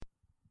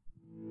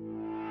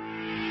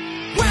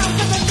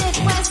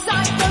West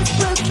side, those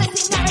groups,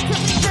 missing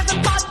narrative, driven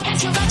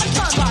podcast, you'll never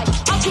turn right.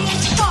 I'll be in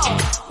the fall.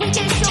 We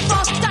get so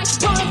far,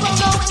 dice rolling,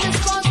 roll, in this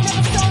front,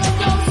 never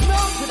solo, no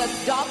to the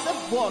Dogs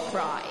of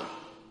Warcry.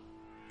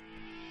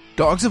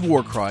 Dogs of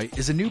Warcry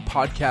is a new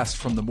podcast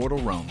from the Mortal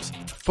Realms,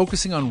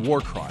 focusing on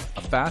Warcry,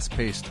 a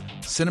fast-paced,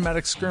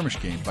 cinematic skirmish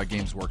game by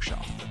Games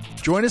Workshop.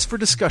 Join us for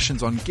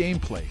discussions on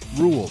gameplay,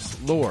 rules,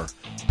 lore,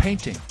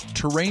 painting,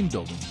 terrain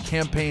building,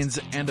 campaigns,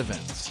 and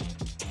events.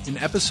 In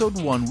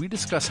Episode 1, we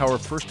discuss how our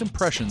first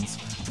impressions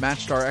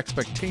matched our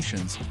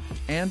expectations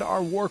and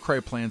our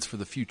Warcry plans for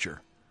the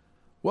future.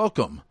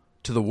 Welcome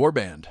to the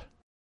Warband.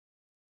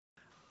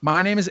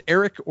 My name is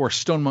Eric, or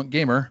Stone Monk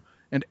Gamer,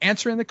 and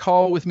answering the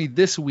call with me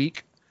this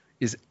week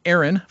is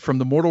Aaron from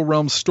the Mortal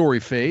Realms Story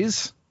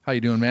Phase. How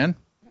you doing, man?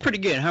 Pretty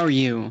good. How are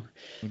you?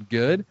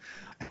 Good.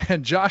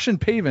 And Josh and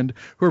Pavend,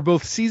 who are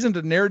both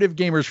seasoned narrative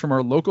gamers from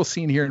our local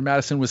scene here in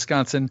Madison,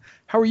 Wisconsin.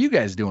 How are you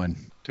guys doing?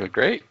 Doing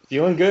great.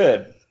 Feeling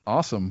good.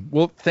 Awesome.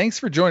 Well, thanks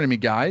for joining me,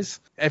 guys.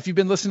 If you've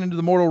been listening to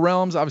the Mortal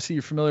Realms, obviously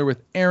you're familiar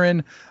with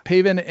Aaron.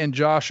 Pavend and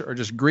Josh are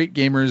just great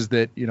gamers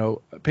that,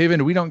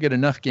 Pavend, we don't get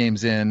enough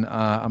games in,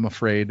 I'm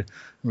afraid.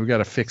 We've got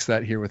to fix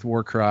that here with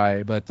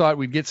Warcry. But thought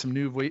we'd get some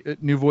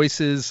new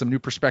voices, some new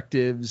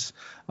perspectives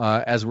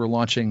as we're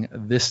launching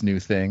this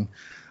new thing.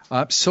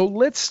 So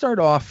let's start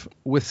off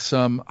with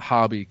some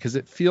hobby, because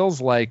it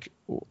feels like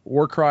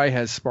Warcry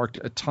has sparked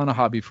a ton of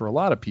hobby for a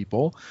lot of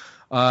people.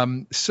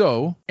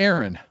 So,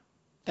 Aaron.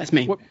 That's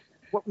me.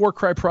 What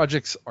Warcry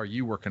projects are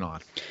you working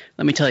on?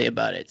 Let me tell you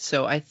about it.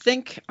 So I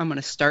think I'm going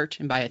to start,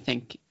 and by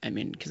I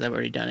mean because I've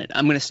already done it,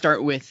 I'm going to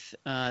start with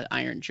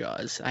Iron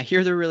Jaws. I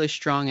hear they're really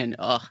strong, and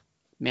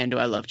man, do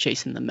I love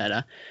chasing the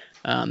meta.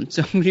 So I'm going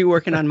to be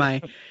working on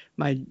my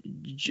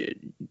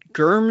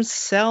Germs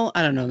cell.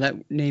 I don't know.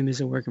 That name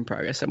is a work in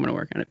progress. I'm going to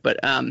work on it. But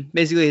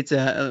basically, it's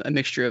a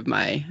mixture of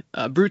my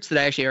brutes that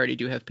I actually already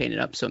do have painted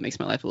up, so it makes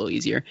my life a little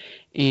easier,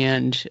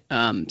 and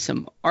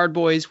some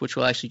Ardboys, which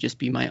will actually just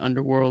be my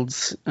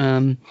Underworlds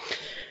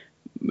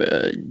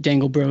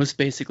Dangle Bros,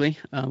 basically.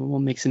 We'll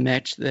mix and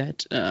match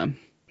that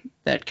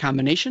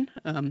combination.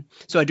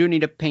 So I do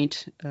need to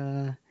paint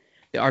the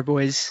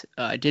Ardboys.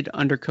 I did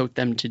undercoat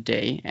them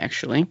today,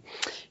 actually,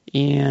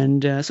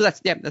 and so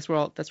that's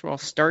where I'll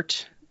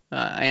start.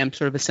 I am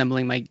sort of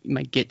assembling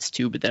my gits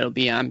too, but that'll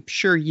be, I'm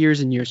sure, years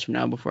and years from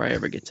now before I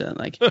ever get to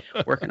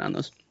working on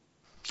those.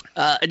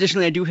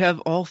 Additionally, I do have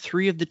all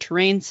three of the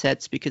terrain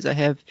sets because I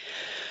have,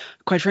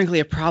 quite frankly,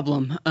 a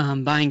problem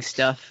buying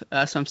stuff.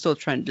 So I'm still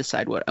trying to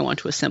decide what I want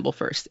to assemble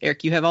first.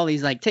 Eric, you have all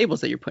these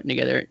tables that you're putting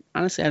together.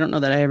 Honestly, I don't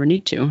know that I ever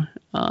need to.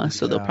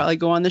 So they'll probably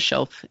go on the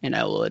shelf, and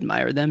I will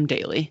admire them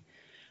daily.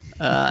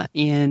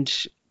 And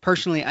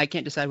personally, I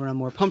can't decide what I'm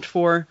more pumped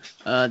for,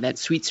 that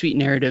sweet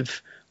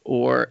narrative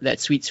or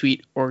that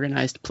sweet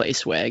organized play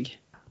swag.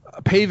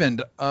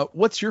 Pavend,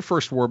 what's your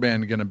first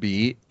warband going to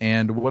be,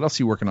 and what else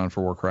are you working on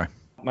for Warcry?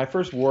 My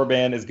first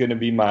warband is going to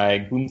be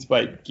my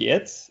Gloomspite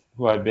Gits,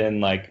 who I've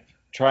been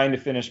trying to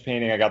finish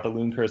painting. I got the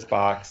Loon Curse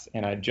box,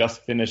 and I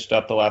just finished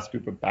up the last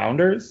group of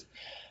Bounders.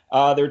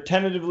 They're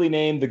tentatively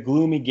named the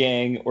Gloomy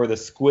Gang or the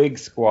Squig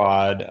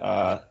Squad.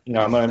 I'm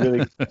going to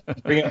really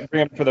bring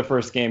them for the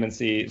first game and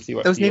see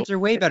what. Those names are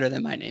way better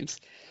than my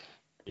names.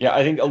 Yeah,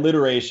 I think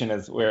alliteration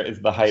is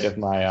the height of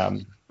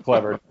my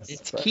cleverness.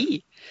 It's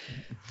key.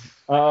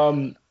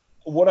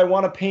 What I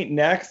want to paint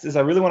next is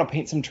I really want to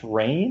paint some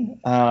terrain.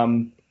 I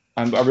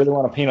really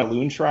want to paint a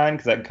Loon Shrine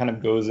because that kind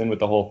of goes in with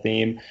the whole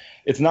theme.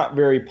 It's not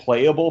very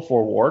playable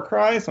for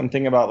Warcry, so I'm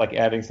thinking about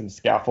adding some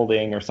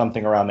scaffolding or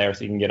something around there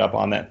so you can get up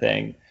on that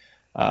thing.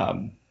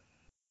 But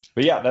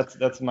yeah,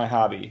 that's my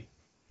hobby.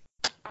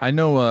 I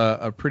know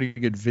a pretty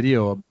good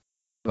video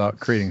about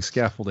creating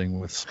scaffolding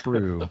with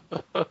sprue.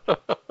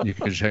 You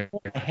could check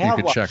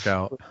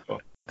out.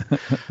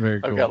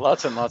 Very cool. I've got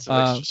lots and lots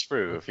of extra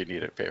sprue if you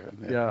need it,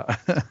 Pavend.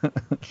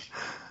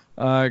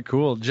 Yeah.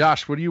 Cool.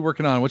 Josh, what are you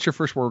working on? What's your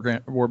first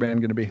warband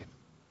going to be?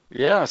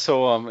 Yeah,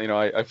 so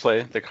I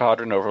play the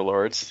Cauldron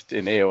Overlords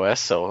in AOS,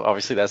 so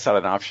obviously that's not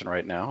an option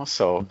right now.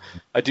 So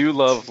I do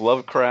love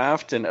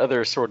Lovecraft and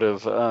other sort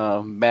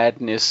of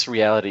madness,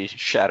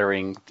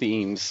 reality-shattering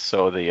themes.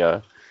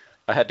 So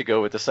I had to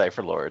go with the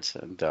Cypher Lords,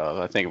 and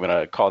I think I'm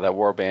going to call that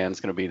warband.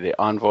 It's going to be the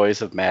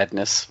Envoys of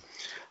Madness.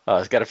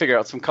 I've got to figure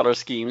out some color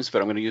schemes,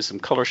 but I'm going to use some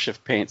color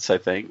shift paints, I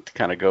think, to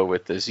kind of go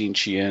with the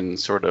Tzeentchian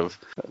sort of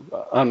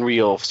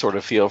unreal sort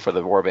of feel for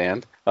the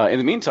warband. In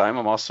the meantime,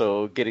 I'm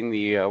also getting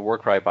the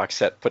Warcry box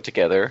set put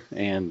together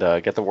and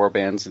get the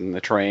warbands and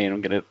the terrain.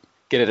 I'm going to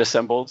get it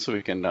assembled so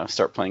we can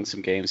start playing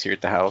some games here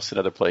at the house and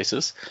other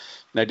places.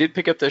 And I did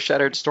pick up the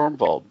Shattered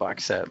Stormvault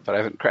box set, but I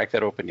haven't cracked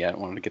that open yet. I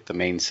wanted to get the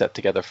main set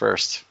together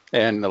first.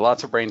 And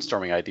lots of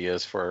brainstorming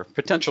ideas for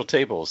potential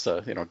tables,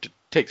 to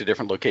take to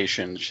different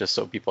locations, just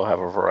so people have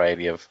a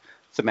variety of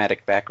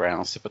thematic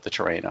backgrounds to put the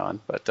terrain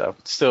on. But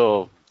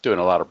still doing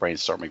a lot of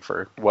brainstorming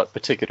for what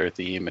particular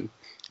theme and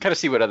kind of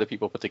see what other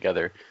people put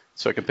together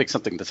so I can pick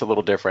something that's a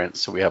little different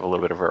so we have a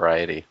little bit of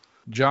variety.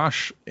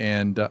 Josh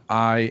and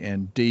I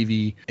and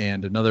Davey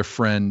and another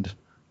friend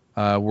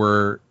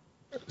were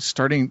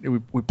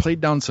starting. We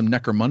played down some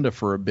Necromunda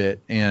for a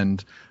bit,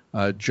 and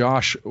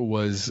Josh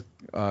was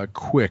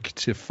quick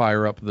to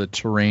fire up the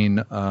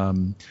terrain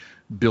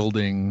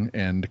building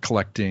and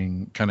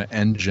collecting kind of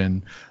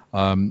engine.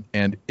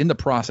 And in the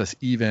process,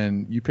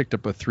 even you picked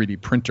up a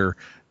 3D printer.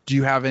 Do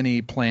you have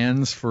any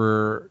plans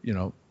for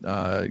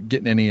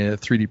getting any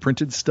 3D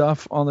printed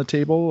stuff on the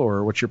table,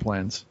 or what's your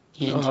plans?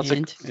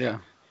 Hint. Yeah.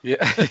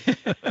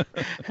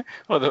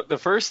 Well, the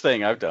first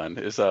thing I've done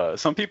is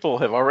some people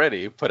have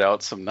already put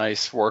out some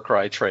nice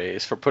Warcry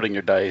trays for putting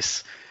your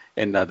dice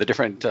in the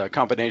different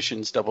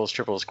combinations, doubles,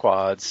 triples,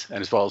 quads,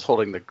 and as well as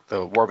holding the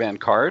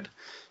warband card.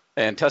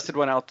 And tested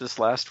one out this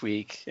last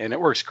week, and it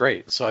works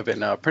great. So I've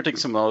been printing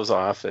some of those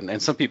off, and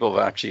some people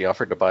have actually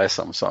offered to buy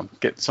some, so I'm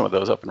getting some of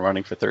those up and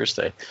running for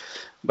Thursday.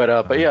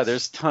 But yeah,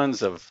 there's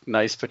tons of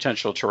nice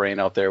potential terrain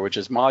out there, which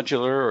is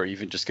modular, or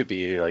even just could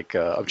be like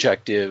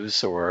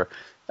objectives, or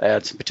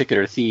add some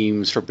particular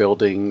themes for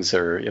buildings,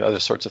 or other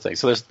sorts of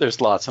things. So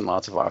there's lots and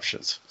lots of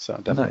options. So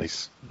definitely,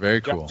 nice, very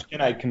cool. Josh, can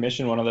I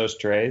commission one of those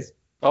trays?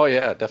 Oh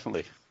yeah,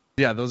 definitely.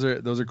 Yeah, those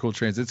are cool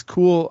trains. It's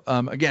cool.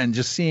 Again,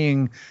 just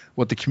seeing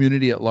what the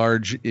community at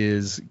large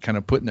is kind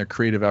of putting their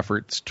creative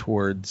efforts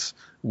towards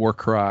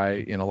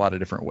Warcry in a lot of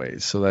different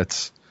ways. So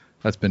that's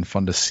been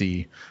fun to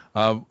see.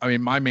 I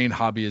mean, my main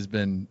hobby has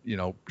been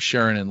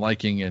sharing and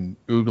liking and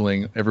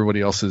oogling everybody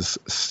else's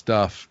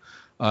stuff.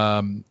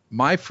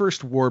 My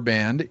first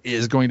warband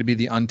is going to be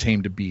the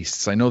Untamed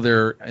Beasts. I know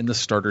they're in the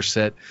starter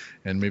set,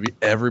 and maybe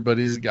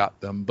everybody's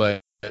got them,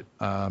 but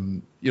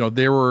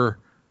they were,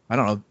 I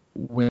don't know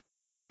when.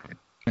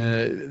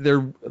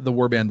 They're the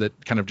warband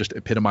that kind of just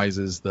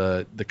epitomizes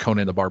the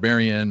Conan the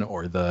Barbarian,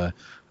 or the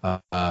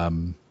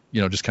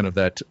just kind of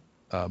that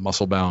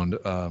muscle-bound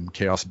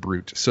chaos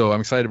brute. So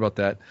I'm excited about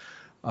that.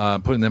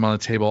 Putting them on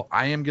the table.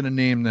 I am going to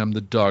name them the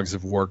Dogs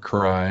of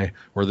Warcry,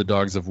 or the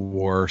Dogs of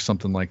War,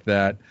 something like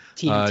that.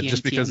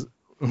 Just because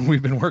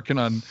we've been working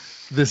on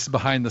this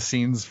behind the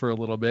scenes for a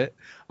little bit.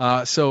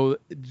 So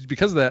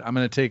because of that, I'm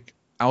going to take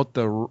out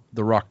the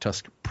Rock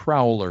Tusk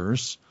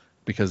Prowlers,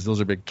 because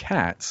those are big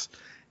cats.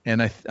 And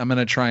I'm going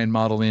to try and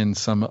model in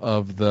some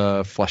of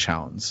the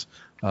Fleshhounds,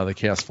 the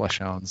Chaos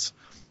Fleshhounds.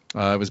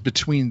 It was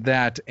between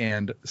that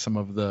and some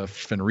of the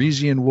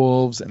Fenrisian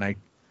wolves, and I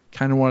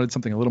kind of wanted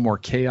something a little more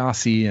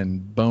chaosy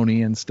and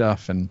bony and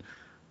stuff, and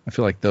I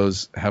feel like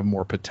those have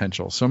more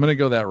potential. So I'm going to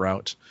go that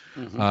route.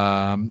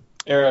 Mm-hmm.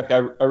 Eric,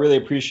 I really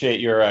appreciate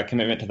your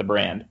commitment to the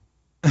brand.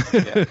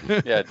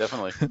 Yeah,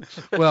 definitely.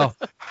 Well,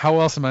 how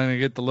else am I going to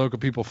get the local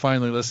people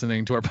finally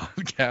listening to our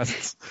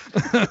podcasts?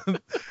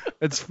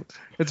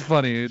 It's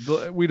funny.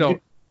 We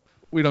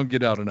don't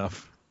get out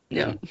enough.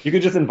 Yeah. You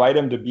could just invite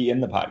him to be in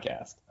the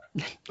podcast.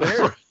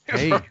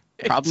 Hey,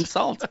 problem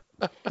solved.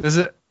 Is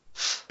it,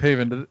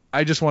 Paven?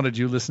 I just wanted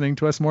you listening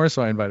to us more,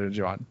 so I invited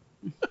you on.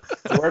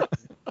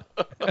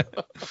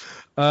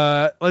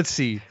 Let's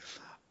see.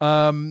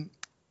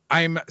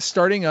 I'm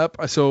starting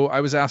up. So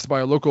I was asked by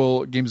a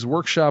local Games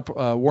Workshop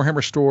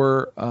Warhammer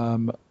store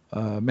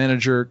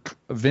manager,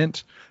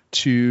 Vint,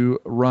 to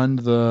run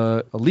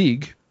the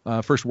league,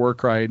 first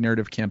Warcry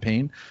narrative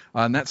campaign.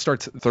 And that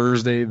starts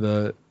Thursday,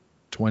 the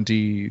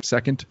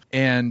 22nd.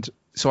 And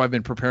so I've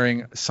been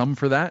preparing some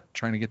for that,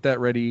 trying to get that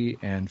ready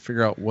and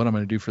figure out what I'm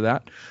going to do for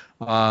that.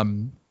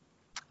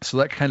 So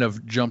that kind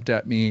of jumped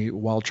at me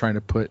while trying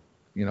to put,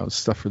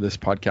 stuff for this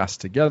podcast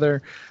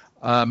together.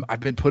 I've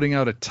been putting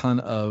out a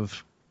ton.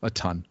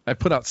 I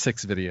put out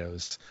 6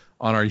 videos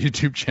on our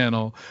YouTube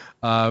channel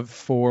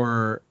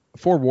for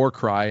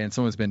Warcry, and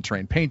some has been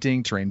terrain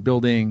painting, terrain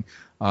building,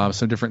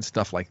 some different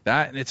stuff like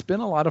that. And it's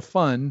been a lot of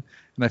fun,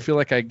 and I feel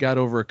like I got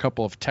over a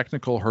couple of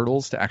technical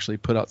hurdles to actually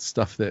put out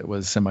stuff that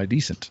was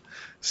semi-decent.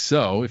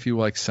 So if you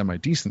like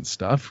semi-decent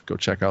stuff, go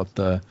check out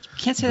the You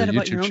can't say that YouTube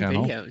about your own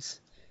channel. videos.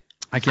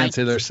 I can't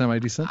say they're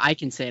semi-decent? I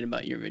can say it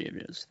about your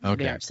videos.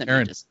 Okay. They are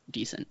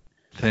semi-decent.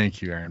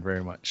 Thank you, Aaron,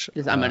 very much.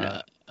 Because I'm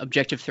an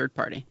objective third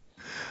party.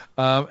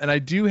 And I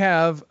do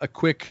have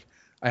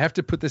I have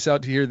to put this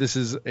out here. This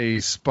is a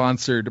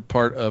sponsored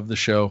part of the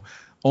show,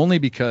 only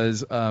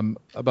because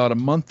about a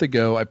month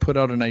ago, I put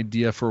out an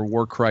idea for a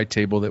Warcry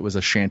table that was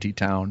a shanty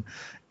town.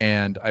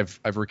 And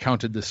I've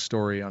recounted this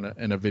story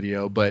in a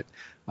video, but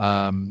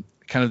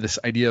kind of this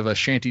idea of a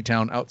shanty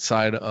town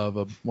outside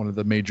of one of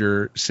the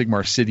major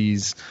Sigmar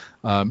cities,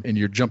 and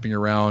you're jumping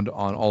around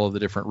on all of the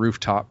different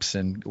rooftops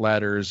and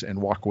ladders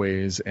and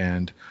walkways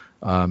and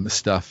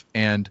stuff,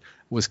 and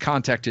was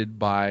contacted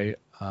by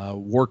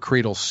War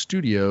Cradle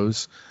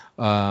Studios,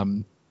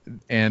 and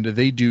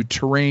they do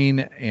terrain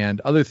and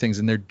other things,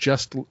 and they're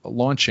just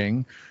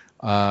launching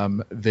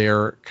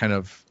their kind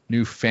of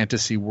new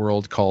fantasy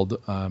world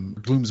called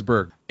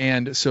Gloomsburg.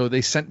 And so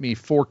they sent me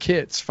 5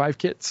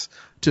 kits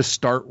to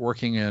start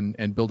working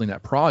and building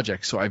that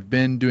project. So I've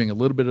been doing a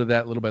little bit of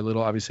that little by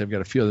little. Obviously, I've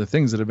got a few other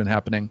things that have been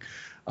happening,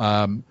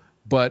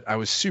 but I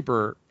was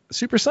super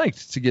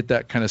psyched to get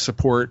that kind of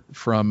support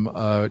from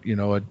a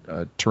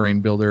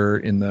terrain builder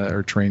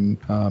or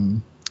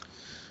terrain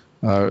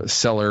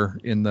seller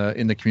in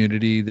the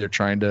community. They're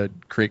trying to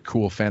create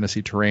cool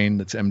fantasy terrain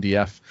that's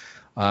MDF.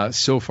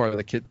 So far,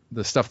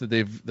 the stuff that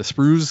the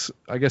sprues,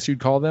 I guess you'd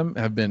call them,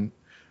 have been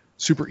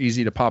super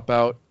easy to pop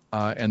out,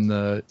 and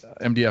the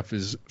MDF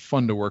is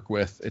fun to work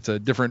with. It's a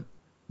different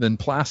than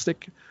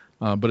plastic,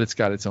 but it's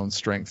got its own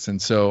strengths.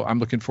 And so I'm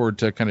looking forward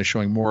to kind of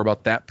showing more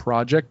about that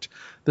project.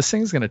 This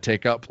thing's going to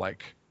take up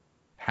like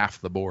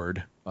half the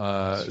board.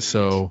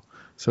 So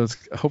it's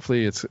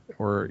hopefully it's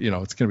going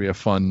to be a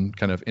fun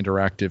kind of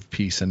interactive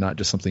piece and not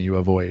just something you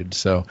avoid.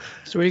 So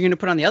what are you going to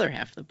put on the other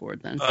half of the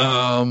board then?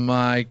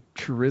 My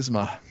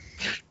charisma.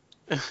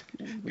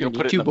 You'll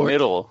put it in the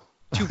middle.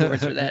 2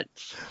 boards for that.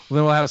 Well,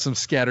 then we'll have some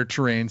scatter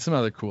terrain, some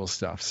other cool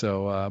stuff.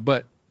 So,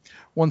 but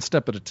one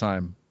step at a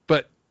time.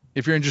 But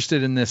if you're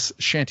interested in this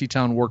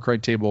Shantytown Warcry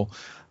table,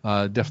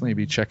 definitely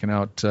be checking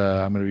out.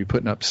 I'm going to be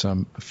putting up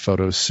some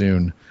photos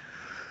soon.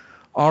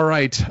 All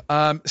right.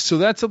 So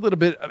that's a little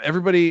bit of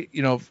everybody,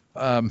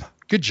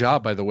 good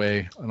job, by the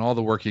way, on all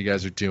the work you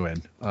guys are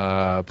doing,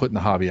 putting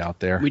the hobby out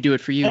there. We do it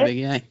for you,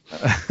 big guy.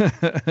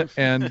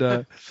 And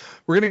we're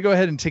going to go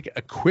ahead and take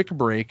a quick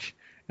break,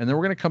 and then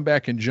we're going to come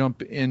back and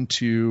jump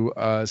into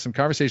some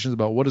conversations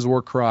about what is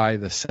Warcry,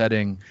 the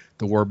setting,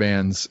 the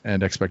warbands,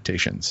 and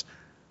expectations.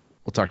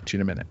 We'll talk to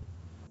you in a minute.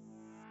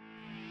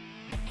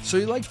 So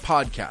you like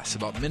podcasts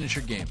about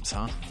miniature games,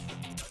 huh?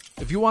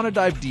 If you want to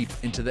dive deep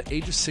into the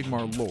Age of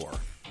Sigmar lore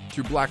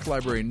through Black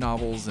Library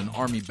novels and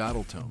Army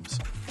battle tomes,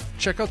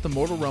 check out the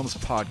Mortal Realms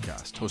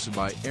podcast hosted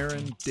by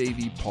Aaron,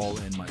 Davey, Paul,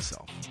 and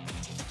myself.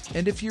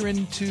 And if you're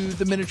into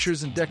the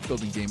miniatures and deck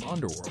building game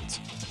Underworlds,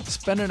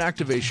 spend an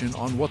activation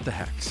on What the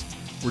Hex,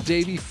 where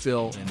Davey,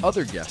 Phil, and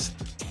other guests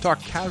talk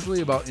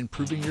casually about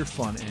improving your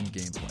fun and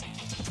gameplay.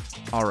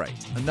 Alright,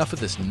 enough of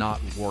this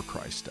not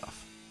Warcry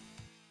stuff.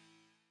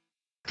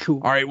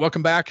 Cool. All right,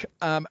 welcome back.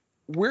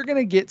 We're going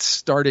to get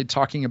started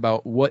talking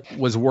about what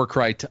was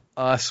Warcry to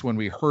us when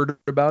we heard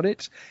about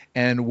it,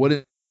 and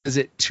what is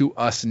it to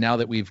us now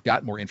that we've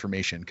got more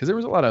information. Because there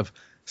was a lot of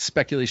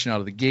speculation out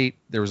of the gate.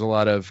 There was a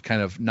lot of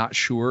kind of not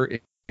sure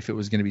if it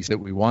was going to be that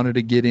we wanted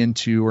to get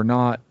into or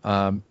not,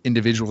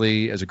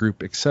 individually, as a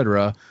group,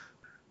 etc.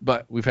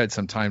 But we've had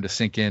some time to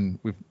sink in.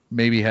 We've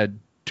maybe had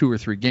 2 or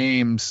 3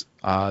 games,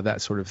 that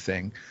sort of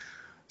thing.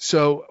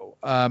 So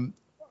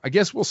I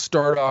guess we'll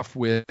start off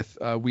with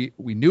we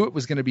knew it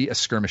was going to be a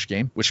skirmish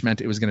game, which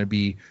meant it was going to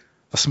be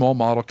a small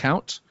model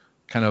count,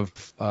 kind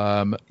of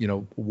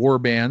war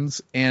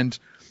bands, and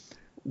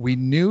we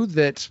knew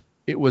that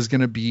it was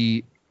going to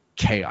be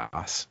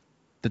chaos.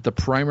 That the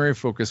primary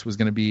focus was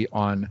going to be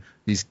on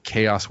these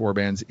chaos war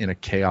bands in a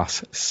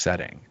chaos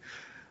setting.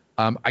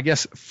 I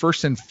guess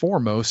first and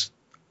foremost,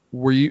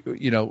 were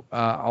you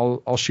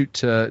I'll shoot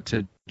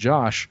to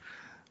Josh.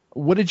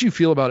 What did you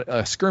feel about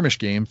a skirmish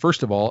game,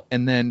 first of all,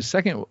 and then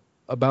second,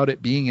 about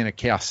it being in a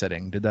chaos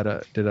setting? Did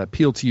that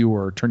appeal to you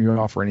or turn you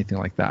off or anything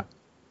like that?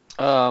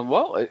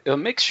 Well, a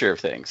mixture of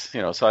things.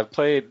 So I've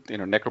played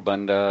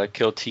Necrobunda,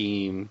 Kill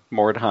Team,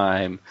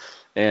 Mordheim,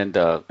 and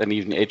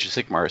even Age of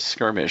Sigmar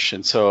skirmish,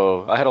 and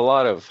so I had a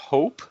lot of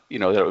hope,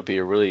 that it would be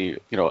a really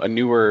a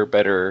newer,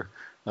 better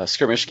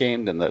skirmish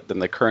game than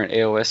the current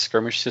AOS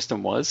skirmish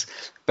system was.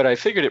 But I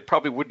figured it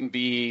probably wouldn't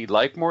be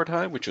like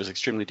Mordheim, which was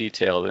extremely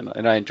detailed,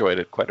 and I enjoyed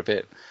it quite a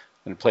bit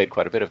and played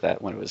quite a bit of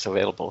that when it was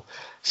available.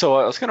 So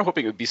I was kind of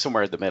hoping it would be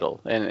somewhere in the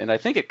middle, and I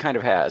think it kind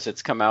of has.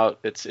 It's come out.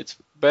 It's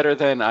better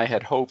than I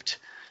had hoped,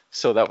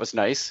 so that was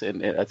nice,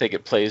 and I think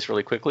it plays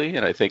really quickly,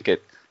 and I think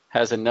it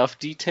has enough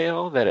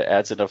detail that it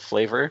adds enough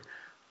flavor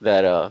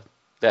that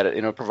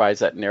it provides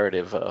that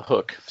narrative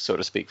hook, so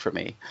to speak, for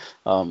me.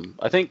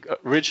 I think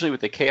originally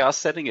with the chaos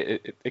setting,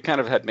 it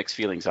kind of had mixed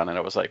feelings on it.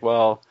 I was like,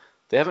 well,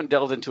 they haven't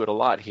delved into it a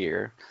lot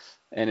here,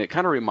 and it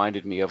kind of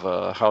reminded me of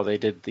how they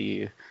did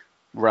the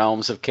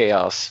Realms of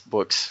Chaos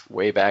books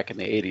way back in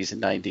the 80s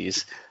and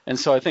 90s. And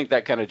so I think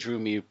that kind of drew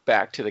me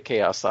back to the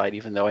chaos side,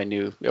 even though I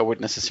knew I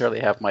wouldn't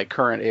necessarily have my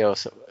current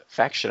AOS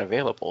faction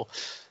available.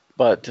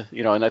 But,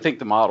 and I think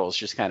the models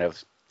just kind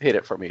of hit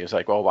it for me. It's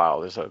like, oh,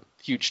 wow, there's a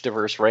huge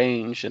diverse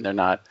range, and they're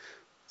not,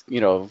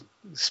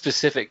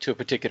 specific to a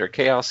particular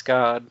chaos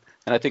god.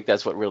 And I think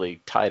that's what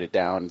really tied it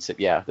down and said,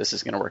 yeah, this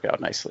is going to work out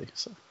nicely.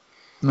 So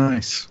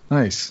Nice.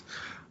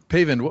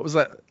 Paven, what was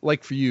that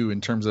like for you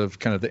in terms of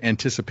kind of the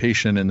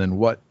anticipation and then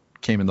what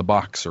came in the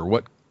box or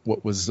what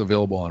was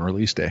available on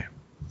release day?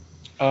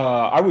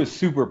 I was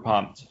super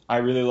pumped. I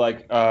really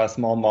like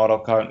small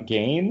model count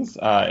games.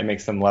 It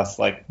makes them less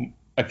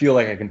I feel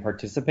like I can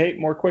participate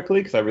more quickly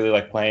because I really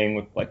like playing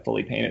with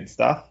fully painted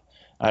stuff,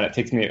 and it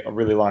takes me a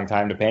really long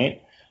time to paint.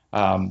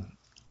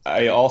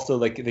 I also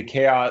like the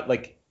chaos,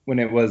 when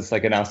it was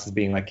announced as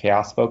being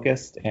chaos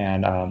focused,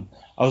 and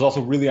I was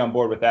also really on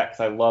board with that because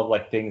I love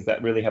things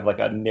that really have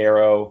a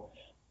narrow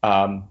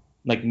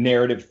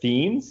narrative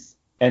themes,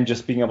 and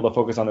just being able to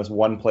focus on this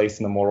one place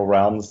in the Mortal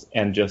Realms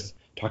and just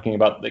talking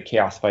about the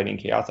chaos fighting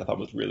chaos I thought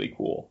was really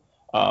cool.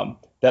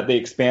 That they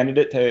expanded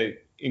it to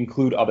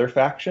include other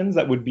factions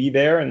that would be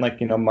there and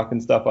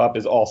mucking stuff up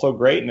is also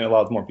great, and it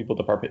allows more people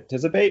to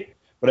participate.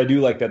 But I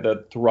do like that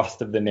the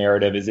thrust of the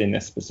narrative is in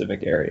this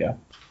specific area.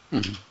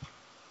 Mm-hmm.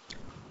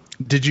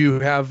 Did you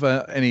have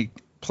any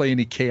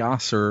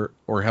chaos or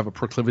have a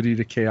proclivity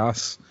to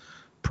chaos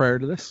prior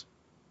to this?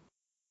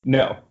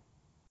 No.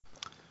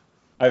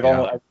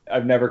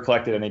 I've never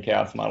collected any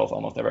Chaos models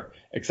almost ever,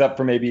 except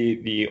for maybe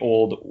the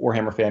old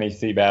Warhammer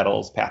Fantasy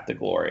Battles Path to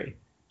Glory.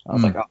 I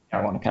was like, oh,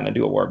 I want to kind of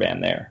do a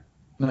warband there.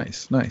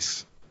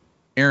 Nice.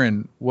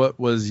 Aaron, what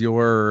was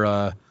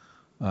your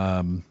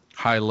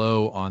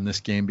high-low on this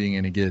game being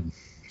any good?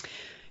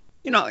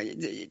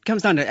 It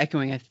comes down to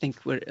echoing, I think,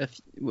 what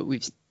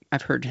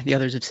I've heard the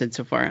others have said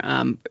so far.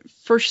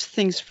 First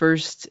things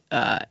first,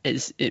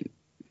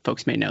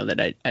 folks may know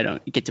that I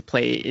don't get to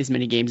play as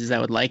many games as I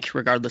would like,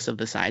 regardless of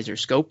the size or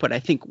scope. But I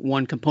think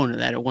one component of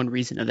that, or one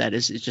reason of that,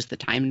 is just the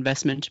time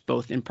investment,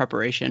 both in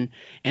preparation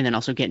and then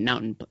also getting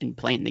out and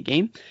playing the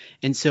game.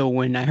 And so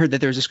when I heard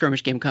that there was a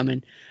skirmish game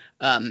coming,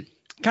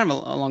 kind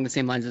of along the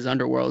same lines as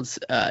Underworlds,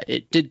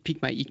 it did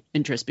pique my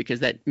interest,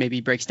 because that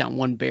maybe breaks down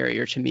one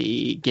barrier to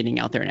me getting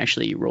out there and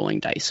actually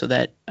rolling dice. So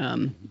that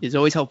is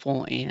always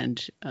helpful.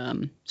 And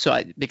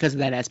because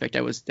of that aspect,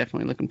 I was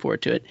definitely looking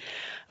forward to it.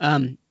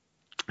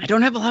 I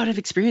don't have a lot of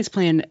experience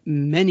playing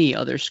many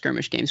other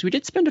skirmish games. We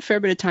did spend a fair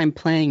bit of time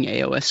playing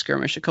AOS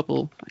skirmish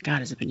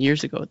has it been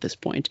years ago at this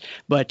point?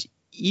 But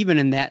even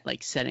in that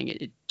setting,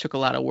 it took a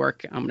lot of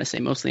work. I'm going to say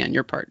mostly on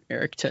your part,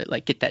 Eric, to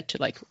get that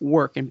to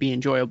work and be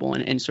enjoyable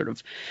and sort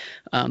of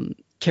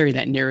carry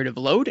that narrative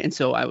load. And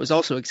so I was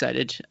also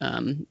excited,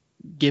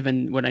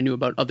 given what I knew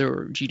about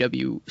other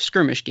GW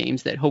skirmish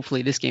games, that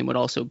hopefully this game would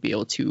also be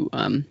able to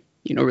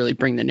really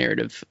bring the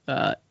narrative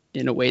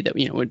in a way that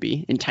would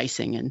be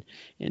enticing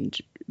and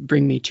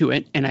bring me to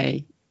it.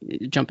 And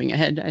jumping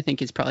ahead, I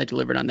think it's probably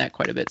delivered on that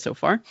quite a bit so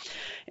far.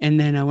 And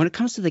then when it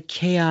comes to the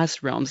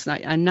Chaos realms,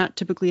 I'm not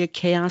typically a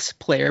Chaos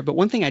player, but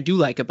one thing I do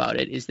like about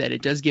it is that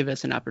it does give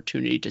us an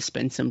opportunity to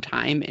spend some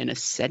time in a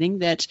setting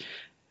that,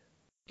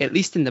 at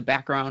least in the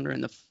background or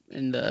in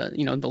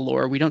the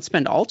lore, we don't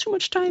spend all too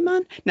much time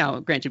on. Now,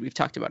 granted, we've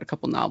talked about a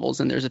couple novels,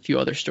 and there's a few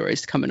other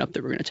stories coming up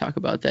that we're going to talk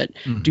about that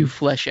do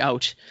flesh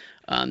out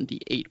the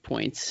 8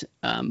 points.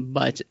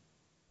 But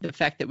the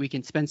fact that we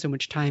can spend so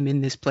much time in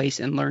this place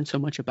and learn so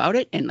much about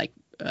it, and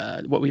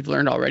what we've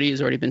learned already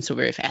has already been so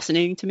very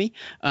fascinating to me.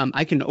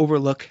 I can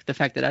overlook the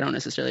fact that I don't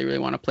necessarily really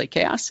want to play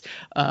Chaos,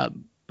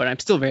 but I'm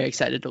still very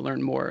excited to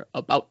learn more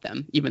about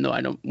them, even though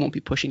I won't be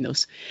pushing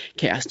those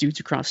Chaos dudes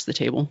across the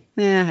table.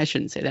 I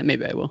shouldn't say that.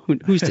 Maybe I will.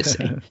 Who's to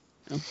say?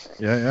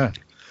 Yeah.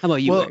 How about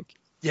you, Eric?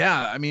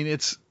 Yeah, I mean,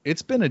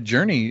 it's been a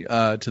journey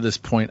to this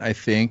point, I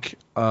think.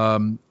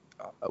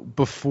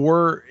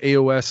 Before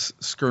AOS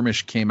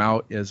Skirmish came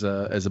out as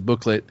a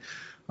booklet,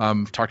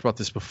 talked about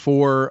this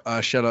before.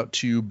 Shout out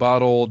to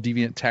Bottle,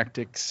 Deviant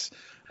Tactics,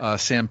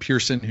 Sam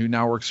Pearson, who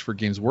now works for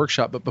Games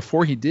Workshop. But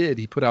before he did,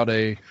 he put out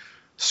a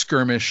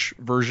skirmish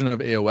version of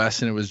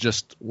AOS, and it was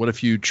just, what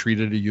if you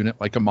treated a unit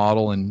like a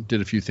model and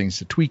did a few things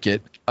to tweak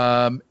it.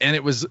 And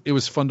it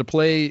was fun to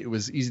play. It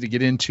was easy to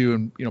get into,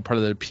 and part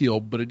of the appeal,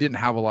 but it didn't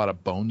have a lot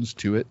of bones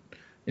to it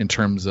in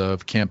terms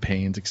of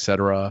campaigns,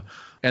 etc.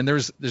 And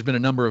there's been a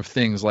number of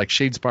things, like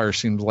Shadespire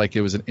seems like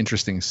it was an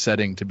interesting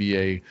setting to be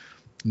a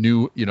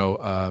new,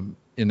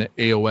 in the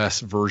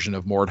AOS version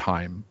of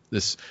Mordheim,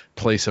 this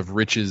place of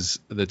riches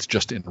that's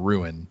just in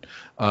ruin,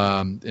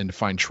 and to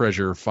find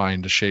treasure,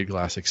 find a shade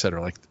glass,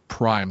 etc. Like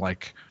prime,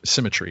 like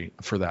symmetry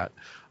for that.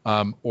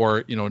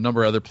 Or a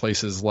number of other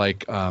places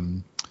like, it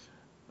was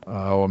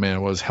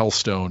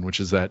Hellstone, which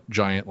is that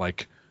giant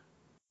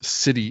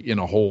city in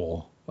a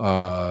hole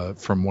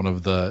from one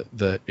of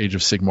the Age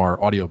of Sigmar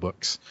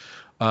audiobooks.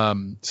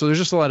 So there's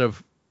just a lot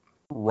of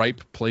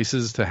ripe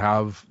places to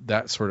have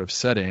that sort of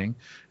setting,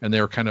 and they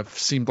were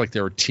seemed like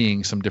they were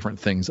teeing some different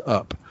things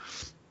up.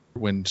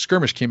 When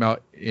Skirmish came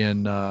out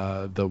in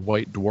the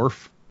White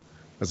Dwarf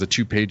as a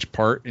 2-page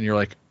part, and you're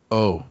like,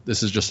 oh,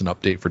 this is just an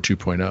update for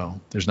 2.0.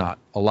 There's not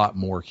a lot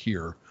more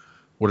here.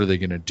 What are they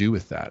going to do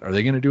with that? Are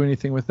they going to do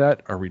anything with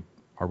that? Are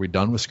we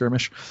done with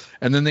Skirmish?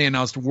 And then they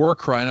announced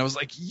Warcry, and I was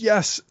like,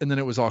 yes. And then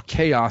it was all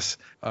Chaos.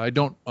 I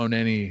don't own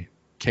any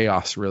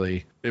Chaos,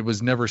 really. It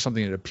was never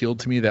something that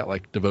appealed to me,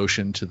 that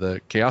devotion to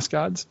the Chaos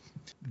gods.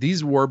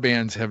 These war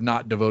bands have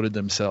not devoted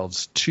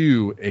themselves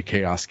to a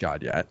Chaos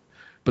god yet,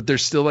 but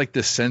there's still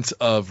this sense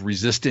of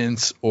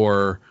resistance,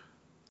 or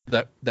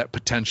that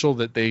potential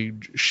that they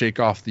shake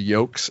off the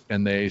yokes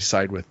and they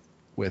side with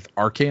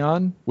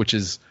Archaon, which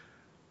is,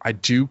 I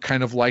do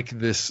kind of like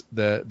this,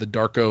 the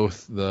Dark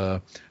Oath,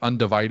 the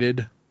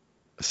undivided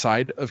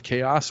side of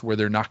Chaos, where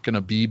they're not going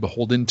to be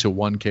beholden to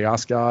one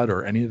Chaos god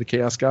or any of the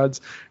Chaos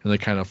gods, and they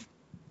kind of,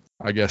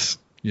 I guess,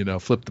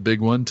 flip the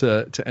big one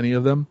to any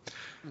of them.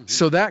 Mm-hmm.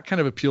 So that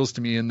kind of appeals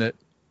to me, in that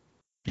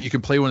you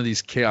can play one of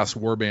these Chaos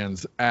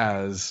warbands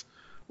as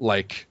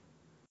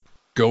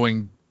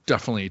going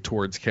definitely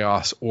towards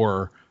Chaos,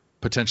 or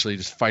potentially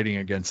just fighting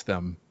against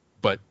them,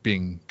 but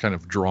being kind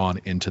of drawn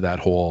into that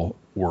whole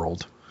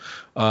world.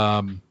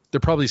 They're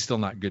probably still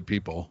not good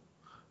people.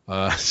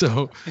 But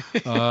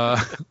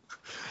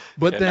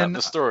then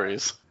the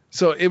stories.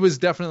 So it was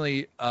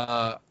definitely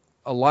a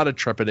lot of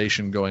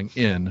trepidation going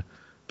in,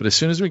 but as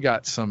soon as we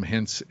got some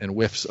hints and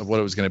whiffs of what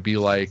it was going to be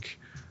like,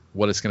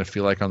 what it's going to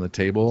feel like on the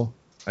table,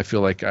 I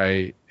feel like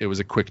it was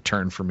a quick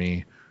turn for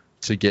me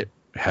to get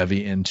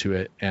heavy into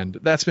it. And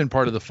that's been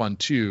part of the fun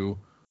too,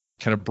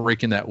 kind of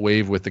breaking that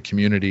wave with the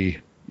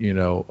community, hitting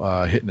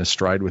a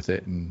stride with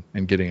it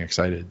and getting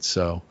excited.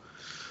 So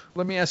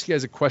let me ask you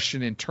guys a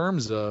question in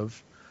terms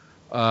of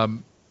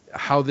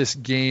how this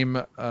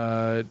game,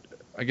 I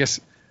guess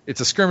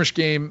it's a skirmish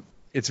game.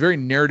 It's very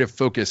narrative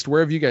focused.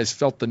 Where have you guys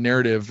felt the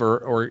narrative,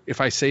 or if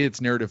I say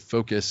it's narrative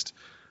focused,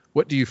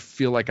 what do you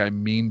feel like I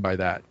mean by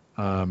that?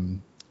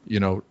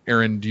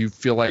 Aaron, do you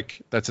feel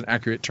like that's an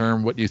accurate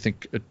term? What do you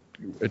think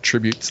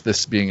attributes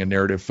this being a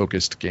narrative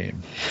focused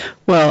game?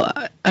 Well,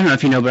 I don't know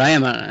if you know, but I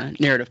am on a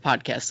narrative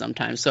podcast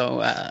sometimes, so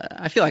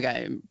I feel like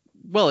I'm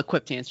well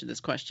equipped to answer this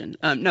question.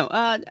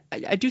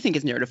 I do think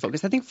it's narrative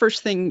focused. I think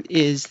first thing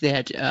is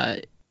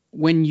that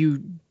when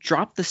you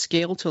drop the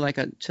scale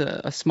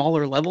to a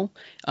smaller level,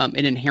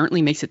 it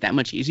inherently makes it that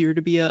much easier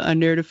to be a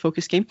narrative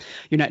focused game.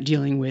 You're not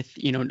dealing with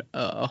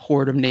a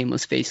horde of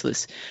nameless,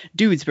 faceless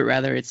dudes, but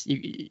rather it's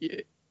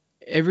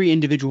every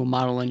individual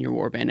model in your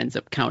warband ends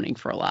up counting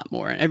for a lot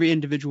more, and every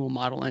individual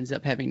model ends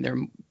up having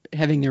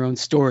their own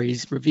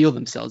stories reveal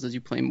themselves as you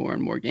play more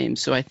and more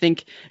games. So I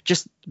think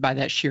just by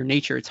that sheer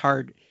nature, it's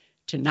hard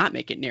to not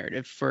make it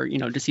narrative for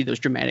to see those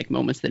dramatic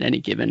moments that any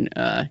given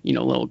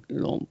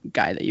little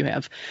guy that you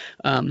have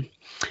on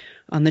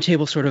the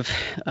table sort of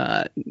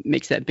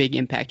makes that big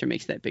impact or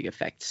makes that big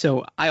effect.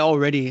 So I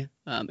already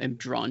am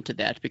drawn to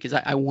that because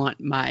I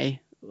want my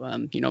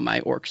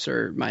my orcs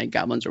or my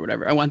goblins or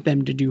whatever, I want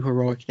them to do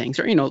heroic things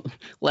or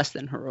less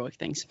than heroic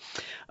things.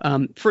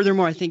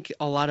 Furthermore, I think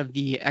a lot of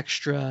the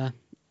extra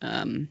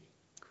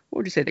what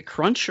would you say, the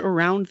crunch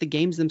around the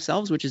games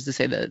themselves, which is to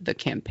say the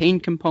campaign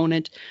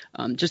component,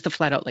 just the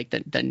flat out like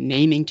the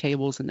naming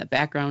tables and the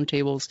background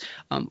tables,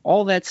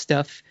 all that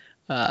stuff,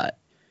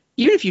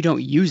 even if you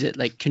don't use it,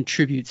 like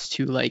contributes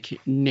to like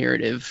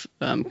narrative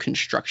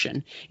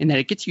construction, in that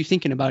it gets you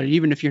thinking about it,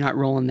 even if you're not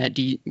rolling that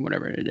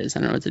whatever it is. I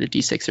don't know, is it a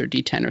D6 or a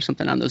D10 or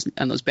something on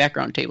those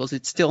background tables?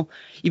 It's still,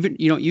 even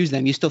you don't use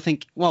them, you still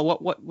think, well,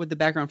 what would the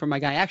background for my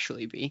guy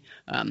actually be?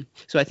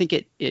 So I think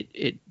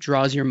it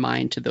draws your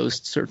mind to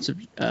those sorts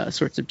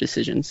of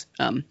decisions.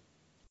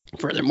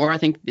 Furthermore, I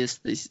think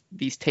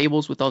these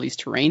tables with all these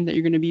terrain that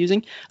you're going to be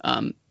using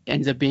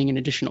ends up being an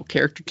additional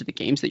character to the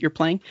games that you're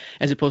playing,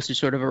 as opposed to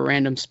sort of a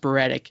random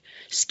sporadic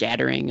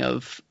scattering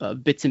of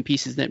bits and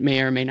pieces that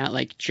may or may not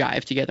like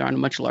jive together on a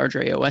much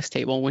larger AOS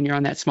table. When you're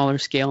on that smaller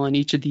scale and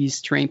each of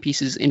these terrain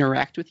pieces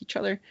interact with each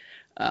other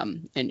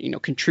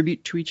and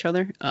contribute to each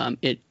other,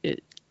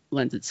 it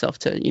lends itself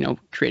to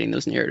creating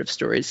those narrative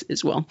stories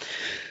as well.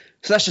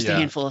 So that's just a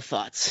handful of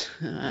thoughts.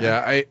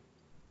 I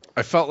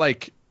felt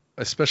like,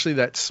 especially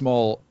that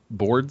small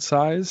board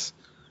size,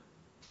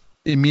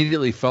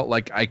 immediately felt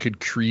like I could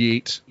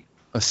create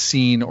a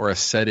scene or a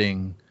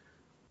setting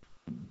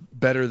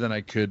better than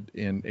I could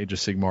in Age of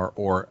Sigmar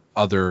or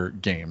other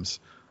games.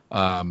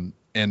 And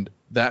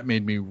that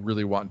made me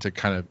really want to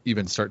kind of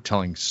even start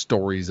telling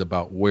stories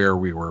about where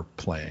we were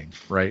playing,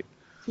 right?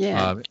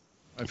 Yeah.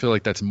 I feel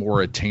like that's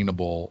more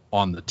attainable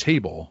on the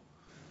table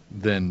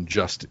than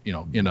just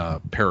in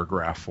a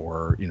paragraph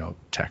or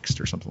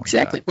text or something like that.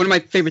 Exactly. One of my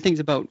favorite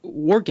things about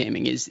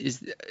wargaming is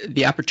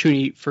the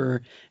opportunity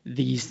for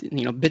these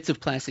bits of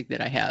plastic that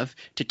I have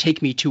to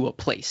take me to a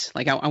place.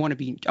 Like I want to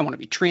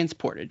be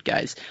transported,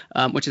 guys.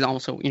 Which is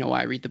also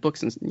why I read the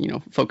books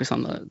and focus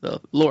on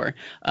the lore.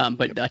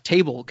 But a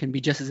table can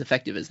be just as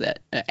effective as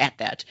that at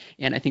that.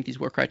 And I think these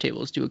Warcry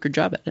tables do a good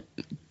job at it.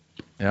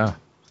 Yeah.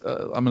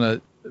 I'm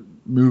gonna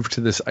move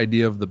to this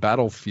idea of the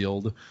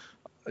battlefield.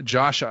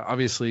 Josh,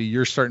 obviously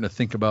you're starting to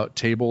think about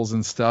tables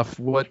and stuff.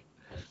 What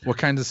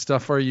kinds of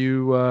stuff are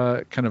you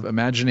kind of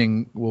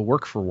imagining will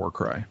work for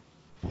Warcry?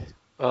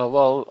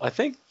 Well, I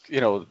think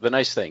the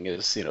nice thing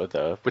is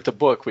with the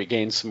book we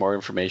gained some more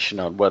information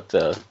on what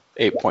the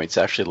 8 points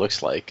actually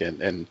looks like,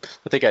 and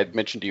I think I'd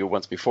mentioned to you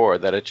once before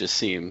that it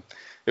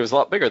was a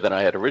lot bigger than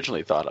I had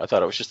originally thought. I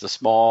thought it was just a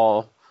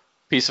small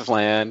piece of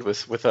land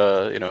with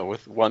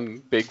one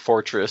big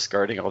fortress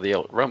guarding all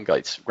the realm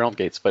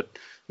gates, but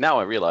now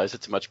I realize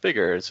it's much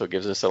bigger, and so it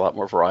gives us a lot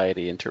more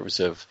variety in terms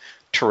of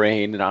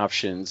terrain and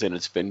options, and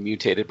it's been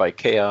mutated by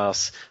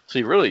chaos. So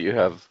you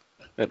have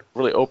a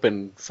really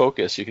open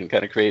focus. You can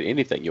kind of create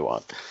anything you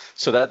want.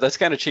 So that's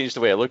kind of changed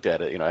the way I looked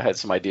at it. I had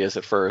some ideas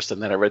at first,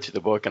 and then I read through the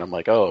book, and I'm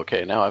like, oh,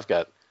 okay, now I've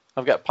got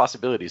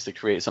possibilities to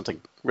create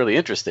something really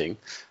interesting.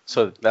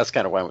 So that's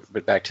kind of why I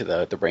went back to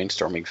the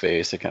brainstorming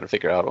phase to kind of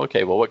figure out,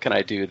 okay, well, what can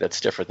I do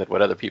that's different than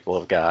what other people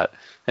have got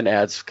and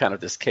adds kind of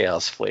this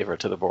chaos flavor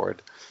to the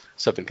board.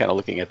 So I've been kind of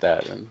looking at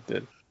that.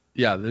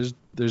 Yeah, there's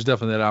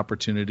definitely that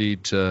opportunity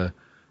to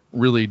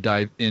really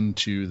dive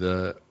into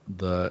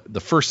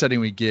the first setting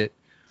we get.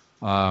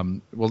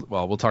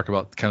 We'll talk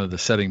about kind of the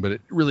setting,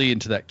 but really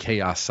into that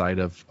chaos side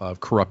of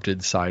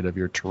corrupted side of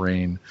your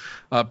terrain.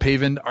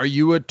 Paven, are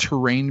you a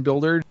terrain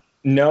builder?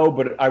 No,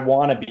 but I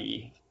want to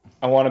be.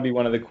 I want to be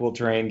one of the cool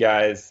terrain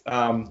guys.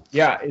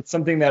 It's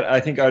something that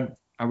I think I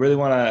really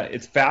want to.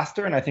 It's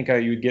faster, and I think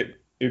it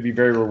would be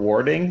very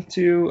rewarding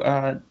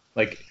to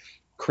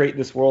create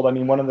this world. I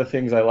mean, one of the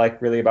things I like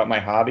really about my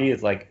hobby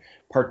is like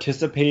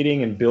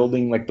participating and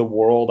building like the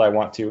world I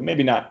want to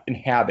maybe not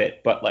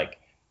inhabit, but like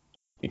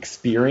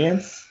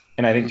experience.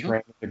 And I think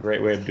terrain is a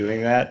great way of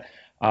doing that.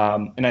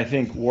 And I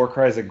think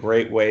Warcry is a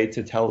great way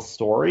to tell a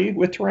story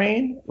with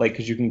terrain, like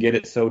because you can get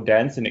it so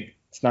dense and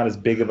it's not as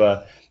big of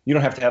a. You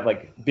don't have to have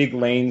like big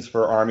lanes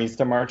for armies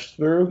to march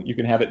through. You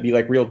can have it be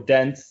like real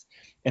dense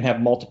and have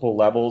multiple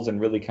levels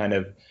and really kind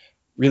of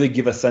really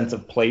give a sense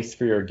of place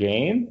for your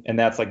game. And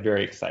that's like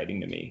very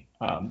exciting to me.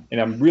 And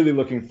I'm really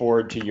looking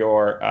forward to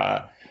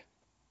your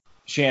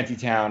shanty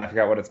town. I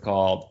forgot what it's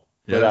called.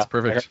 Yeah, that's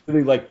perfect. I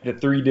really like the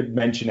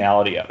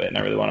 3-dimensionality of it, and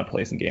I really want to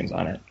play some games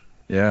on it.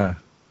 Yeah,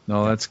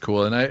 no, that's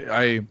cool. And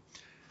I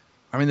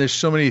mean, there's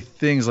so many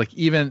things. Like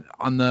even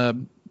on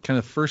the kind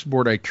of first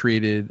board I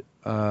created,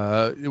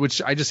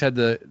 which I just had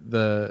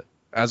the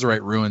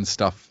Azurite Ruin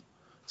stuff.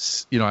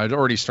 You know, I'd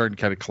already started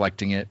kind of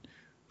collecting it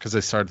because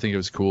I started thinking it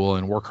was cool,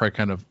 and Warcry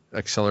kind of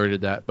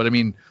accelerated that. But I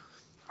mean,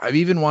 I've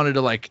even wanted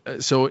to like.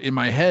 So in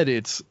my head,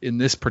 it's in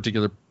this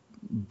particular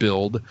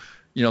build.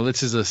 You know,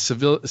 this is a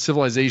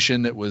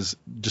civilization that was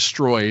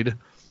destroyed,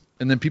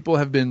 and then people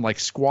have been like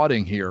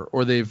squatting here,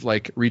 or they've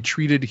like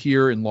retreated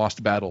here and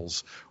lost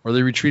battles, or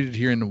they retreated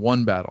here and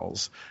won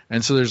battles.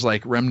 And so there's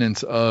like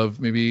remnants of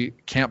maybe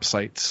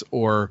campsites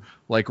or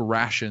like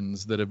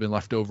rations that have been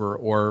left over,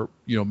 or,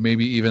 you know,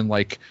 maybe even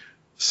like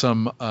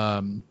some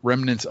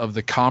remnants of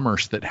the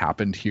commerce that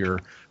happened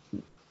here.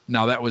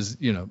 Now that was,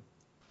 you know,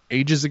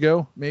 ages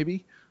ago,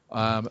 maybe.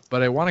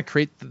 But I want to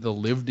create the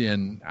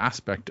lived-in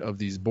aspect of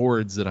these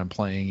boards that I'm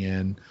playing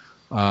in,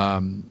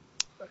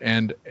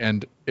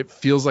 and it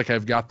feels like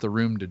I've got the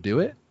room to do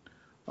it.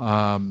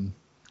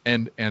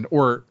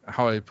 Or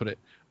how I put it,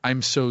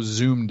 I'm so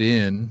zoomed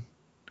in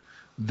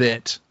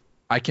that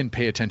I can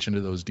pay attention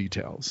to those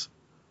details,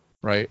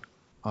 right?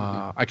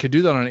 I could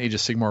do that on an Age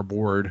of Sigmar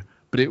board,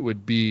 but it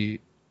would be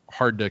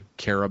hard to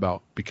care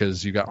about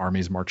because you got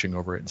armies marching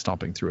over it and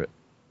stomping through it.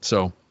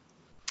 So.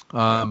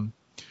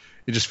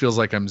 It just feels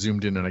like I'm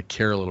zoomed in and I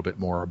care a little bit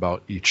more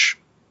about each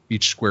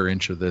square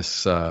inch of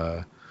this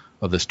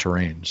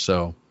terrain.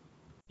 So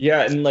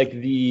yeah, and like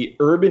the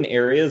urban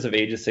areas of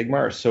Age of Sigmar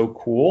are so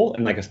cool,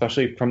 and like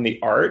especially from the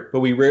art, but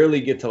we rarely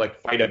get to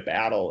like fight a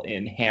battle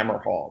in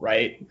Hammerhall,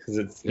 right? Because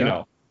it's you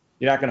know,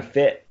 you're not gonna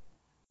fit.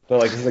 But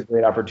like this is a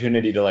great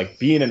opportunity to like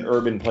be in an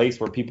urban place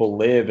where people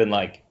live and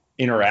like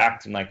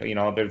interact and like, you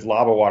know, there's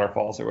lava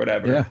waterfalls or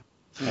whatever. Yeah.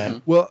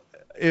 And, well,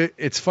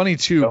 it's funny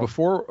too.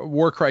 Before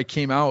Warcry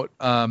came out,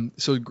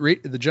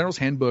 the General's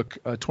Handbook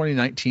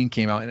 2019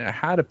 came out, and it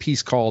had a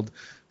piece called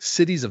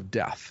 "Cities of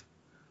Death,"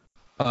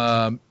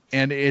 and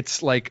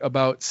it's like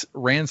about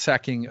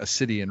ransacking a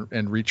city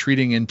and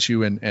retreating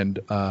into and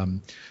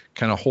kind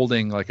of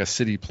holding like a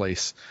city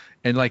place.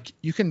 And like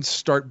you can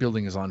start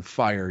buildings on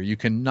fire, you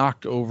can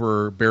knock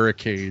over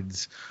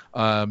barricades,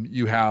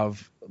 you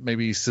have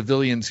maybe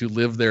civilians who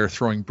live there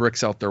throwing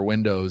bricks out their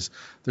windows.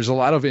 There's a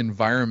lot of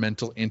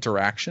environmental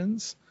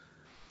interactions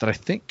that I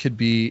think could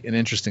be an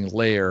interesting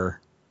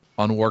layer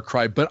on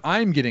Warcry, but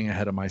I'm getting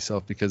ahead of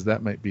myself because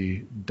that might be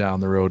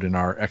down the road in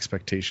our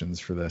expectations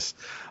for this.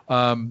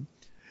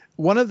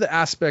 One of the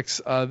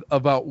aspects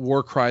about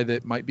Warcry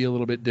that might be a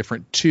little bit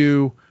different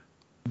too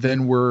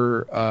than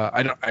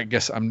I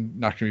guess I'm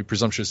not going to be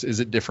presumptuous.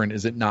 Is it different?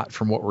 Is it not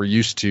from what we're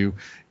used to?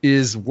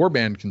 Is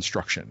warband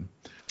construction.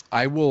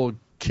 I will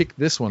kick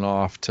this one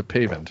off to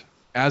Pavend.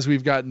 As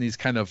we've gotten these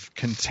kind of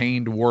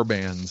contained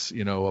warbands,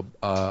 you know,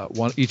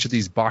 each of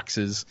these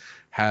boxes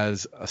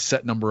has a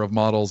set number of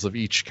models of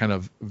each kind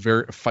of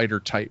fighter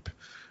type.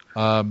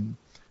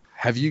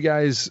 Have you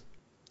guys,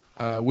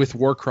 with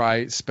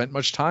Warcry, spent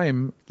much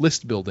time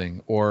list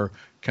building or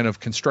kind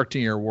of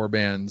constructing your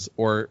warbands,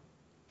 or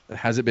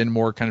has it been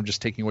more kind of just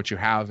taking what you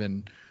have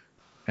and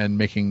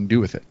making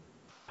do with it?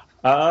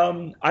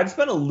 I've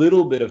spent a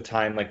little bit of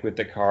time like with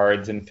the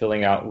cards and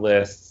filling out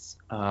lists.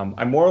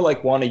 I more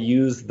like want to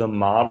use the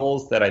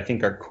models that I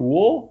think are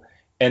cool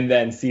and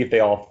then see if they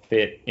all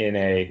fit in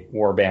a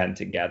warband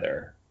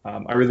together.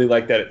 I really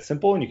like that it's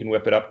simple and you can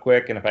whip it up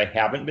quick. And if I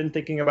haven't been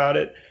thinking about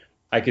it,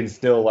 I can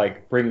still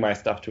like bring my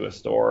stuff to a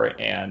store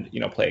and, you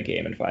know, play a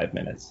game in 5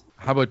 minutes.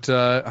 How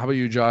about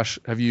you, Josh?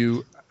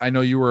 I know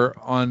you were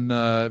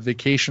on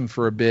vacation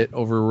for a bit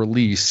over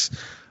release.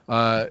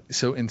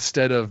 So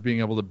instead of being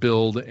able to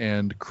build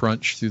and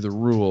crunch through the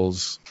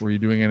rules, were you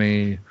doing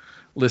any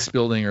list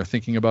building or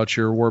thinking about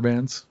your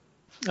warbands?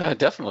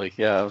 Definitely,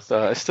 yeah.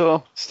 I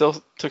still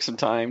took some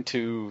time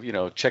to, you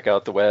know, check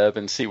out the web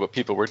and see what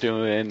people were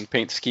doing,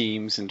 paint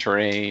schemes and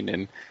terrain,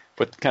 and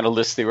what kind of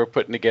lists they were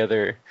putting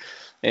together.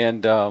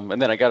 And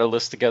then I got a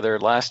list together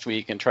last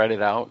week and tried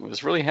it out and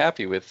was really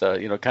happy with,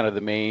 you know, kind of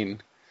the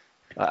main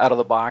out of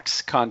the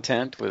box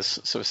content with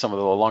some of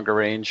the longer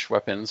range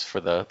weapons for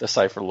the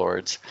Cypher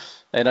Lords.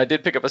 And I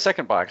did pick up a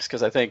second box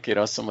because I think, you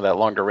know, some of that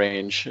longer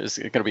range is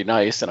going to be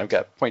nice, and I've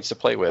got points to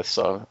play with.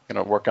 So I'm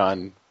going to work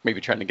on maybe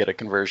trying to get a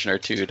conversion or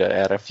two to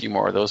add a few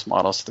more of those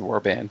models to the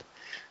warband.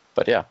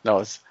 But yeah,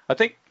 no, I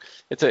think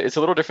it's a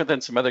little different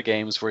than some other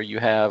games where you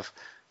have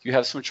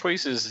some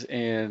choices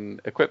in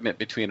equipment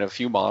between a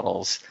few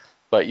models,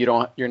 but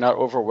you're not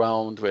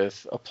overwhelmed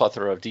with a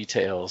plethora of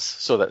details.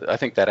 So that I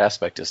think that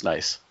aspect is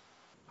nice.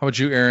 How about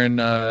you,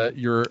 Aaron? I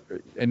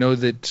know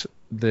that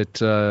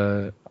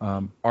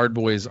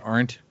Ardboys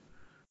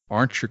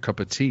aren't your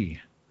cup of tea.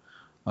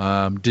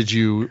 Did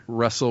you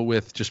wrestle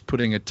with just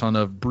putting a ton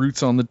of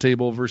brutes on the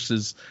table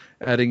versus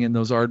adding in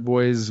those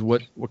Ardboys?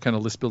 What kind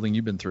of list building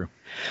you've been through?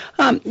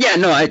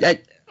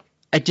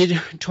 I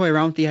did toy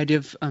around with the idea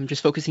of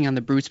just focusing on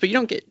the brutes, but you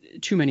don't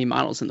get too many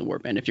models in the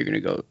warband if you're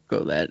going to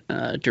go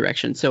that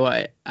direction. So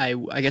I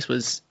guess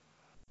was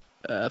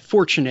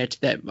fortunate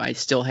that I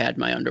still had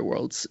my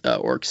Underworlds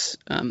orcs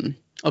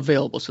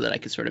available so that I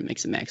could sort of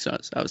mix and match. So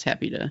I was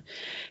happy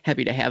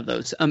to have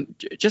those.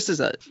 Just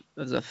as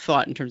a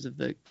thought in terms of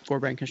the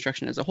warband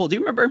construction as a whole. Do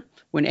you remember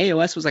when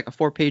AOS was like a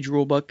 4-page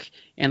rule book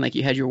and like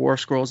you had your war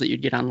scrolls that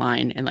you'd get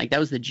online and like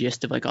that was the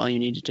gist of like all you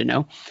needed to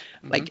know?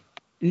 Mm-hmm. Like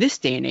in this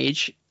day and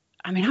age,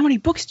 I mean, how many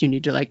books do you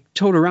need to like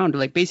tote around to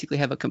like basically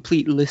have a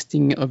complete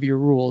listing of your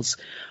rules?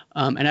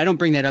 And I don't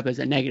bring that up as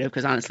a negative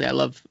because honestly, I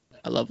love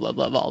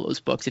all those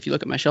books. If you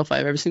look at my shelf, I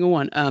have every single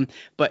one.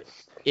 But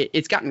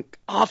it's gotten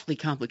awfully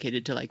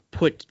complicated to like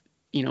put,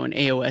 an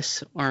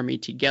AOS army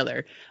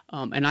together.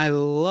 And I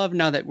love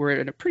now that we're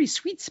at a pretty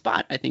sweet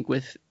spot, I think,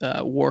 with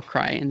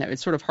Warcry, and that it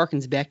sort of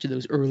harkens back to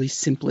those early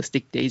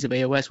simplistic days of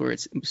AOS where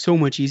it's so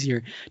much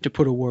easier to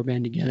put a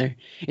warband together.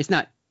 It's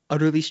not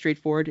utterly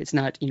straightforward. It's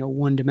not,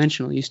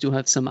 one-dimensional. You still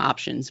have some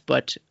options,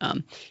 but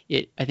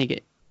I think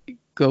it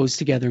goes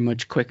together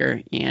much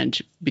quicker. And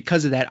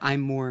because of that, I'm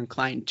more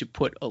inclined to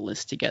put a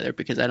list together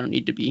because I don't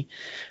need to be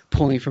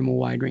pulling from a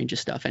wide range of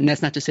stuff. And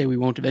that's not to say we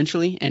won't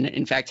eventually. And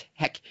in fact,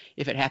 heck,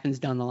 if it happens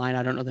down the line,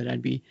 I don't know that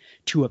I'd be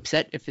too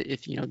upset if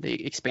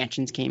the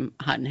expansions came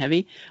hot and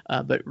heavy.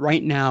 But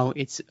right now,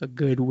 it's a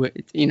good way.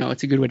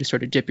 It's a good way to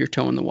sort of dip your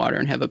toe in the water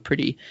and have a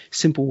pretty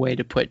simple way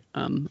to put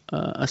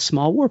a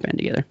small warband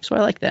together. So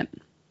I like that.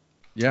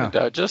 Yeah.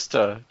 And, just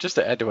to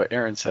add to what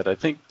Aaron said, I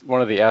think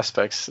one of the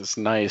aspects that's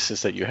nice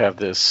is that you have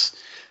this,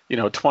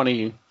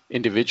 20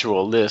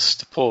 individual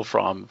list to pull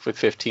from with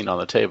 15 on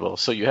the table.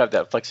 So you have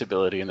that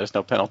flexibility and there's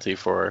no penalty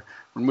for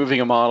removing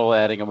a model,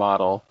 adding a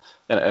model.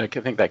 And I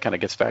think that kind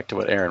of gets back to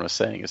what Aaron was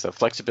saying, is the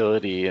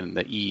flexibility and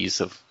the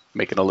ease of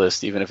making a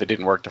list. Even if it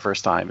didn't work the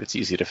first time, it's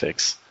easy to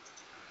fix.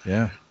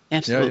 Yeah.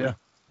 Absolutely.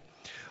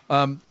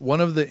 Yeah. One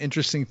of the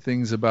interesting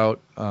things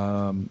about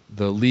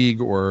the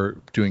league or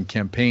doing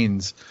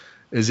campaigns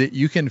is that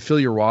you can fill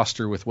your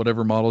roster with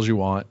whatever models you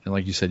want. And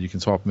like you said, you can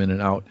swap them in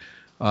and out.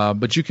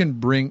 But you can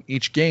bring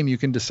each game, you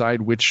can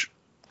decide which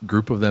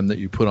group of them that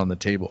you put on the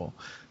table.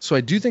 So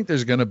I do think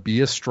there's going to be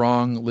a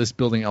strong list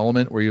building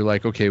element where you're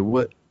like, okay,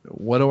 what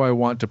do I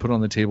want to put on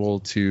the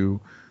table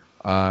to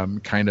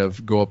kind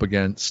of go up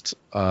against,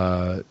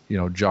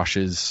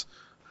 Josh's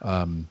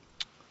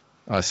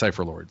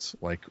Cypher Lords?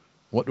 Like,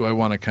 what do I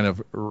want to kind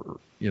of,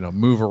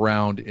 move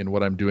around in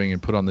what I'm doing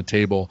and put on the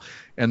table?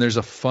 And there's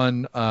a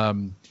fun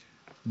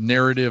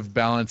narrative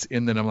balance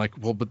in that. I'm like,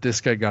 well, but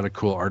this guy got a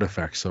cool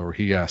artifact, so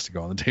he has to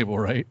go on the table,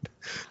 right?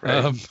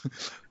 And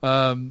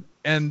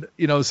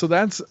so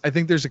that's, I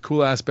think there's a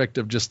cool aspect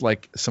of just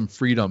like some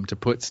freedom to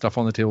put stuff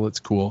on the table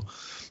that's cool.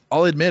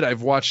 I'll admit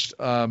I've watched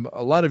a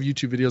lot of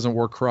YouTube videos on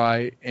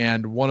Warcry,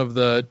 and one of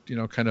the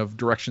kind of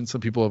directions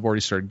some people have already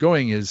started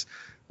going is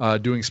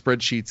doing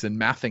spreadsheets and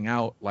mathing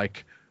out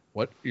like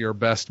what your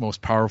best,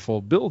 most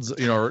powerful builds,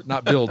 or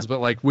not builds,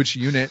 but like which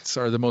units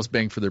are the most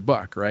bang for their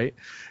buck, right?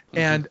 Mm-hmm.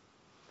 And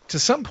to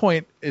some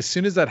point, as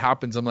soon as that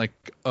happens, I'm like,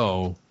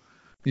 oh,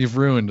 you've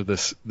ruined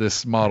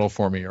this model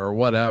for me or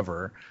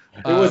whatever.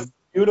 It was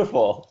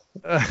beautiful.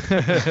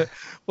 Well,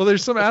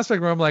 there's some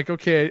aspect where I'm like,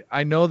 okay,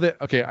 I know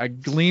that, okay, I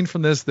glean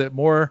from this that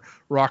more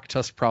rock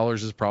tusk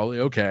prowlers is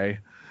probably okay.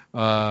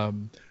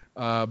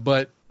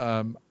 But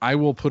I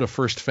will put a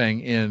first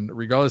fang in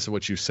regardless of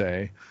what you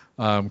say,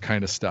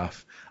 kind of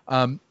stuff.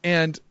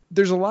 And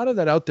there's a lot of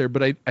that out there,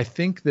 but I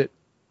think that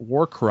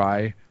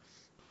Warcry,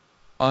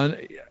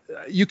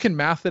 you can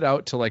math it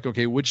out to like,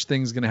 okay, which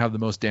thing's going to have the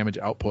most damage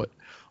output.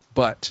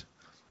 But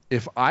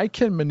if I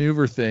can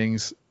maneuver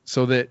things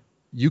so that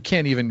you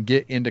can't even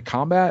get into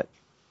combat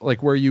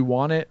like where you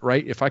want it,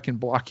 right? If I can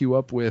block you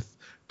up with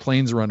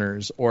planes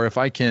runners, or if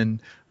I can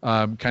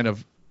kind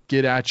of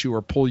get at you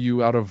or pull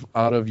you out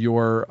of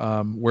your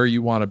where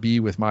you want to be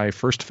with my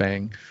first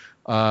fang,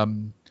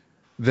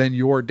 then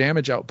your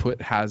damage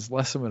output has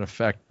less of an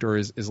effect or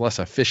is less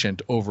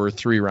efficient over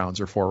 3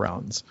 rounds or 4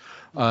 rounds.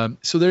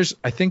 So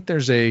I think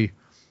there's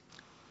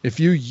if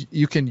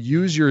you can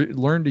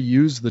learn to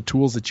use the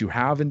tools that you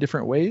have in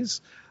different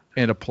ways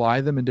and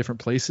apply them in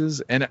different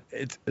places. And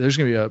there's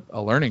going to be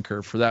a learning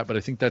curve for that. But I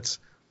think that's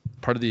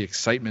part of the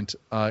excitement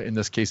in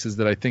this case, is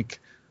that I think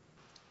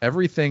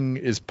everything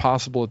is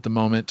possible at the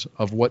moment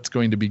of what's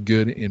going to be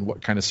good in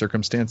what kind of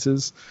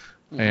circumstances.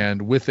 Mm-hmm.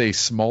 And with a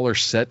smaller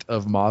set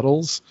of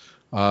models,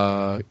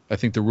 I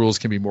think the rules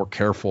can be more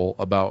careful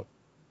about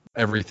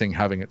everything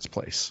having its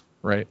place,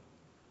 right?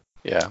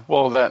 Yeah,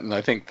 well, that, and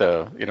I think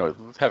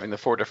having the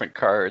 4 different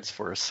cards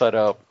for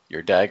setup,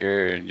 your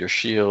dagger, and your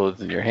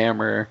shield, and your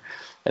hammer,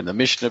 and the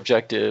mission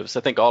objectives, I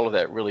think all of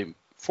that really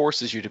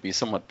forces you to be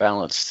somewhat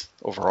balanced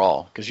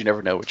overall because you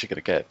never know what you're going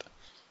to get.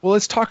 Well,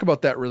 let's talk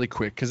about that really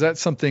quick because that's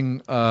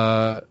something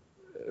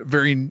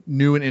very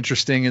new and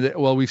interesting. And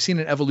well, we've seen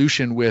an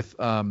evolution with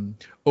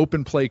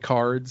open play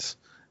cards,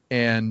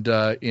 and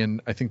I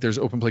think there's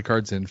open play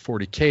cards in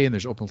 40K and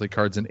there's open play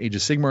cards in Age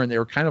of Sigmar, and they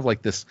were kind of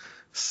like this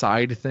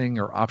side thing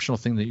or optional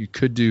thing that you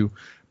could do,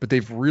 but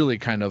they've really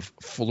kind of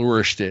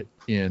flourished it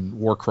in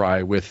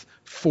Warcry with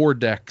 4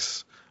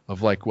 decks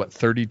of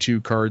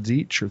 32 cards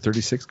each or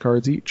 36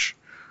 cards each.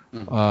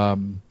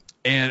 Mm-hmm.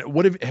 And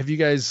what have you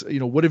guys,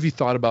 what have you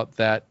thought about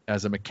that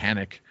as a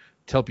mechanic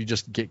to help you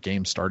just get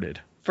games started?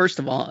 First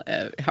of all,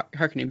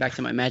 harkening back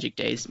to my Magic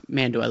days,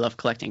 man, do I love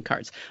collecting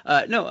cards.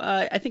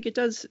 I think it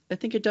does. I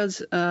think it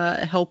does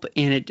help,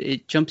 and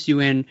it jumps you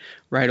in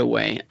right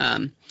away.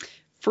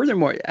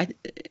 Furthermore,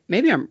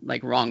 maybe I'm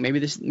wrong. Maybe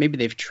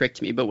they've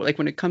tricked me. But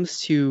when it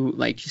comes to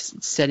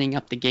just setting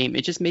up the game,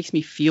 it just makes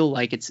me feel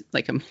like it's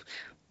like a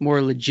more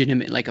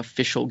legitimate,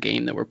 official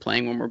game that we're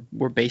playing when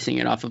we're basing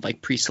it off of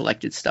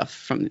pre-selected stuff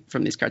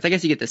from these cards. I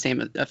guess you get the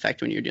same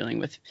effect when you're dealing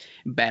with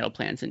battle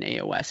plans in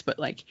AOS, but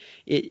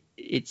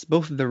it's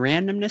both the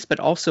randomness, but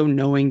also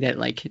knowing that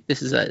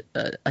this is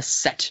a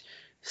set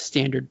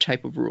standard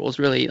type of rules.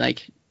 Really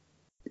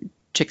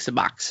ticks a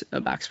box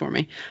for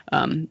me.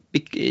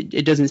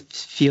 It doesn't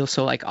feel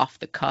so off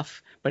the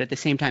cuff, but at the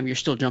same time you're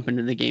still jumping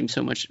into the game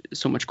so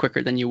much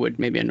quicker than you would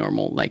maybe a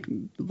normal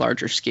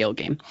larger scale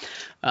game.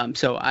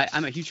 So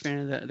I'm a huge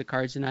fan of the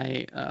cards, and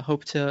I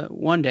hope to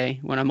one day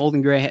when I'm old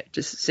and gray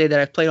just say that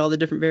I've played all the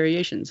different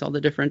variations, all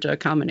the different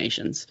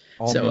combinations.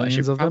 So I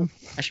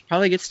should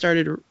probably get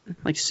started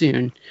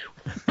soon.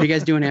 What are you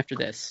guys doing after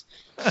this?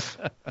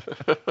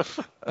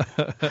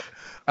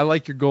 I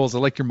like your goals. I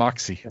like your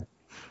moxie.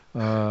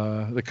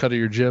 The cut of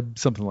your jib,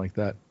 something like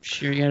that.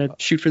 Sure, you gotta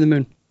shoot for the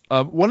moon.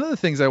 One of the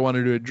things I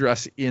wanted to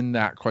address in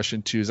that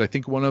question too is I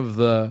think one of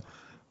the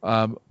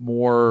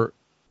more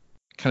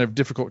kind of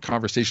difficult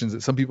conversations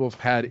that some people have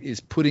had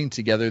is putting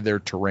together their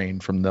terrain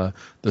from the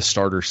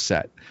starter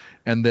set,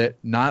 and that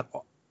not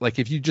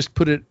if you just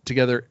put it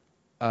together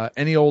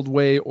any old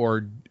way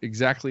or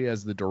exactly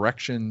as the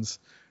directions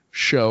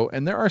show,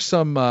 and there are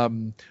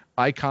some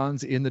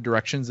icons in the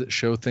directions that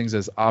show things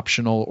as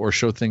optional or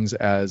show things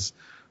as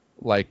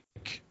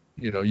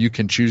you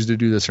can choose to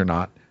do this or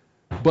not.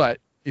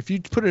 But if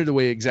you put it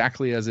away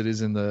exactly as it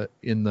is in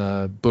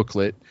the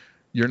booklet,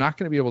 you're not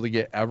going to be able to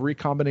get every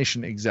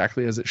combination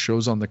exactly as it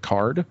shows on the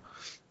card.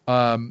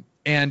 And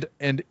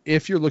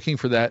if you're looking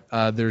for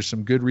that, there's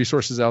some good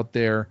resources out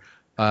there.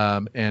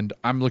 And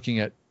I'm looking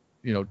at,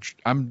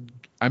 I'm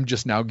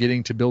just now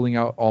getting to building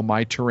out all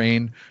my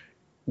terrain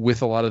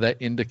with a lot of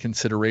that into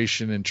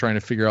consideration and trying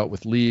to figure out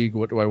with League,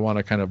 what do I want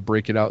to kind of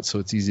break it out so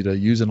it's easy to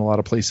use in a lot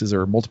of places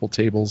or multiple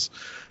tables.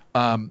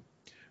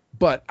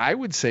 But I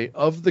would say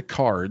of the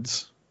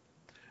cards,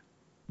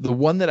 the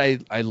one that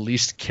I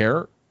least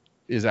care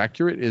is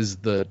accurate is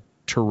the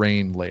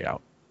terrain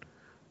layout,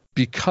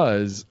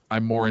 because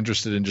I'm more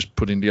interested in just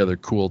putting together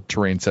cool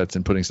terrain sets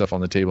and putting stuff on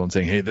the table and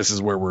saying, hey, this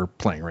is where we're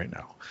playing right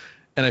now.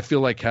 And I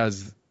feel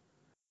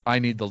I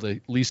need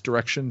the least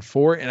direction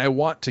for, and I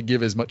want to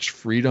give as much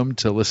freedom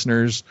to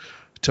listeners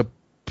to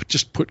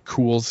just put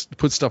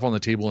stuff on the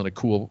table in a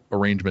cool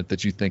arrangement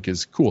that you think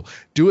is cool.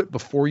 Do it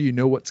before you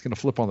know what's going to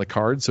flip on the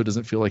card, so it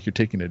doesn't feel like you're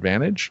taking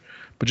advantage,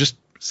 but just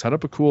set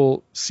up a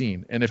cool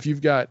scene. And if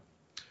you've got,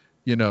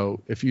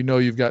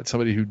 you've got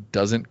somebody who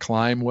doesn't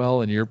climb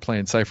well and you're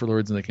playing Cypher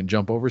Lords and they can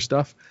jump over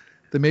stuff,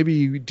 then maybe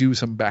you do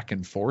some back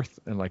and forth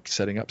and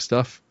setting up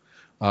stuff.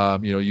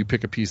 You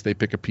pick a piece, they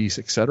pick a piece,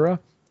 etc.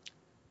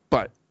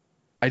 But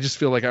I just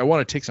feel like I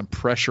want to take some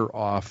pressure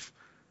off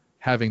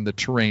having the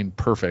terrain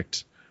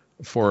perfect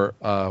for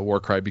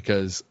Warcry,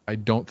 because I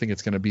don't think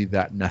it's going to be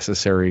that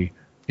necessary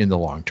in the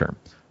long term.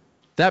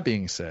 That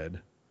being said,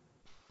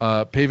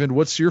 Paven,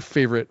 what's your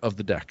favorite of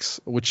the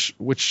decks? Which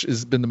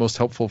has been the most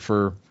helpful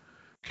for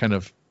kind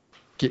of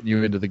getting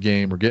you into the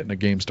game or getting a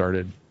game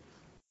started?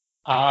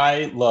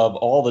 I love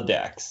all the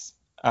decks.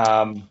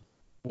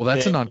 Well,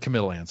 that's a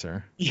non-committal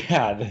answer.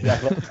 Yeah,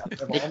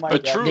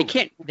 but true. They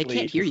can't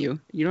hear you.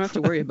 You don't have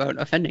to worry about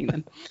offending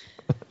them.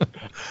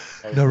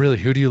 No, really.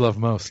 Who do you love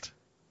most?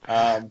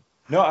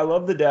 No, I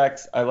love the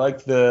decks. I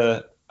like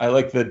the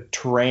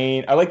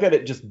terrain. I like that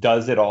it just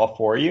does it all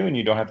for you, and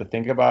you don't have to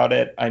think about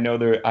it. I know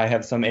I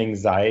have some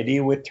anxiety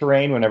with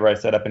terrain whenever I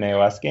set up an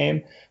AOS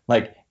game.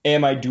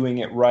 Am I doing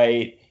it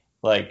right?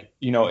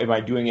 Am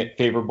I doing it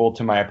favorable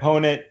to my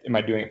opponent? Am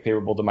I doing it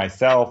favorable to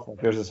myself?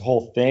 There's this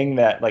whole thing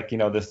that,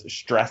 this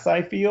stress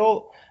I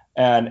feel.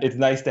 And it's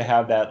nice to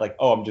have that,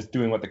 I'm just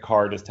doing what the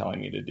card is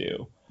telling me to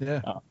do.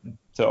 Yeah.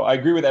 So I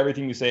agree with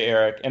everything you say,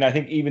 Eric. And I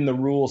think even the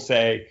rules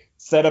say,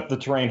 set up the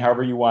terrain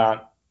however you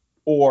want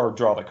or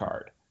draw the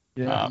card.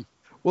 Yeah.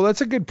 Well,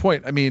 that's a good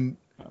point. I mean,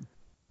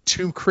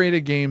 to create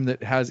a game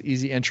that has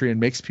easy entry and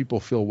makes people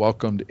feel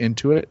welcomed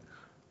into it,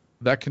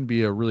 that can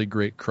be a really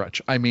great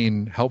crutch. I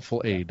mean,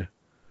 helpful aid.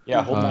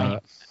 Yeah, hold on.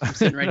 I'm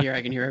sitting right here.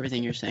 I can hear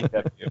everything you're saying.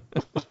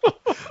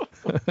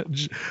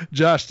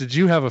 Josh, did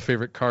you have a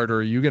favorite card, or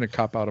are you going to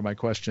cop out of my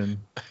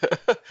question?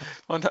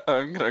 Well, no,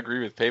 I'm going to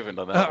agree with Paven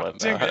on that one.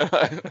 Dang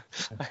it.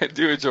 I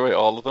do enjoy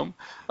all of them.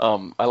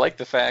 I like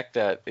the fact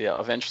that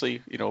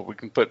eventually, we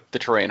can put the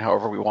terrain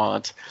however we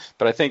want.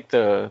 But I think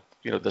the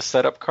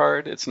setup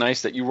card, it's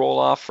nice that you roll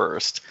off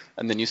first,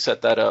 and then you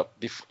set that up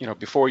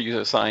before you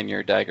assign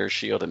your dagger,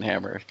 shield, and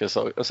hammer. Because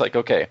it's like,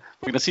 okay,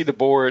 we're going to see the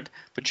board,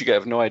 but you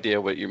have no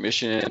idea what your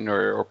mission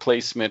or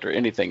placement or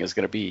anything is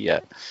going to be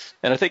yet.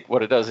 And I think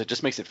what it does, it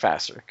just makes it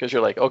faster. Because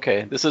you're like,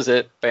 okay, this is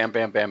it. Bam,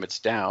 bam, bam, it's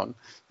down.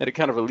 And it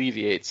kind of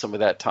alleviates some of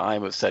that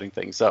time of setting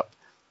things up.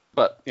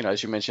 But,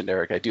 as you mentioned,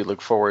 Eric, I do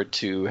look forward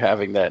to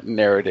having that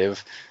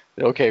narrative.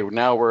 Okay,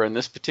 now we're in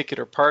this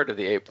particular part of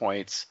the 8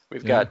 points.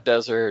 We've got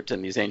desert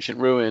and these ancient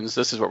ruins.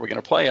 This is what we're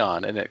going to play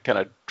on. And it kind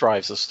of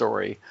drives the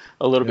story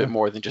a little bit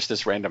more than just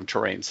this random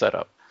terrain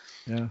setup.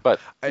 Yeah. But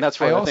that's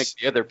why I think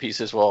the other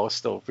pieces will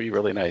still be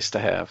really nice to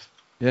have.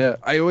 Yeah,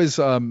 I always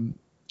I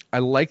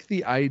like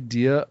the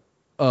idea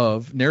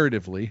of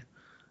narratively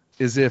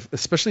is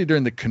especially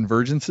during the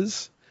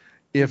convergences,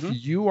 if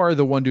you are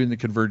the one doing the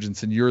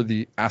convergence and you're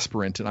the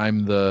aspirant and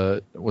I'm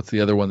what's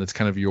the other one that's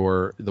kind of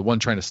the one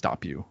trying to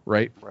stop you,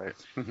 right? Right.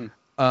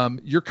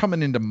 You're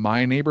coming into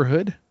my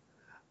neighborhood.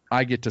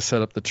 I get to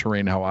set up the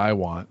terrain how I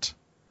want,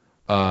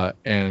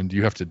 and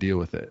you have to deal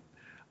with it.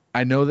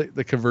 I know that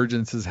the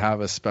convergences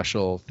have a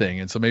special thing,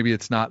 and so maybe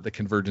it's not the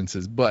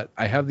convergences, but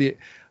I have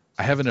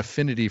an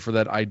affinity for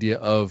that idea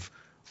of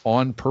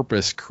on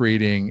purpose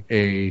creating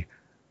a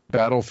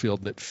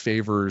battlefield that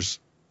favors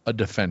a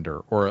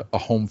defender or a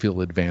home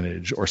field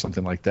advantage or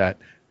something like that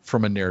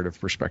from a narrative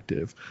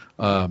perspective.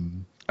 I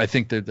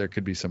think that there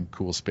could be some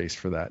cool space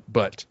for that,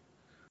 but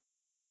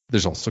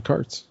there's also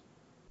cards.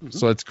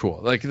 So that's cool.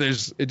 Like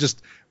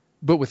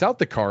but without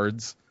the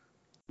cards,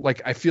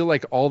 like I feel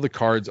like all the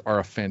cards are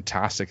a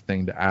fantastic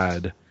thing to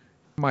add.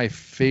 My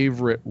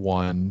favorite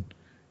one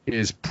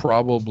is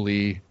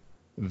probably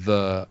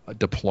the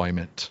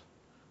deployment.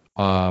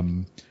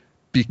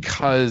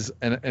 Because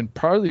and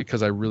partly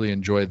because I really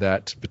enjoy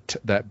that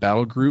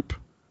battle group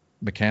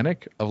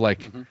mechanic of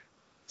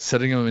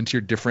setting them into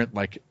your different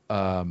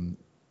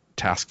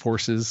task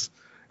forces,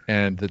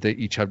 and that they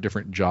each have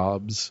different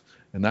jobs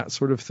and that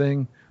sort of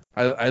thing.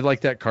 I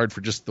like that card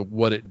for just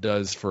what it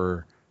does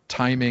for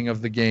timing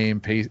of the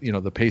game,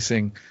 the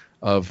pacing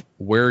of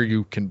where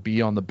you can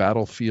be on the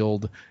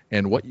battlefield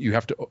and what you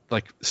have to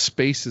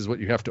space is what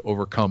you have to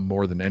overcome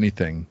more than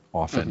anything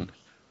often,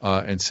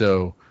 and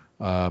so.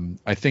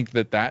 I think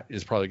that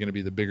is probably going to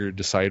be the bigger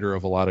decider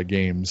of a lot of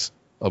games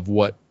of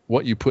what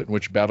you put in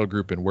which battle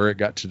group and where it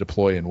got to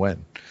deploy and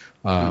when,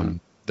 than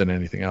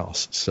anything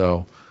else.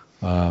 So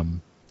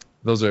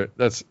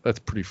that's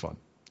pretty fun.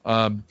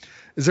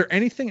 Is there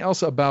anything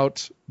else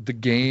about the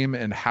game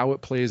and how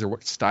it plays or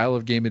what style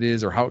of game it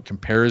is or how it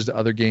compares to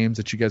other games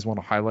that you guys want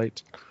to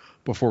highlight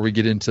before we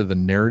get into the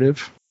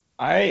narrative?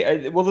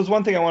 Well, there's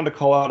one thing I wanted to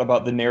call out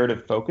about the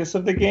narrative focus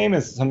of the game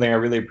is something I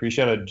really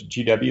appreciate at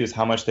GW is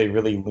how much they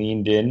really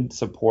leaned in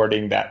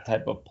supporting that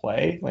type of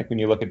play. Like when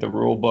you look at the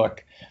rule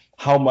book,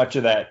 how much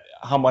of that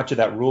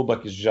rule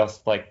book is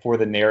just for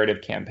the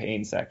narrative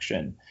campaign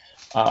section.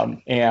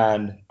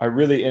 And I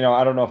really,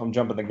 I don't know if I'm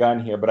jumping the gun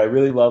here, but I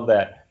really love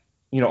that,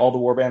 all the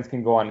warbands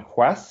can go on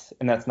quests,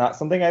 and that's not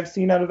something I've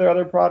seen out of their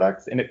other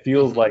products. And it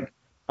feels like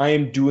I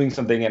am doing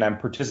something and I'm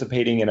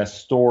participating in a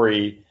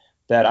story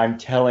that I'm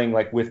telling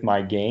with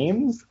my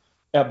games,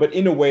 but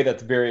in a way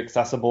that's very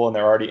accessible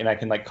and I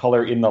can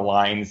color in the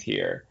lines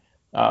here,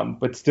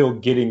 but still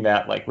getting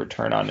that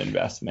return on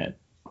investment.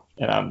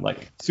 And I'm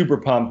super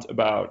pumped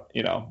about,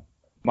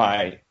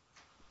 my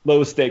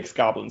low stakes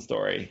goblin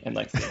story and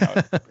seeing how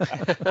it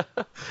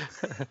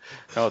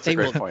No, it's a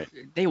great point.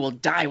 They will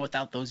die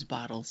without those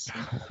bottles.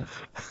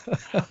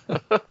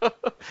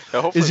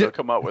 Hopefully they'll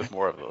come out with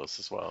more of those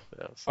as well.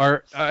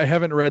 Yes. I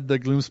haven't read the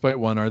Gloomspite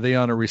one. Are they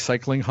on a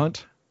recycling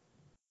hunt?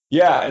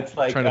 Yeah, it's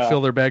trying to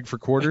fill their bag for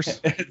quarters.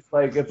 It's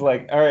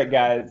like, all right,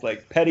 guys,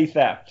 petty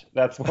theft.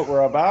 That's what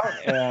we're about,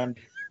 and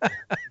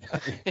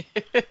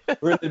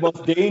we're the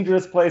most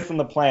dangerous place on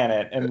the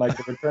planet, and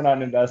the return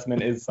on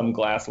investment is some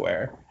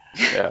glassware.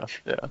 Yeah.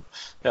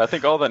 I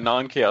think all the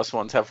non-chaos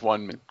ones have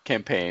one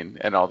campaign,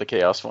 and all the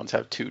chaos ones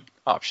have two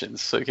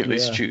options, so you can at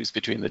least choose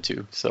between the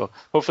two. So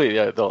hopefully,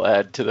 they'll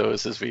add to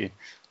those as the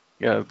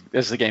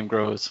game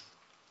grows.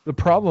 The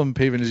problem,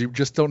 Paven, is you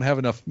just don't have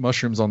enough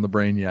mushrooms on the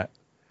brain yet.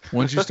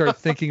 Once you start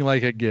thinking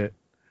like a git,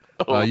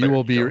 you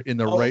will be in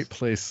the right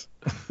place.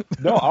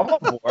 No, I'm on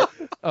board.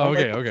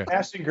 Okay.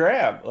 Smash and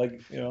grab, We're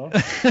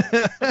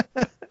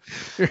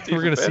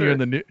gonna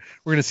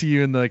see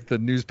you in the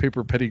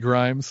newspaper petty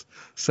crimes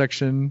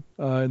section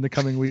in the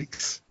coming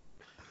weeks.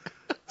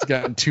 It's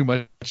gotten too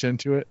much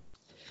into it.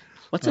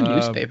 What's a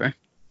newspaper?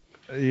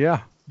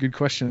 Yeah, good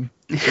question.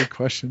 Good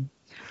question.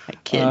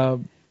 That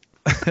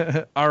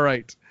kid. All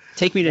right.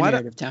 Take me to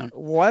Narrative Town.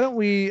 Why don't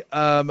we?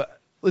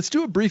 Let's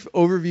do a brief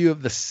overview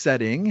of the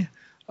setting.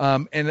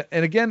 And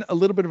again, a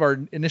little bit of our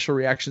initial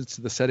reactions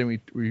to the setting,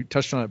 we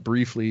touched on it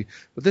briefly,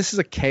 but this is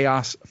a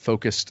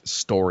chaos-focused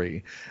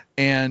story.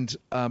 And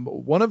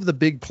one of the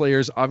big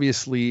players,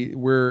 obviously,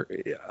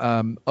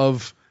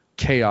 of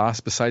chaos,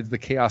 besides the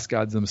chaos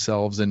gods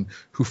themselves and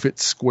who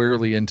fits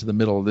squarely into the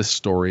middle of this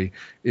story,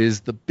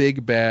 is the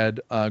big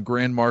bad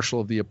Grand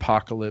Marshal of the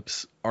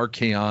Apocalypse,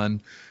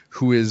 Archaon,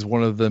 who is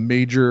one of the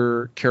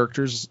major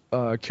characters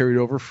carried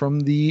over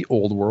from the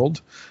old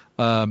world,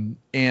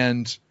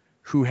 and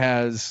who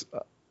has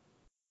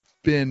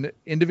been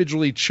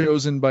individually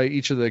chosen by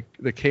each of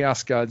the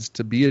chaos gods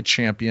to be a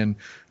champion,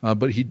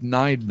 but he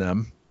denied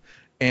them.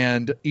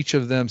 And each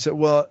of them said,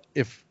 well,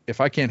 if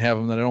I can't have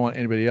him, then I don't want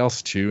anybody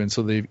else to. And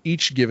so they've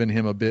each given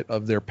him a bit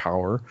of their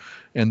power,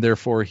 and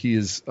therefore he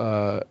has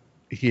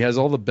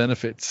all the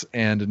benefits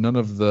and none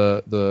of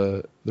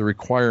the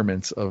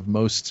requirements of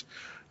most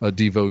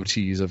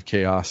devotees of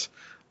chaos.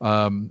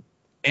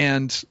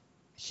 And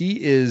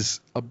he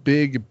is a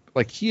bigger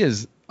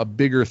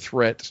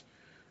threat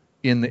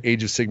in the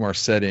Age of Sigmar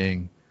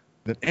setting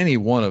than any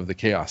one of the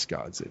chaos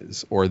gods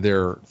is, or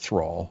their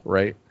thrall,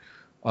 right?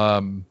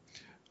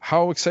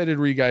 How excited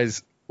were you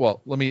guys? Well,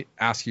 let me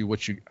ask you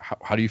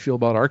how do you feel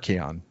about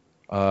Archaon?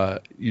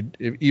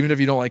 Even if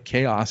you don't like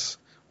chaos,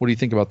 what do you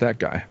think about that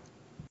guy?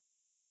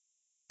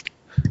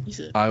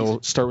 I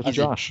will start with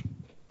Josh.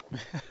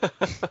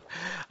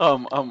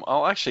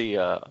 I'll actually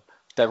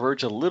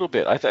diverge a little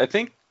bit. I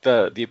think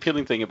the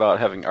appealing thing about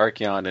having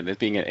Archaon and it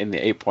being in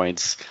the 8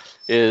 points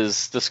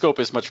is the scope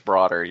is much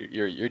broader.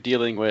 You're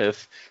dealing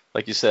with,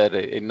 like you said,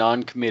 a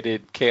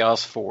non-committed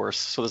chaos force,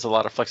 so there's a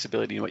lot of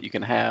flexibility in what you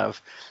can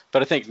have.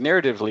 But I think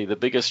narratively, the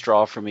biggest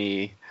draw for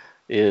me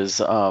is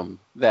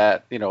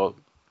that,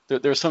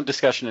 there's some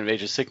discussion in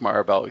Age of Sigmar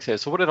about, okay,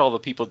 so what did all the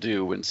people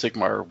do when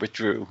Sigmar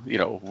withdrew?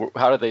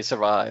 How did they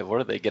survive? What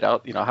did they get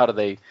out? How do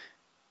they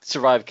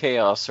survive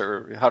chaos,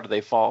 or how do they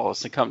fall,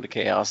 succumb to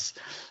chaos?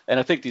 And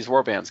I think these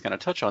warbands kind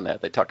of touch on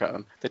that. They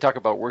talk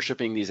about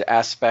worshiping these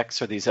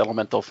aspects or these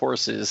elemental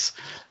forces,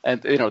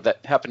 and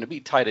that happen to be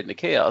tied into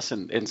chaos,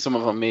 and some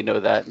of them may know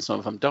that and some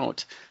of them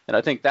don't. And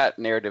I think that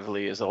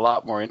narratively is a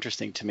lot more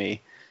interesting to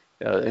me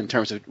in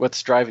terms of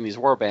what's driving these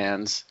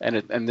warbands,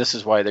 and this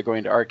is why they're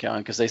going to Archaon,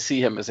 because they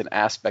see him as an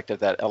aspect of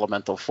that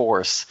elemental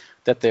force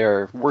that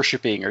they're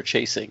worshiping or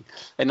chasing,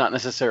 and not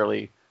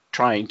necessarily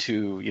trying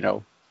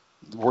to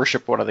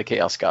worship one of the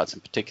chaos gods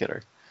in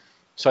particular.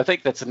 So I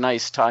think that's a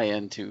nice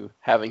tie-in to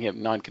having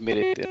him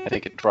non-committed. I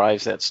think it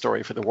drives that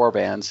story for the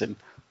warbands and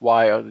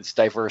why this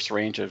diverse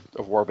range of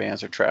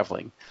warbands are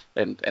traveling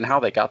and how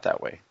they got that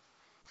way.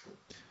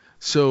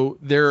 So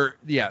they're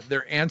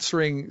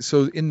answering.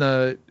 So in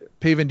the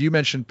Paven, you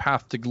mentioned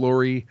Path to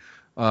Glory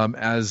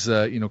as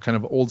kind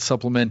of old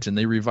supplement, and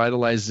they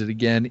revitalized it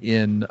again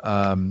in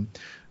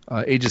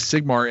Age of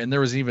Sigmar. And there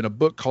was even a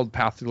book called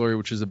Path to Glory,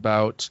 which is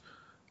about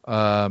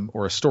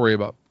or a story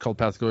called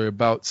Path to Glory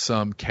about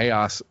some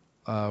chaos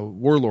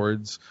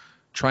warlords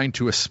trying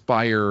to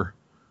aspire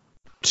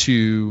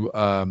to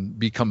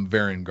become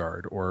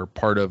Varangard, or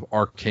part of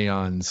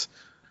Archaon's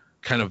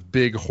kind of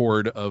big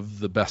horde of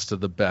the best.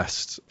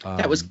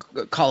 That was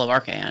Call of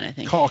Archaon, I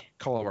think. Call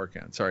of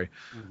Archaon, sorry.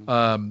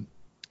 Mm-hmm.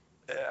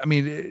 I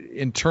mean,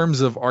 in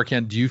terms of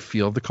Archaon, do you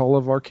feel the Call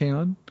of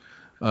Archaon?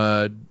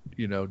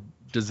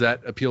 Does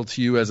that appeal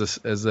to you as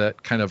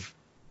that kind of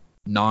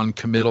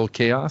non-committal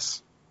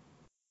chaos?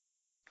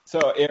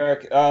 So,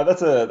 Eric,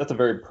 that's a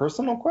very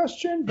personal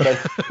question,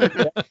 but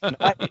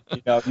I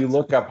think if you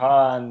look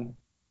upon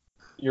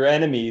your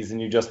enemies and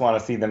you just want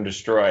to see them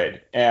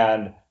destroyed.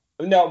 And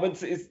no, but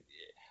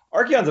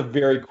Archaon's a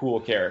very cool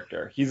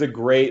character. He's a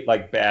great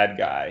bad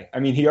guy.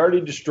 I mean, he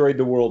already destroyed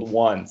the world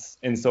once,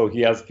 and so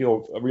he has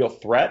a real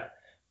threat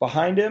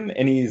behind him.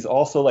 And he's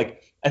also I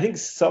think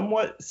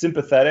somewhat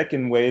sympathetic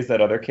in ways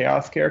that other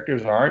chaos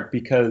characters aren't,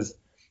 because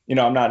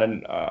I'm not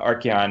an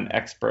Archaon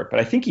expert, but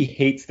I think he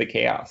hates the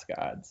chaos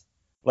gods.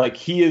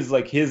 He is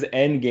his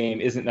end game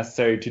isn't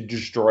necessarily to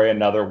destroy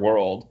another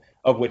world,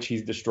 of which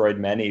he's destroyed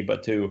many,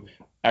 but to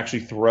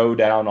actually throw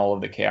down all of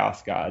the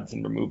chaos gods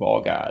and remove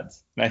all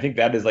gods. And I think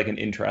that is an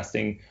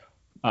interesting,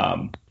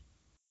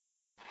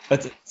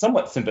 that's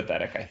somewhat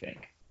sympathetic, I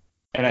think.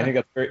 And I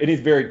think it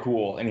is very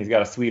cool. And he's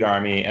got a sweet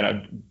army and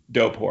a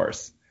dope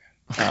horse.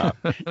 Yeah,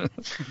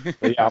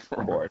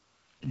 I'm board.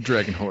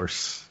 Dragon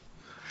horse.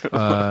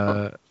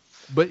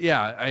 But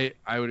yeah,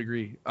 I would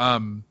agree.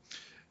 And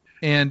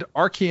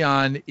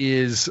Archaon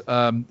is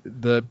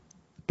the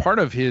part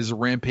of his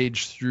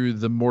rampage through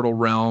the mortal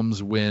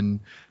realms when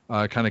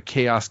kind of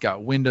chaos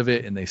got wind of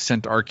it, and they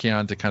sent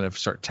Archaon to kind of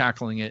start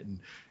tackling it, and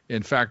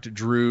in fact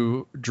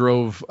drove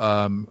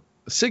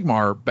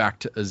Sigmar back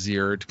to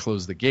Azir to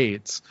close the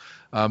gates.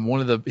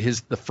 One of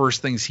the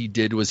first things he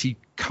did was he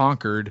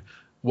conquered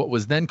what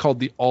was then called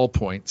the All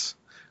Points,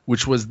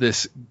 which was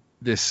this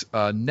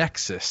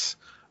nexus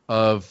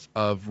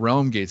of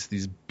realm gates,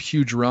 these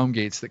huge realm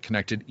gates that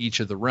connected each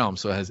of the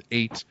realms. So it has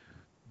 8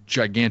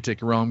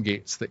 gigantic realm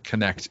gates that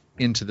connect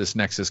into this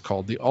nexus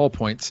called the All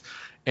Points.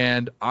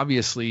 And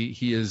obviously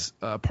he is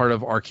part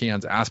of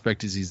Archaon's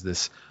aspect is he's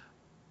this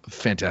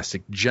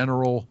fantastic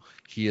general.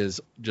 He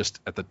is just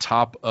at the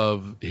top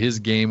of his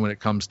game when it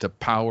comes to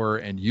power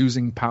and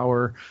using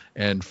power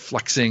and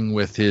flexing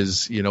with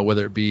his,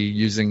 whether it be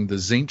using the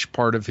Zinch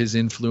part of his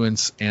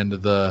influence and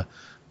the,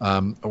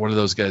 what are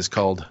those guys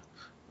called?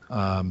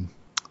 The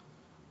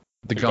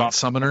Gaunt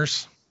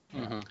Summoners.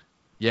 Mm-hmm.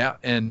 Yeah.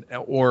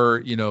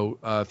 Or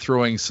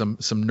throwing some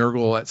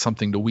Nurgle at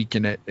something to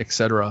weaken it,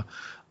 etc.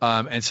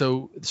 And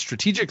so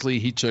strategically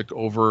he took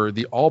over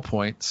the All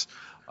Points,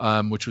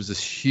 which was this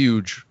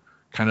huge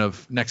kind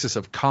of nexus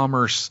of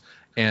commerce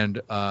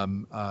and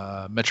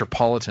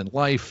metropolitan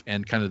life,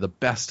 and kind of the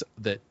best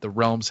that the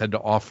realms had to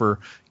offer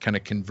kind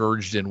of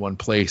converged in one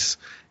place.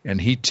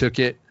 And he took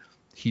it,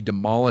 he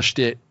demolished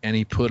it, and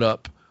he put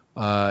up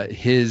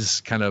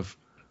his kind of,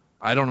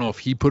 I don't know if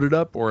he put it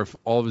up or if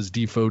all of his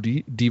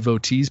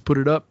devotees put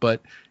it up,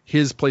 but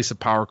his place of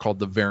power called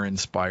the Varen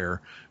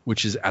Spire,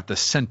 which is at the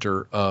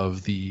center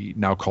of the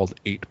now called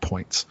 8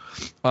 points.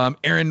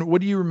 Aaron, what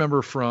do you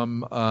remember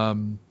from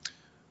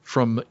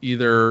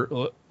either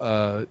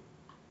the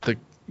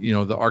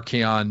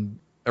Archaon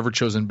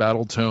Ever-Chosen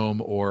Battle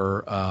Tome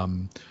or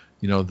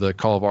the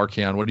Call of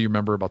Archaon? What do you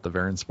remember about the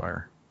Varen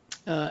Spire?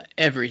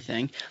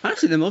 Everything.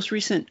 Honestly, the most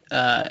recent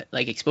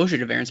exposure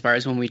to Varen Spire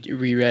is when we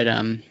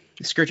reread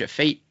Scourge of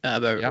Fate by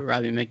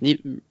Robbie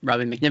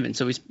McNiven.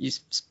 So we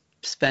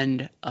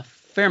spend a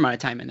fair amount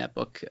of time in that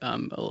book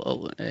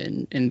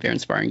in Varen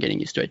Spire and getting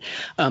used to it.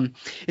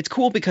 It's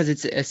cool because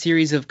it's a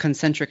series of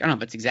concentric, I don't know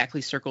if it's exactly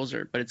circles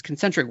but it's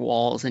concentric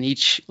walls, and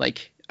each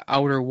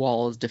outer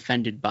wall is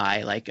defended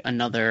by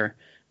another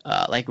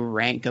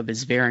rank of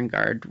his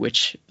Varangard,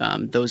 which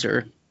those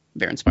are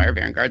Varen Spire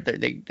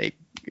Varangard. They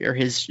are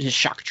his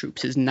shock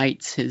troops, his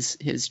knights,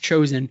 his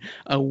chosen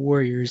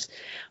warriors,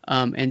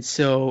 and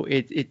so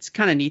it's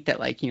kind of neat that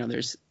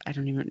there's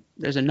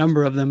a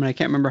number of them and I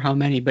can't remember how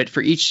many, but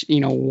for each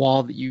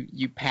wall that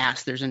you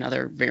pass, there's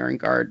another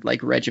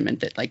Varangard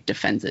regiment that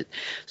defends it.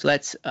 So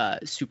that's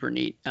super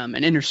neat. And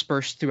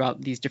interspersed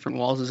throughout these different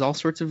walls is all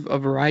sorts of a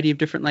variety of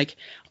different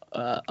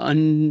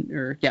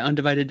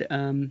undivided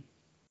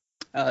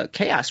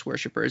chaos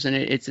worshippers, and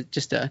it's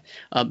just a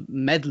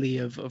medley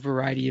of a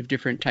variety of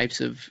different types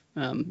of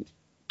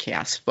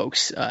chaos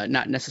folks,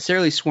 not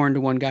necessarily sworn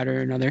to one god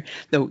or another,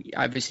 though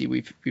obviously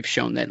we've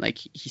shown that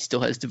he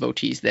still has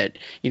devotees that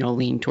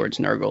lean towards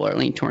Nurgle or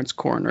lean towards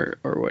Khorne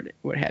or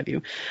what have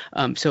you.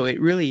 So it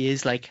really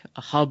is a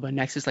hub, a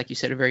nexus, like you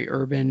said, a very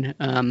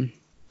urban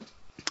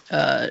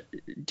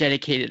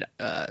dedicated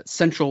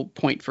central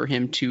point for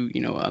him to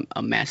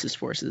amass his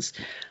forces.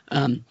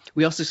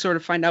 We also sort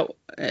of find out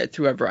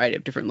through a variety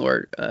of different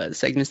lore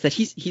segments that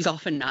he's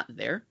often not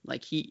there.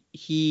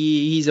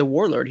 He's a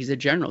warlord, he's a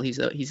general, he's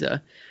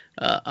a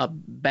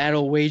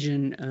battle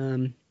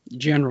waging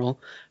general,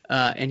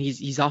 and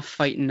he's off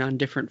fighting on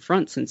different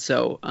fronts, and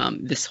so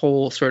this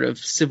whole sort of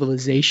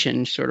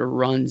civilization sort of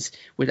runs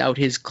without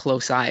his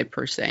close eye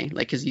per se,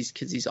 because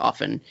he's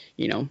often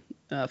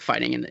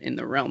fighting in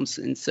the realms,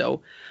 and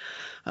so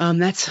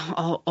that's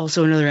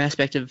also another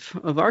aspect of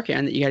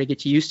Archaon that you got to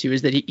get used to,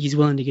 is that he's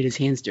willing to get his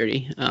hands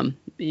dirty,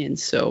 and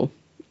so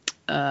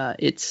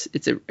it's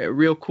a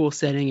real cool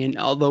setting. And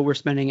although we're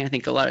spending, I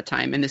think, a lot of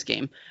time in this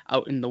game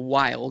out in the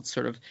wild,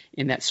 sort of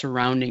in that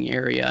surrounding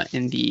area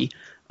in the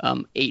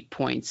 8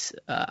 points,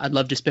 I'd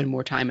love to spend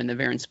more time in the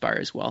Varen Spire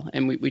as well.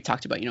 And we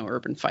talked about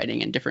urban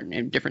fighting in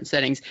different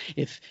settings.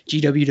 If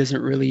GW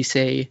doesn't release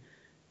a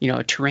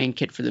terrain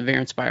kit for the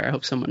Varen Spire, I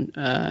hope someone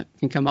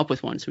can come up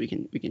with one so we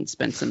can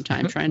spend some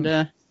time trying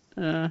to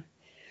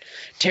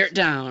tear it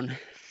down.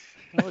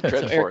 Well,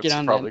 Dreadfort's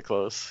probably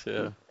close.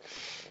 Yeah.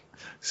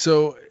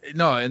 So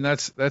no, and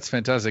that's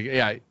fantastic.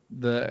 Yeah,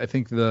 I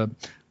think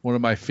one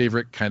of my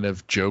favorite kind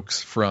of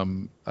jokes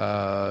from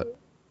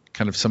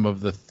kind of some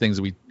of the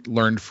things we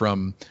learned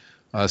from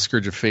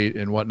Scourge of Fate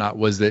and whatnot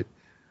was that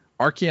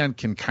Archaon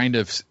can kind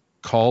of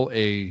call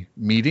a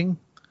meeting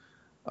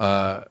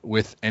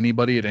with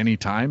anybody at any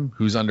time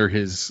who's under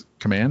his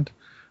command.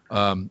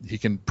 He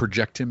can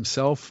project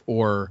himself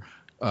or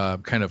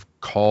kind of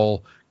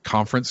call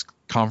conference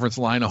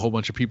line a whole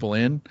bunch of people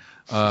in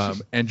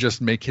and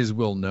just make his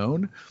will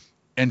known.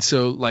 And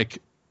so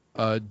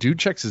dude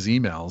checks his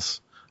emails.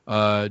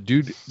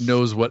 Dude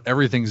knows what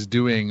everything's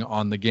doing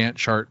on the Gantt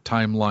chart,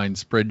 timeline,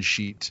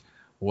 spreadsheet,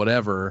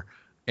 whatever.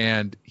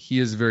 And he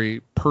is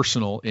very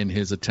personal in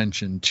his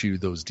attention to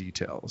those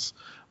details.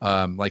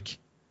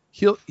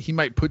 He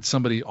might put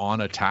somebody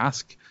on a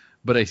task,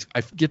 but I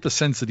get the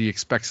sense that he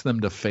expects them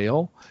to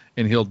fail,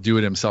 and he'll do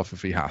it himself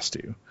if he has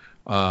to.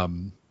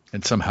 And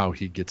somehow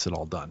he gets it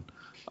all done.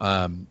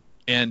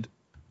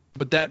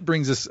 But that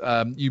brings us,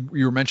 you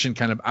were mentioned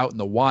kind of out in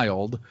the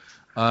wild.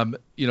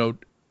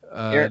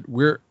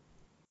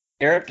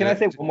 Eric, can I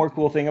say one more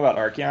cool thing about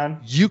Archaon?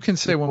 You can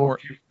say one more.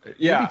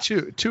 Yeah.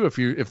 Maybe two.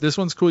 If this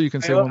one's cool, you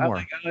can say one more.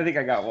 I think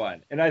I got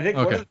one. And I think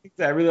one of the things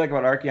that I really like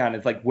about Archaon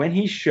is when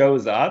he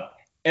shows up,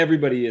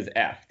 everybody is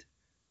effed.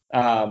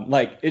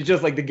 It's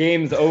just the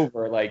game's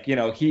over. I think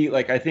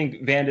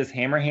Vanda's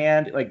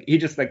Hammerhand, he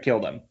just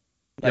killed him.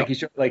 Like he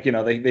showed, like,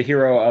 the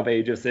hero of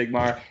Age of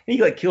Sigmar. And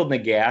he like killed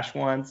Nagash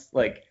once.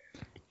 Like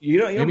you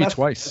don't maybe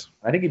twice.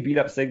 I think he beat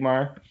up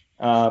Sigmar.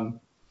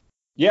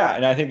 Yeah,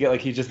 and I think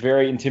like he's just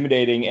very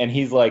intimidating, and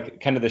he's like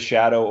kind of the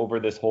shadow over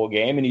this whole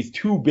game, and he's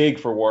too big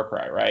for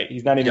Warcry, right?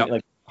 He's not even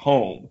like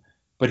home,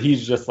 but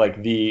he's just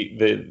like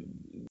the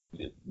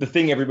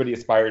thing everybody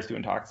aspires to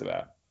and talks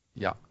about.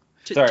 Yeah.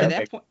 To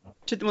that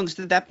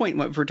point,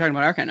 if we're talking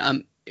about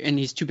Archon, and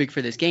he's too big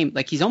for this game,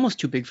 like he's almost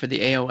too big for the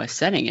AOS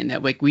setting, in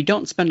that like we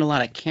don't spend a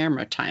lot of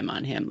camera time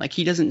on him. Like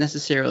he doesn't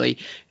necessarily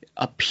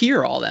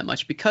appear all that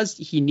much because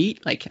to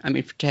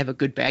have a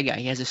good bad guy,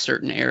 he has a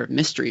certain air of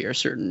mystery or a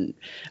certain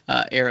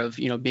air of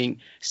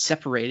being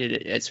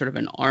separated at sort of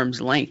an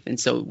arm's length. And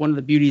so one of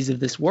the beauties of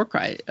this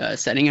Warcry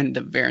setting and the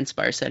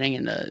Varanspire setting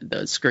and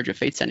the Scourge of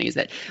Fate setting is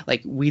that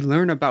like we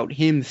learn about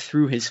him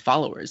through his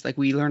followers. Like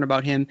we learn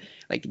about him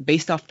like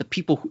based off the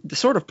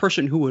sort of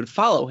person who would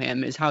follow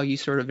him is how you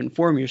sort of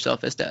inform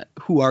yourself as to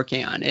who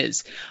Archaon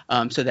is,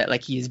 so that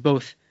like he is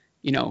both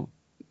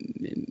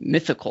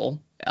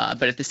mythical,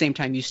 but at the same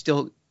time you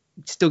still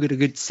get a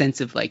good sense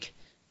of like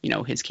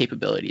his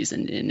capabilities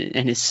and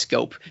his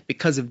scope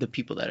because of the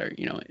people that are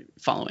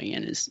following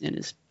in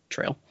his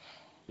trail.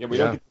 Yeah, we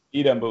don't get to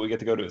eat him, but we get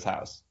to go to his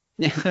house.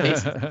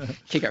 Yeah,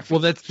 kick our well,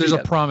 there's a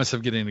promise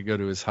of getting to go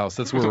to his house.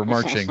 That's where we're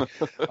marching.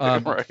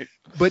 Right.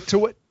 But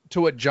to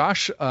what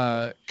Josh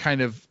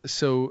kind of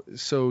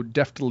so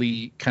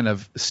deftly kind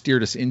of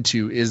steered us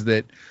into is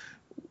that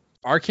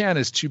Archaon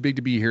is too big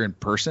to be here in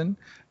person,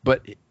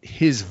 but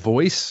his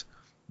voice,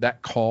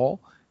 that call,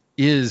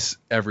 is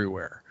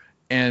everywhere,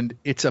 and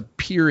it's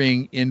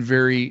appearing in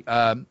very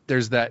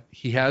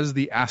he has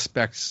the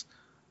aspects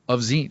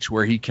of Tzeentch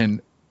where he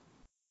can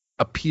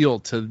appeal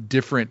to the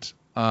different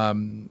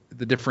kind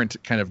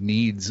of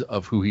needs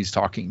of who he's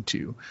talking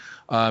to.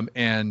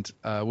 And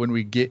when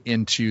we get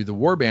into the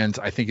warbands,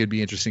 I think it'd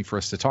be interesting for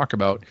us to talk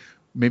about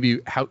maybe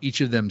how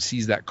each of them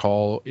sees that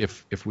call.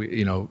 If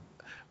we,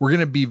 we're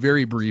going to be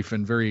very brief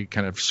and very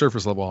kind of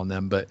surface level on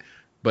them, but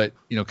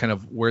kind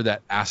of where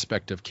that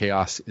aspect of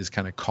chaos is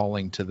kind of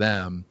calling to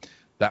them,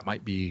 that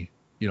might be,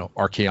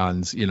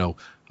 Archaon's,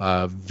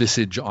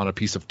 visage on a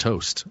piece of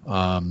toast,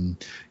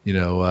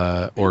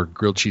 or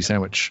grilled cheese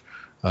sandwich,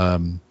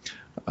 like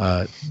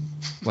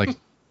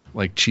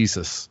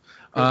Jesus.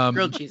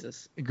 Grilled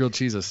cheeses. Grilled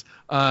cheeses.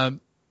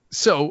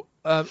 So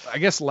I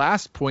guess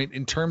last point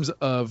in terms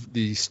of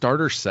the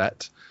starter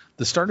set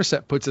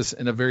puts us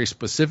in a very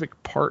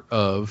specific part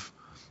of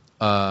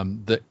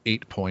the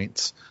 8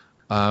 points,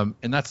 and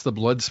that's the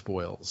blood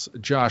spoils.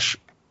 Josh,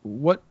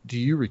 what do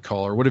you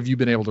recall, or what have you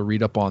been able to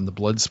read up on the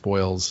blood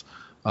spoils,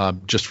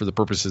 just for the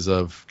purposes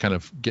of kind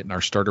of getting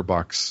our starter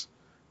box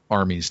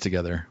armies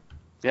together?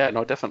 Yeah,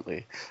 no,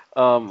 definitely.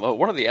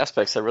 One of the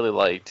aspects I really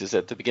liked is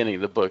at the beginning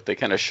of the book, they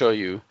kind of show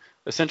you,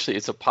 essentially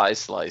it's a pie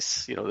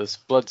slice. This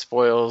blood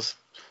spoils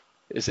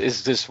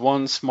is this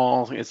one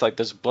small, it's like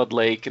this blood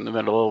lake in the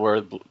middle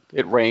where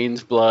it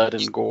rains blood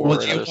and gore. Well,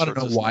 do you want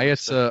to know why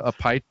it's a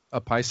pie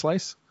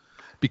slice?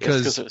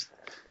 Because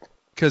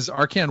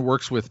Archaon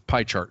works with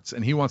pie charts,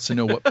 and he wants to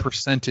know what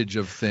percentage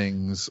of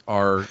things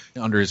are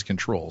under his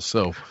control.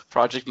 So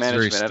project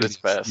management at its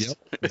best. Yep,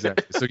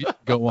 exactly. So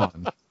go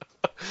on.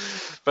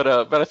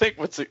 But I think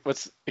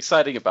what's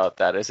exciting about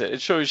that is that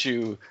it shows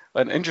you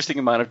an interesting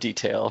amount of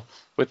detail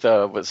with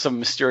some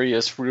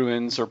mysterious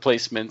ruins or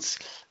placements,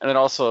 and it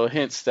also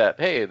hints that,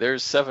 hey,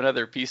 there's 7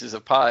 other pieces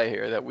of pie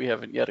here that we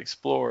haven't yet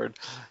explored.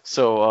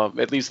 So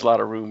it leaves a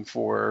lot of room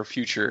for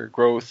future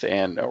growth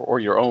or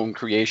your own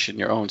creation,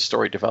 your own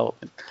story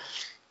development.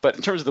 But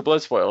in terms of the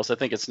blood spoils, I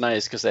think it's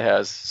nice because it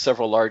has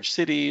several large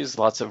cities,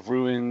 lots of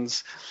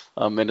ruins,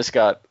 and it's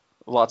got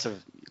lots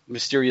of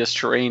mysterious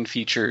terrain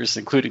features,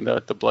 including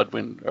the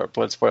Bloodwind or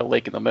Bloodspoil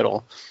Lake in the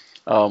middle,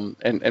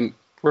 and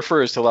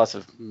refers to lots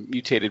of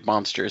mutated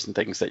monsters and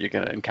things that you're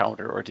going to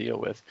encounter or deal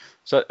with.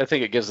 So I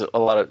think it gives a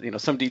lot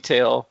of some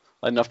detail,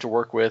 enough to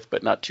work with,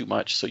 but not too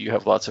much, so you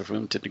have lots of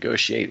room to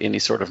negotiate any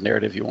sort of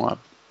narrative you want.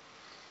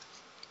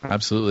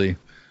 Absolutely,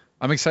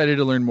 I'm excited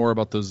to learn more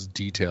about those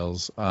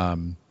details.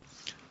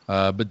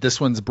 But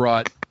this one's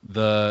brought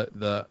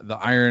the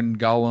Iron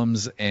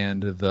Golems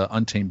and the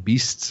Untamed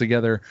Beasts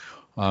together.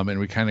 And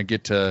we kind of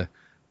get to,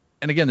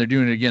 and again, they're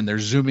doing it again. They're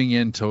zooming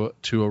into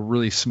a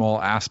really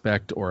small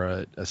aspect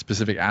or a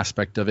specific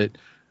aspect of it.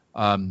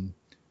 I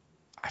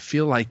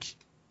feel like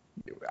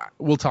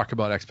we'll talk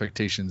about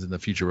expectations in the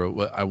future.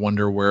 But I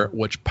wonder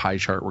which pie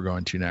chart we're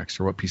going to next,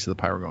 or what piece of the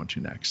pie we're going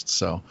to next.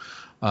 So,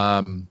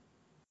 all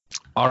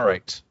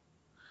right.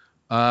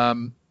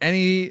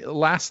 Any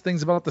last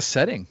things about the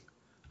setting?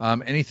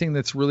 Anything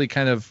that's really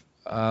kind of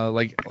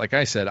like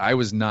I said, I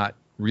was not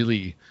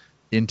really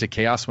into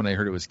chaos when I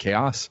heard it was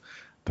chaos,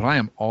 but I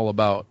am all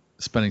about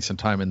spending some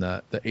time in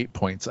the 8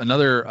 points.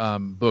 Another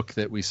book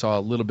that we saw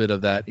a little bit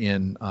of that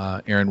in,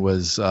 Aaron,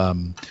 was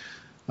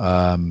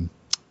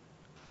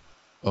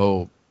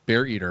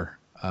Bear Eater.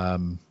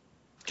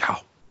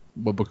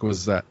 What book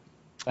was that?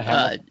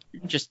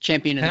 Just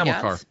Champion of the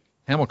Gods.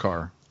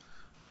 Hamilcar,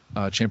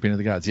 Champion of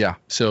the Gods. Yeah.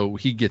 So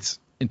he gets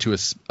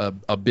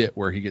a bit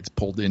where he gets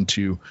pulled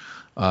into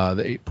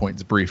the 8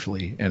 points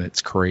briefly, and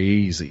it's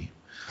crazy.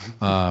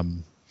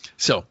 And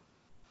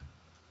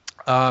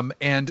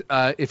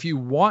if you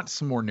want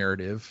some more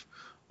narrative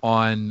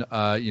on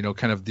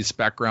kind of this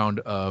background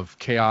of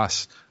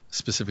chaos,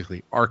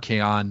 specifically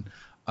Archaon,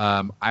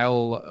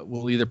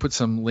 we'll either put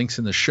some links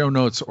in the show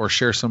notes or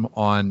share some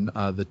on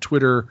the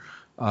Twitter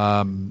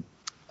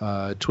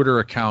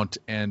account,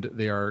 and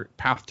they are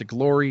Path to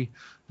Glory,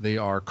 they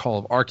are Call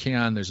of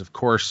Archaon. There's of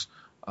course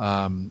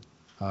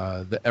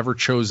the Ever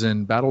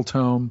Chosen Battle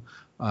Tome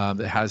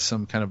that has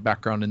some kind of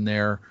background in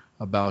there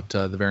about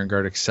the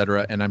Vanguard,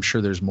 etc. And I'm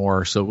sure there's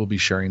more, so we'll be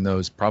sharing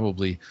those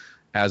probably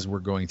as we're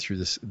going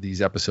through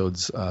these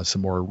episodes.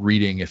 Some more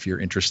reading if you're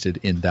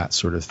interested in that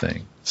sort of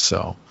thing.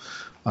 So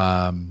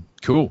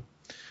cool.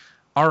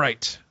 All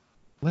right,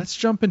 let's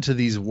jump into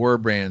these war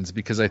brands,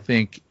 because I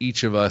think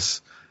each of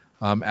us,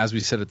 as we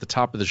said at the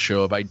top of the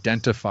show, have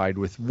identified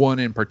with one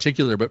in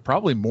particular, but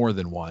probably more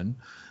than one.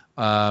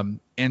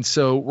 And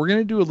so we're going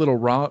to do a little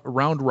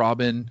round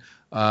robin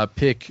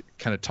pick,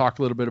 kind of talk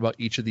a little bit about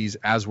each of these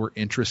as we're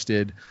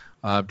interested,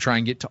 try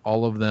and get to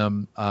all of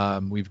them.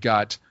 We've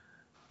got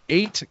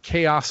 8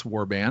 Chaos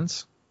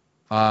warbands,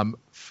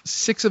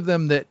 6 of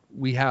them that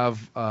we have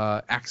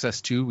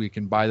access to. We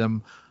can buy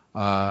them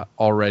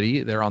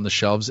already. They're on the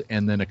shelves,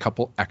 and then a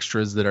couple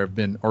extras that have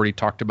been already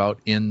talked about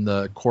in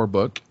the core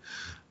book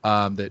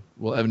that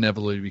will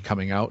inevitably be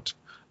coming out.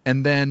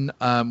 And then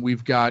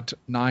we've got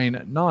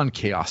 9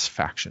 non-chaos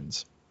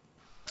factions.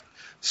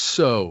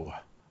 So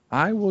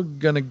I will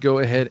gonna go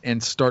ahead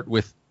and start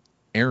with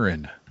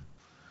Aaron.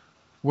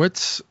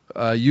 What's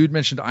you'd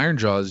mentioned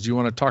Ironjaws. Do you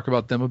want to talk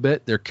about them a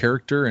bit, their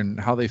character and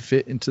how they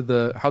fit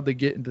into how they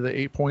get into the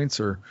 8 points,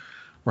 or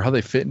how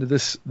they fit into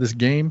this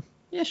game?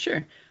 Yeah,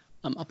 sure.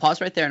 I'll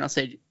pause right there and I'll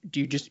say,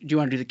 do you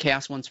want to do the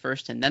chaos ones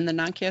first and then the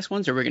non-chaos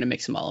ones, or we're going to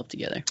mix them all up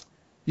together?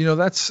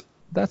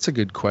 That's a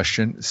good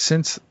question.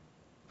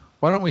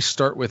 Why don't we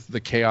start with the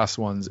chaos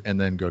ones and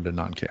then go to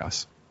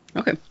non-chaos?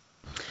 Okay.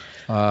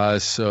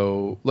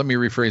 So let me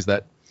rephrase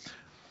that.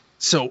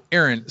 So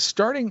Aaron,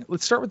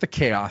 let's start with the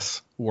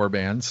chaos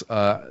warbands.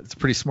 It's a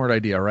pretty smart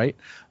idea, right?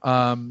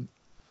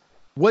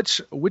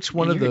 Which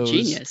one of those?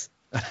 Genius.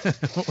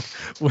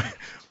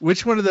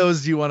 Which one of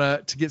those do you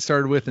want to get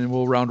started with, and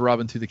we'll round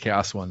robin through the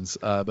chaos ones.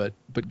 But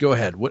go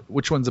ahead.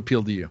 Which ones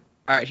appeal to you?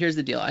 All right, here's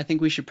the deal. I think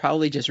we should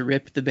probably just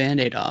rip the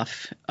Band-Aid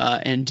off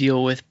and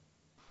deal with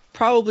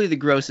probably the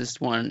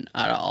grossest one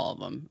out of all of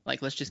them.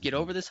 Like, let's just get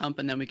over this hump,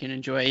 and then we can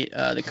enjoy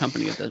the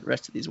company of the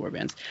rest of these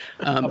warbands.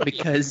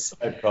 Because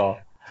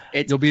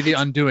you'll be the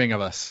undoing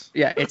of us.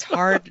 Yeah, it's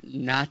hard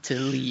not to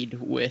lead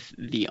with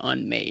the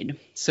Unmade.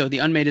 So the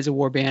Unmade is a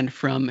warband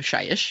from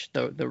Shyish,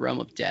 the Realm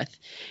of Death,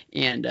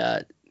 and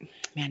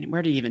man,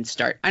 where to even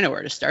start? I know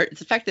where to start. It's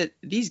the fact that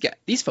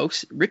these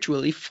folks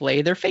ritually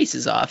flay their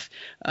faces off,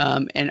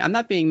 and I'm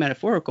not being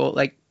metaphorical.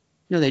 Like,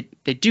 no, they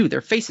do. Their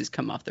faces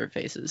come off their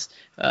faces,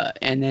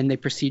 and then they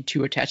proceed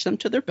to attach them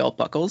to their belt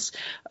buckles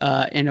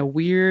in a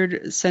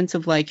weird sense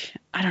of, like,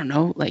 I don't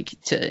know, like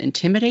to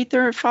intimidate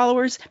their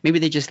followers. Maybe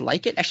they just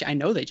like it. Actually, I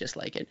know they just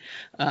like it.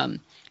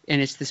 And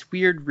it's this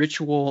weird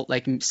ritual,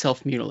 like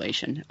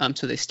self-mutilation.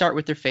 So they start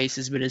with their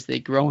faces, but as they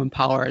grow in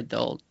power,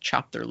 they'll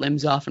chop their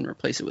limbs off and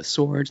replace it with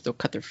swords. They'll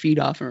cut their feet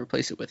off and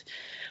replace it with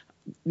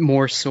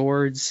more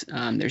swords.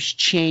 There's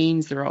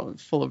chains. They're all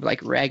full of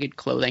like ragged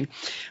clothing,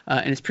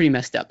 and it's pretty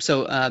messed up.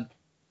 So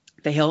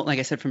they hail, like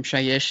I said, from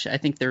Shyish. I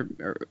think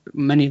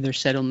many of their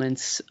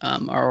settlements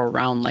are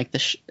around like the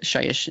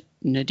Shyish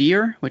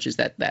Nadir, which is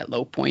that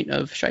low point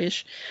of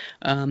Shyish.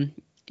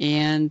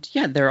 And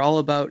yeah, they're all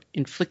about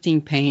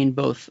inflicting pain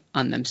both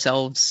on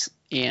themselves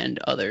and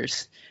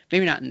others.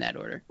 Maybe not in that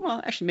order.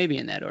 Well, actually, maybe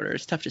in that order.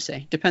 It's tough to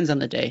say. Depends on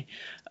the day.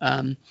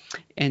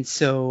 And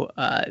so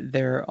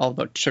they're all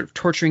about sort of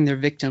torturing their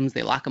victims.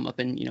 They lock them up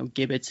in,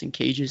 gibbets and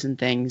cages and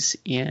things.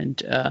 And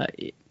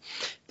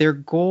their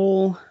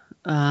goal,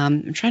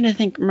 I'm trying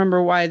to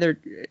remember why they're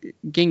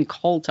getting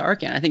called to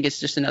Archaon. I think it's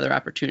just another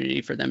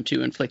opportunity for them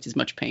to inflict as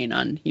much pain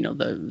on,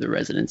 the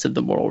residents of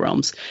the mortal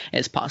realms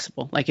as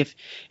possible. Like if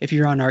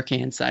you're on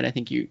Archaon's side, I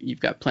think you've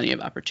got plenty of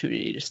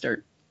opportunity to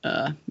start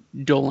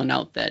doling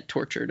out that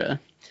torture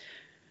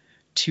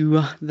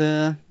to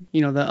the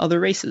other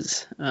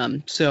races.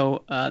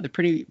 So they're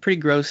pretty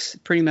gross,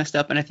 pretty messed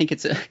up, and I think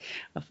it's a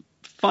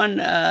fun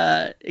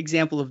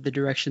example of the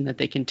direction that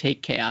they can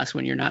take chaos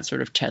when you're not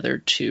sort of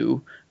tethered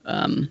to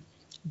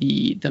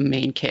the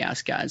main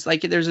chaos gods.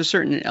 Like there's a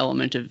certain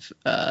element of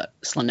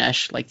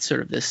Slanesh, like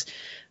sort of this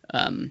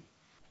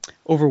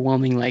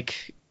overwhelming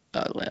like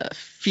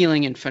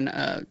feeling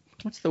and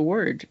what's the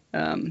word?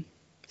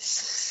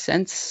 Sensuality.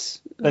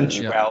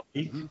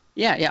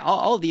 Yeah,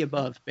 all of the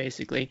above,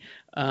 basically.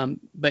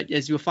 But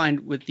as you'll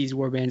find with these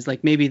warbands,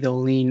 like maybe they'll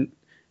lean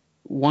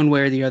one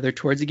way or the other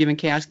towards a given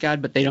chaos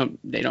god, but they don't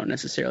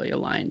necessarily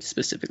align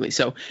specifically.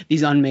 So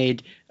these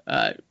Unmade,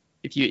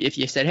 if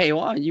you said, hey,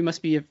 well, you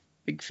must be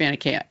a big fan of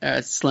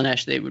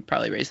Slaanesh, they would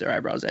probably raise their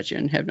eyebrows at you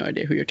and have no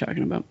idea who you're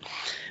talking about.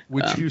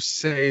 Would you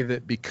say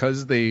that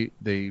because they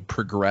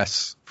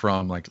progress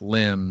from like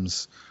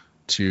limbs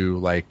to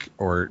like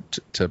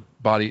to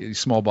body,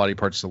 small body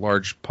parts to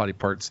large body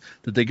parts,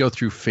 that they go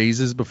through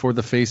phases before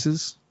the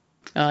faces?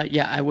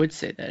 Yeah, I would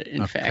say that.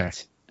 In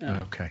fact,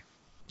 okay,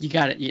 you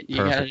got it. You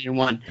got it in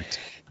one.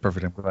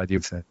 Perfect. I'm glad you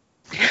said.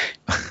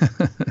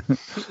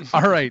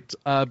 All right,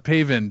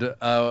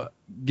 Pavind,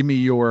 give me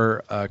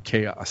your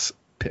chaos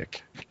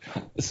pick.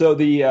 So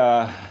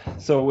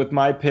so with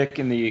my pick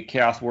in the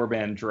Chaos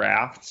Warband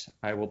draft,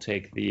 I will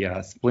take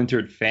the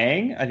Splintered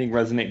Fang. I think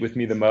resonate with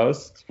me the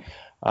most.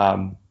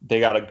 They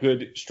got a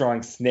good,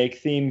 strong snake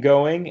theme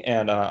going,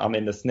 and I'm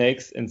into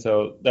snakes, and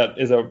so that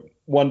is a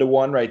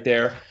 1-to-1 right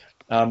there.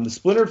 The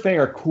Splintered Fang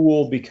are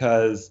cool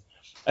because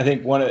I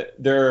think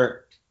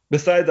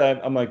besides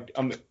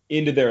I'm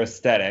into their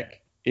aesthetic,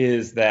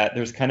 is that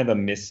there's kind of a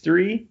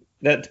mystery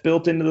that's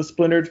built into the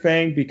Splintered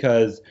Fang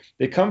because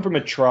they come from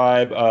a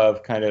tribe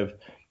of kind of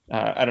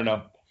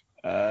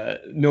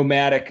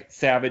nomadic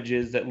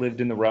savages that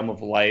lived in the realm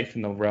of life,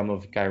 in the realm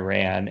of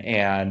Ghyran,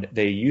 and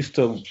they used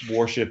to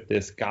worship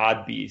this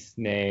god beast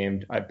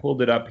named, I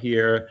pulled it up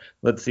here,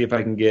 let's see if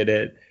I can get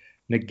it,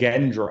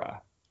 Nagendra,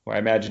 who I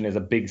imagine is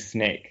a big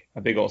snake,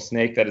 a big old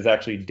snake that is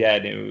actually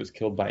dead, and it was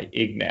killed by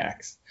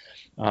Ignax.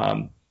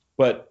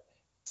 But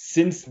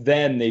since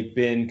then, they've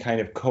been kind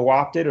of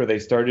co-opted, or they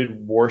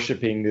started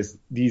worshiping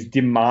these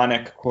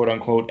demonic,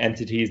 quote-unquote,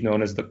 entities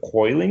known as the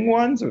Coiling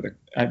Ones,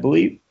 I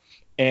believe.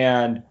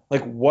 And,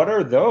 like, what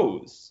are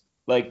those?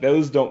 Like,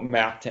 those don't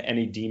map to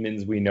any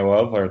demons we know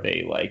of. Are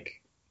they,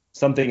 like,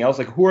 something else?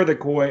 Like, who are the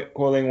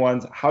Coiling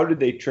Ones? How did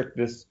they trick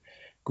this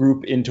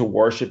group into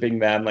worshiping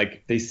them?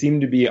 Like, they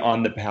seem to be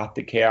on the path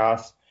to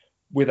chaos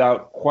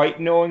without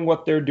quite knowing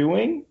what they're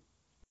doing.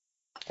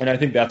 And I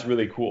think that's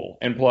really cool.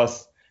 And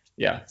plus,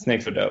 yeah,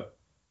 snakes are dope.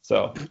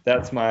 So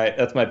that's my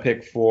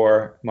pick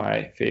for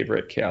my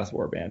favorite Chaos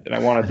Warband, and I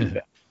want to do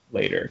that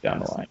later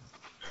down the line.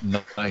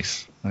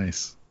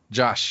 Nice.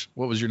 Josh,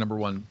 what was your number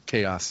one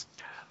Chaos?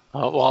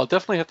 Well, I'll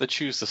definitely have to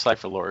choose the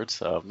Cypher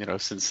Lords,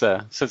 since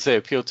they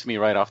appealed to me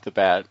right off the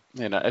bat.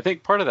 And I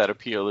think part of that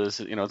appeal is,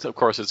 of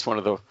course, it's one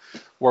of the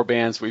war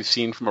bands we've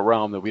seen from a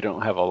realm that we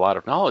don't have a lot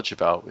of knowledge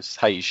about, which is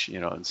Haish,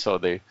 and so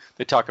they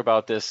talk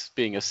about this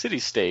being a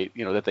city-state,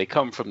 that they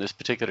come from this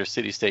particular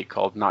city-state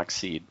called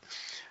Noxseed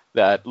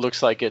that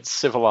looks like it's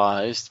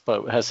civilized,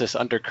 but has this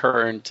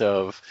undercurrent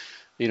of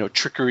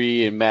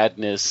trickery and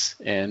madness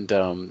and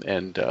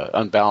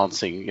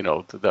unbalancing,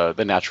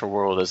 the natural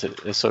world as it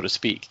is, so to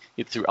speak,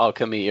 through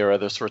alchemy or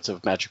other sorts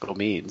of magical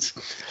means.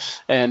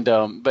 And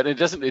but it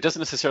doesn't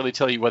necessarily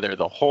tell you whether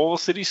the whole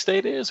city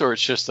state is, or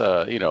it's just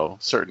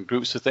certain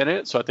groups within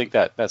it. So I think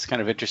that's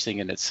kind of interesting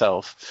in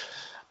itself.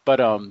 But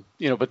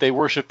but they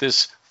worship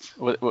this,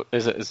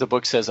 as the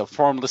book says, a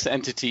formless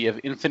entity of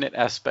infinite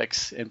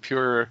aspects and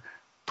pure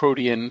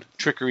protean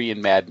trickery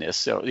and madness.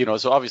 So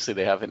so obviously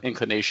they have an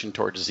inclination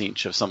towards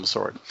Tzeentch of some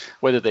sort,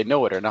 whether they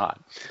know it or not.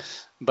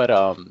 But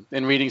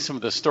in reading some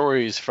of the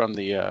stories from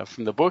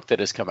the book that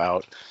has come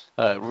out,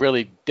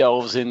 really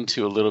delves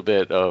into a little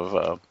bit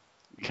of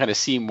kind of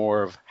see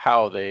more of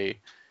how they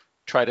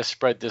try to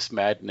spread this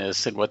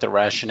madness and what the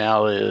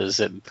rationale is,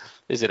 and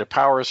is it a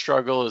power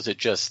struggle? Is it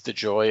just the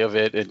joy of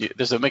it? And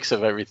there's a mix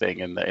of everything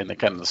in the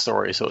kind of the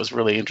story. So it was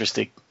really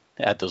interesting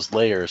to add those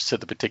layers to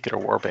the particular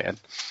warband.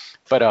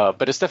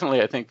 But it's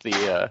definitely, I think,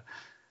 the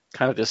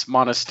kind of this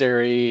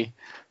monastery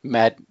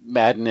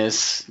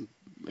madness,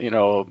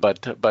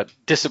 but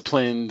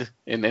disciplined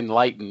and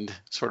enlightened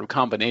sort of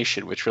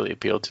combination, which really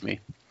appealed to me.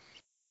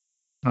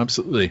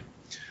 Absolutely.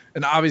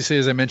 And obviously,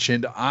 as I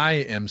mentioned, I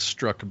am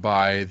struck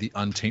by the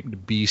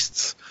untamed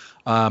beasts.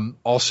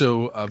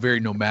 Also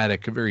very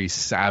nomadic, very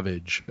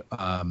savage.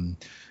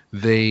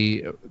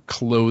 They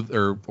clothe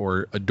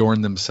or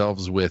adorn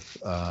themselves with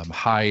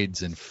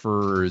hides and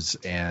furs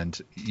and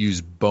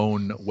use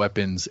bone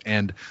weapons.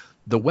 And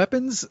the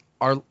weapons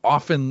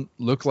often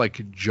look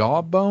like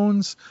jaw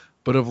bones,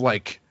 but of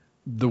like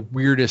the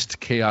weirdest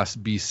chaos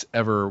beasts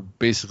ever,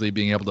 basically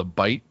being able to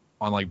bite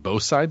on like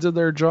both sides of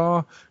their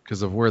jaw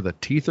because of where the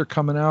teeth are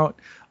coming out.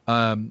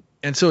 And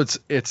so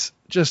it's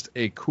just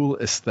a cool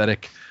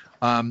aesthetic.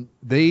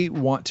 They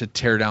want to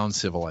tear down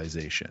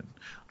civilization.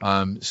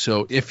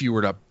 So if you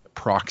were to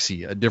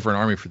proxy a different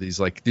army for these,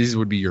 like these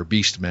would be your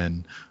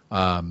beastmen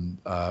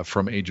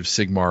from Age of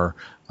Sigmar,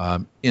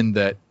 in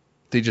that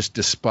they just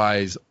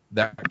despise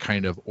that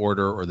kind of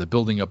order or the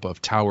building up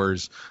of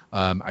towers.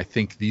 I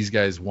think these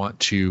guys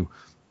want to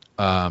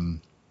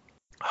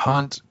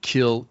hunt,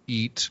 kill,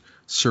 eat,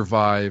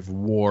 survive,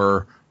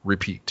 war,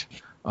 repeat.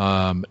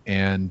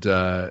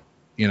 They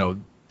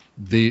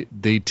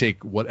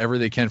take whatever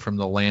they can from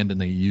the land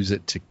and they use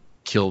it to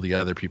kill the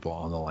other people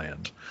on the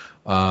land.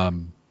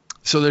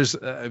 So there's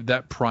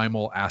that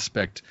primal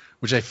aspect,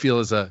 which I feel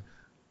is a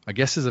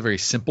very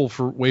simple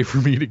way for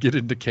me to get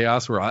into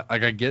chaos, where I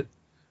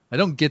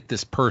don't get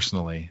this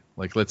personally.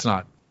 Like, let's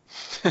not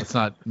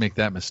make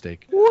that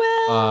mistake.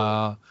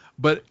 Well,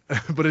 but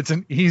it's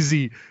an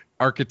easy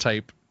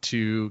archetype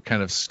to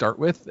kind of start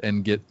with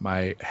and get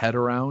my head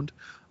around.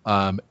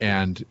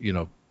 And,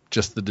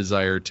 just the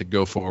desire to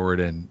go forward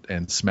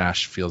and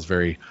smash feels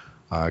very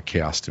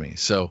chaos to me.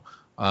 So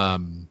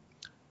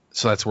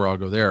that's where I'll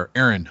go there.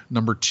 Aaron,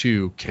 number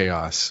 2,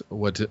 chaos.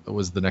 What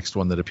was the next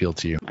one that appealed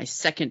to you? My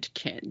second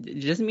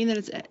it doesn't mean that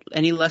it's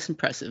any less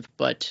impressive,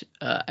 but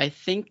I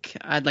think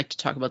I'd like to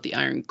talk about the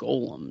iron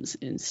golems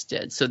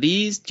instead. So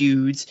these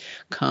dudes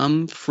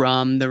come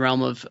from the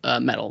realm of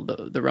metal,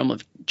 the realm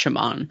of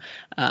Chaman.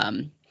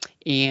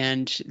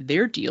 And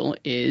their deal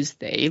is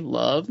they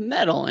love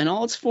metal in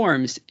all its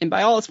forms. And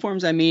by all its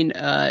forms, I mean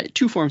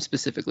 2 forms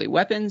specifically,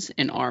 weapons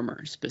and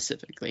armor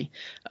specifically.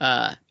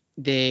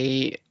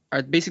 They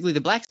are basically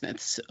the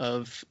blacksmiths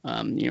of,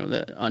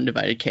 the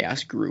Undivided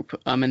Chaos group.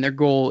 And their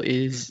goal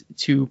is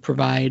to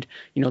provide,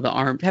 the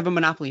arms, have a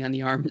monopoly on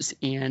the arms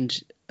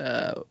and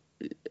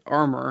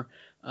armor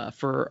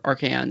for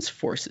Archaon's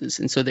forces.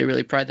 And so they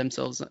really pride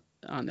themselves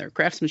on their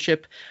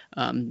craftsmanship,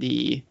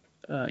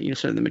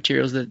 sort of the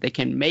materials that they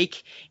can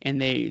make,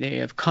 and they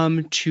have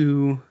come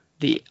to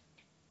the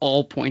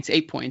 8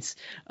 points,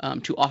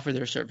 to offer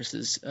their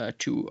services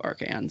to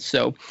Archaon.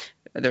 So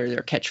their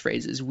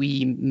catchphrases,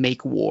 we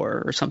make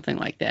war or something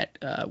like that,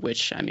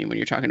 which, I mean, when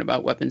you're talking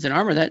about weapons and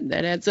armor,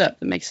 that adds up.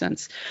 That makes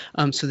sense.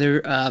 So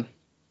they're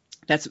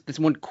that's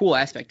one cool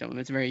aspect of them.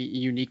 It's a very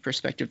unique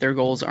perspective. Their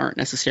goals aren't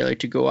necessarily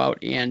to go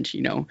out and,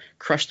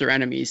 crush their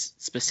enemies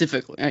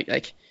specifically,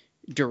 like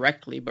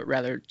directly, but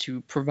rather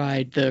to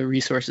provide the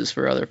resources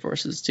for other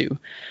forces to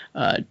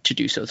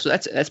do so. So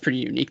that's pretty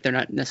unique. They're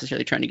not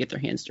necessarily trying to get their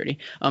hands dirty.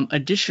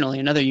 Additionally,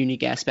 another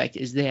unique aspect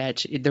is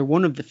that they're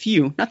one of the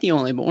few, not the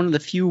only, but one of the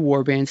few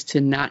warbands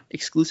to not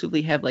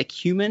exclusively have like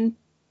human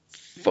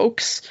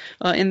folks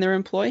in their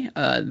employ.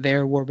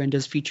 Their warband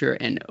does feature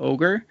an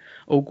ogre,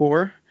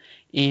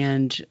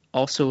 and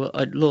also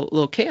a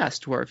little chaos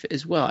dwarf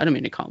as well. I don't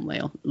mean to call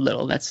him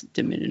little. That's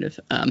diminutive.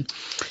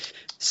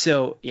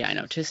 So yeah, I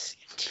know tisk,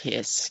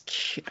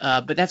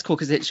 but that's cool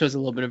because it shows a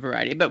little bit of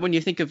variety. But when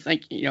you think of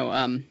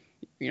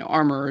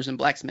armorers and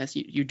blacksmiths,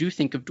 you do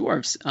think of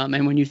dwarves.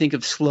 And when you think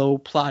of slow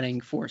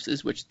plotting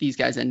forces, which these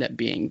guys end up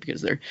being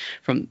because they're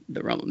from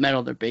the realm of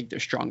metal, they're big, they're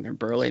strong, they're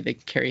burly, they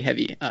carry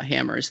heavy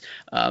hammers.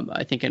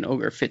 I think an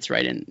ogre fits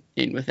right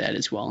in with that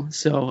as well.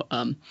 So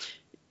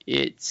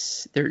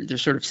they're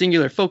sort of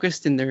singular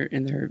focused in their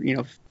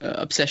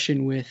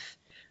obsession with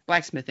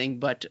blacksmithing,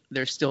 but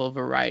there's still a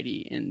variety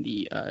in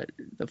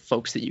the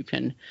folks that you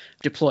can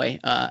deploy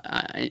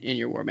in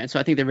your warband. So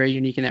I think they're very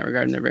unique in that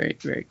regard, and they're very,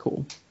 very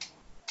cool.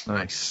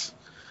 Nice.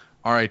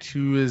 All right,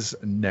 who is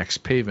next?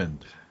 Paven,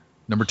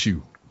 number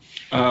 2.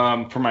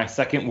 For my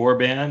second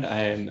warband,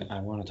 I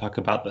want to talk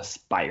about the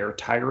Spire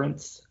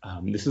Tyrants.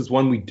 This is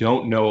one we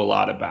don't know a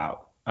lot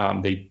about.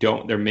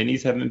 Their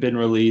minis haven't been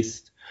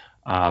released.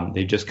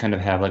 They just kind of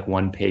have like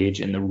one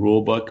page in the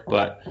rule book,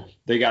 but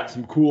they got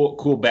some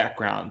cool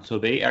background. So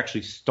they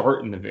actually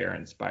start in the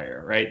Varen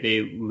Spire, right?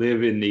 They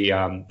live in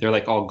the they're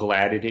like all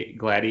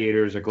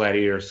gladiators or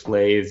gladiator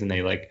slaves, and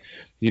they like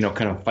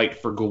kind of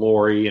fight for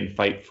glory and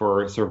fight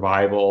for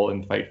survival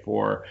and fight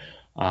for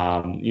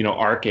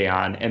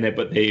Archaon.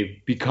 But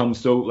they become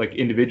so like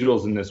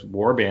individuals in this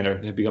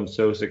warband have become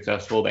so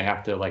successful they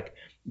have to like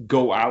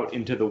go out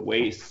into the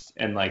wastes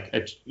and like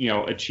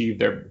achieve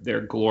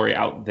their glory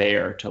out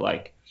there to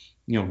like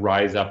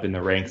rise up in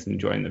the ranks and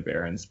join the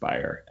Varen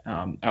Spire.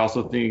 I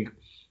also think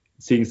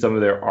seeing some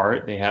of their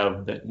art, they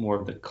have more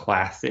of the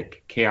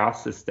classic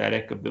chaos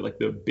aesthetic of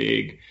the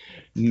big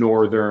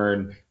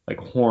northern like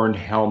horned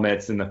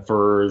helmets and the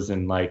furs,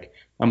 and like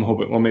I'm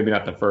hoping, well, maybe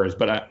not the furs,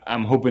 but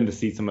I'm hoping to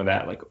see some of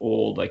that like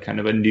old, like kind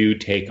of a new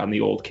take on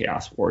the old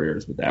Chaos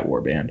Warriors with that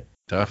warband.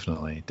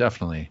 Definitely.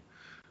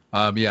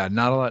 Yeah,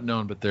 not a lot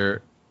known,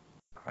 but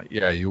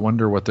you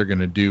wonder what they're going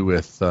to do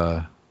with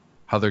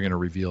how they're going to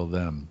reveal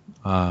them.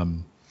 All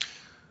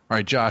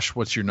right, Josh,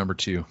 what's your number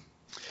 2?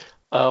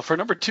 For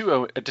number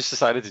 2, I just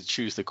decided to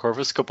choose the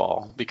Corvus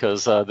Cabal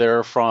because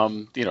they're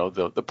from,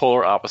 the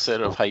polar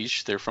opposite of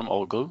Haish. They're from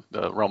Olgu,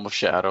 the realm of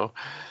shadow.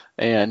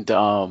 And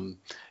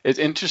it's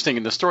interesting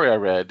in the story I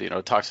read,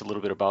 it talks a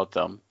little bit about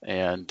them.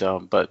 And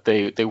but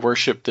they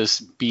worship this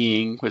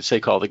being, which they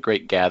call the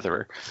Great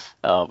Gatherer,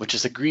 which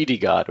is a greedy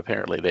god,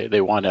 apparently.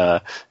 They want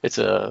it's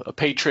a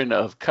patron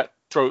of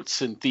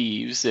cutthroats and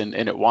thieves, and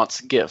it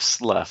wants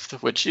gifts left,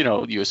 which,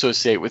 you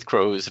associate with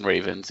crows and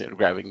ravens and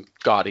grabbing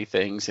gaudy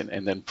things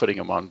and then putting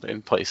them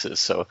in places.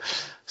 So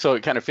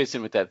it kind of fits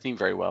in with that theme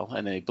very well.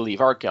 And they believe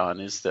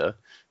Archaon is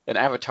an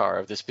avatar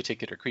of this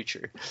particular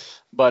creature.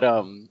 But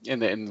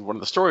in one of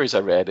the stories I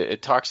read,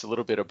 it talks a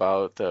little bit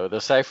about the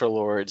Cypher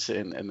Lords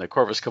and the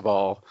Corvus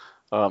Cabal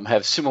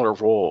have similar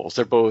roles.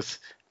 They're both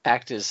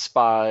act as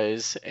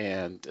spies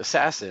and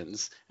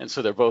assassins, and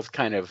so they're both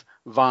kind of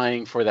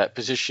vying for that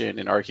position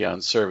in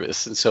Archaon's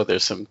service. And so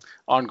there's some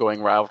ongoing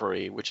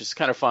rivalry, which is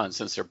kind of fun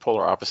since they're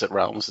polar opposite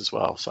realms as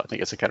well. So I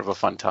think it's a kind of a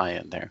fun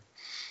tie-in there.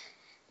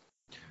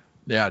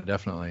 Yeah,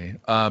 definitely.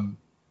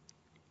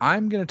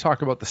 I'm going to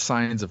talk about the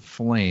Signs of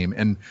Flame,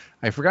 and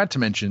I forgot to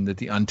mention that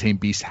the Untamed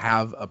Beasts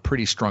have a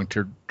pretty strong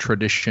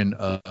tradition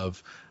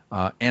of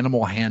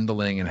animal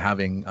handling and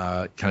having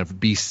kind of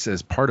beasts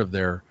as part of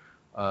their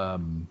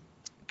kind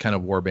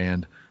of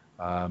warband,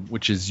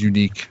 which is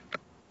unique.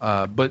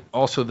 But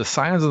also the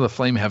Scions of the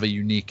Flame have a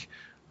unique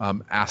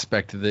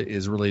aspect that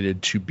is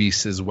related to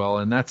beasts as well,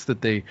 and that's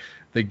that they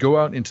go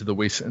out into the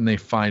waste and they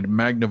find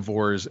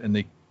magnivores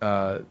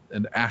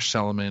and ash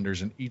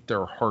salamanders and eat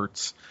their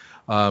hearts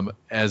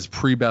as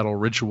pre-battle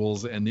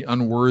rituals, and the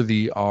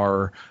unworthy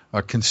are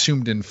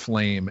consumed in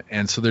flame.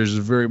 And so there's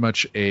very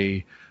much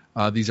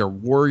these are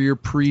warrior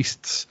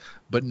priests,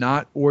 but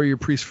not warrior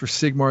priests for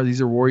Sigmar. These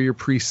are warrior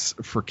priests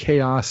for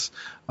chaos.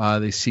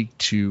 They seek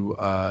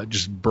to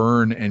just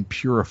burn and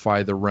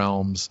purify the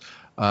realms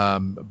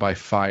by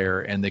fire,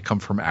 and they come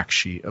from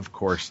Akshi, of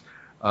course.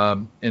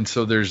 And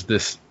so there's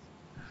this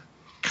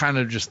kind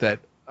of just that.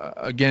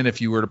 Again,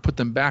 if you were to put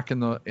them back in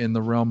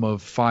the realm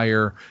of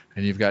fire,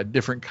 and you've got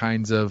different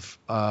kinds of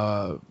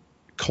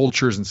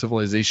cultures and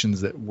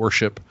civilizations that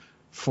worship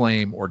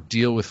flame or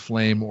deal with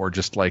flame or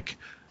just like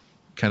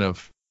kind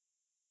of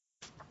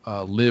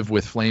live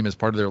with flame as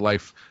part of their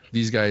life,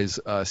 these guys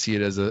see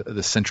it as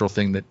the central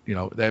thing that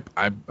that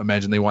I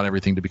imagine they want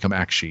everything to become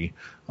Akshi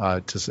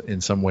in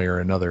some way or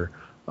another.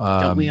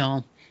 Don't we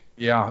all?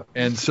 Yeah,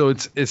 and so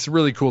it's a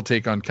really cool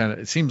take on kind of.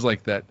 It seems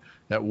like that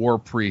war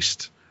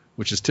priest,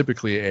 which is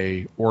typically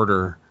a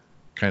order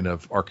kind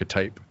of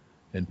archetype,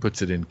 and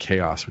puts it in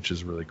chaos, which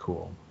is really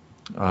cool.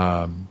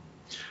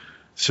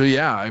 So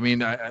yeah, I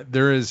mean,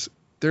 there's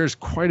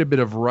quite a bit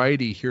of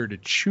variety here to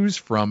choose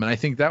from, and I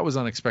think that was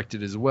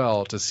unexpected as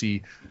well, to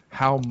see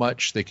how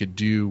much they could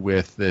do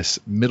with this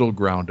middle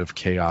ground of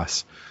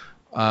chaos.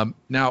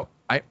 Now,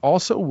 I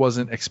also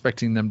wasn't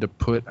expecting them to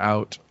put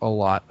out a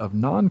lot of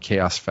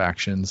non-chaos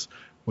factions,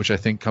 which I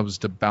think comes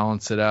to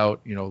balance it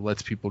out,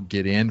 lets people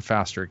get in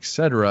faster,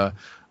 etc.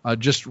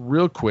 Just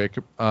real quick,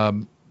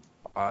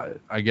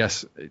 I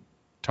guess,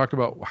 talk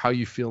about how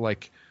you feel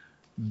like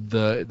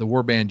the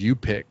warband you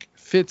pick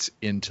fits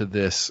into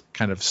this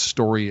kind of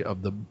story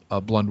of the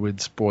Blundwood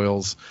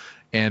spoils.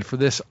 And for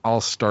this, I'll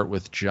start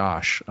with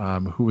Josh.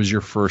 Who was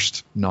your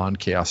first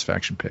non-chaos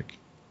faction pick?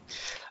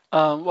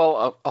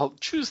 Well, I'll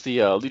choose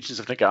the Legions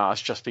of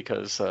Nagash just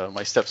because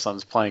my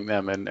stepson's playing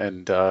them,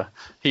 and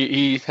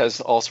he has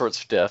all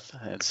sorts of death,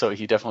 and so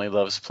he definitely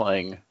loves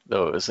playing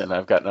those. And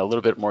I've gotten a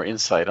little bit more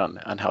insight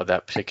on how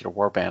that particular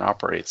warband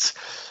operates.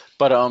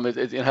 But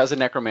it has a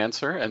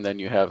necromancer, and then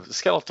you have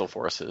skeletal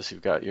forces.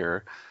 You've got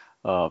your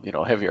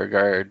heavier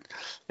guard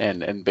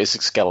and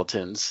basic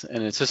skeletons,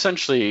 and it's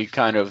essentially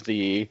kind of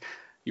you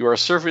are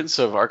servants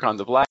of Archon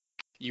the Black.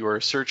 You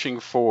are searching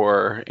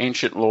for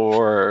ancient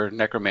lore,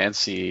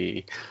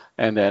 necromancy,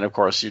 and then, of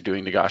course, you're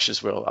doing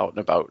Nagash's will out and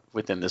about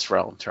within this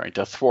realm, trying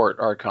to thwart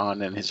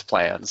Archon and his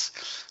plans.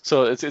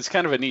 So it's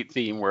kind of a neat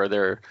theme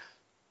where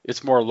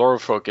it's more lore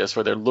focused,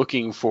 where they're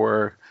looking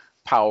for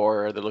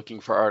power, they're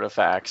looking for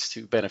artifacts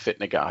to benefit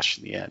Nagash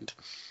in the end.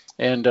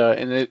 And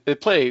they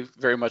play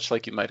very much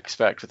like you might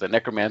expect, with the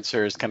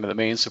necromancer is kind of the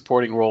main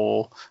supporting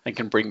role and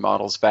can bring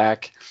models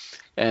back.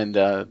 And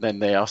then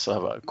they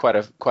also have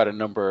quite a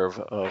number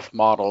of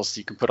models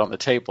you can put on the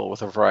table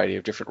with a variety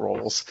of different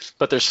roles,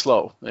 but they're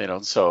slow,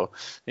 So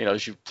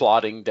as you're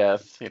plotting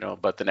death,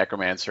 but the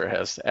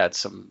necromancer adds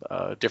some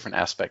different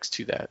aspects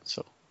to that.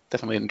 So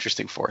definitely an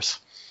interesting force.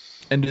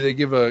 And do they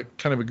give a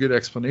kind of a good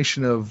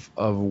explanation of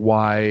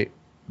why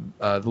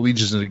the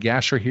Legions of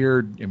Nagash are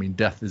here? I mean,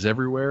 death is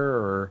everywhere,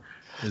 or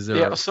is there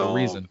a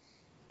reason?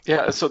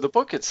 Yeah. So the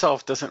book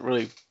itself doesn't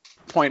really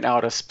point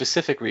out a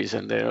specific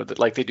reason,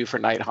 like they do for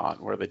Night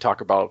Haunt, where they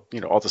talk about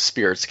all the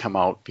spirits come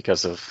out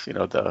because of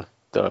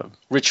the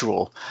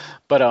ritual.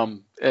 But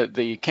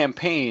the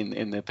campaign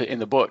in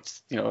the book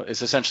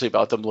is essentially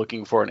about them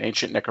looking for an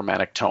ancient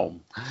necromantic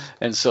tome,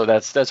 and so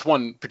that's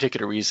one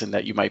particular reason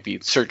that you might be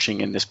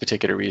searching in this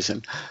particular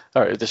region.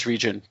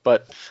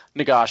 But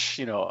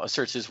Nagash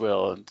asserts his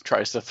will and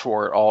tries to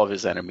thwart all of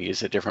his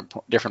enemies at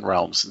different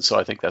realms, and so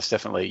I think that's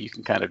definitely, you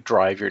can kind of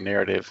drive your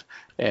narrative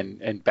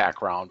and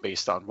background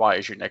based on why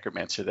is your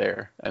necromancer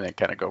there, and then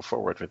kind of go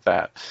forward with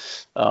that.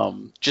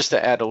 Just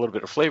to add a little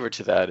bit of flavor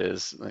to that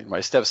is,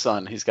 my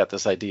stepson, he's got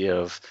this idea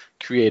of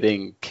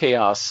creating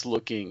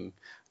chaos-looking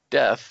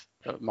death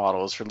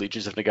models for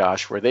Legions of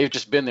Nagash, where they've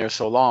just been there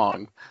so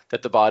long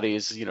that the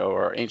bodies,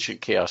 are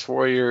ancient chaos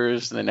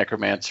warriors, and the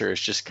necromancer is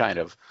just kind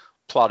of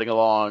plodding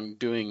along,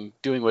 doing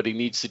what he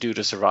needs to do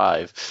to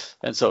survive,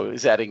 and so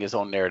he's adding his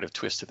own narrative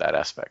twist to that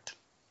aspect.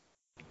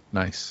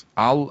 Nice.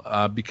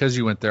 I'll because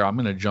you went there, I'm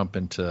going to jump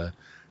into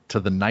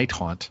the Night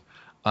Haunt,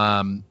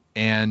 and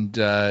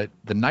the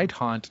Night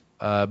Haunt.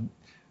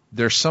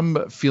 There's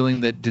some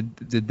feeling that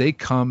did they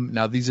come?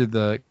 Now these are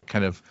the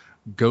kind of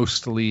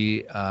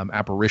ghostly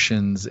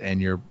apparitions,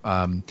 and you're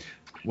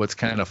what's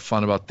kind of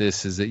fun about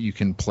this is that you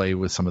can play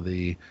with some of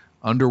the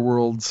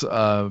Underworld's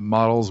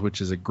models,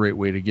 which is a great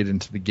way to get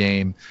into the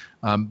game.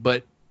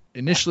 But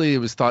initially, it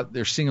was thought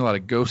they're seeing a lot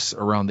of ghosts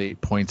around the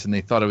 8 points, and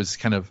they thought it was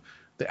kind of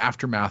the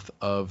aftermath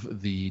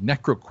of the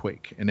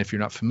Necroquake. And if you're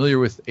not familiar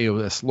with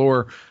AOS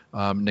lore,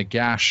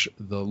 Nagash,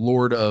 the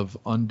Lord of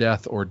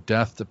Undeath or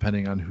Death,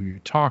 depending on who you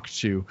talk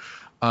to,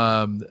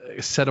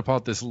 set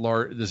about this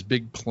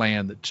big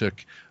plan that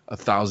took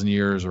 1,000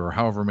 years or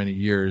however many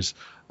years,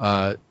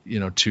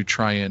 to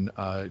try and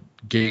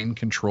gain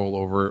control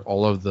over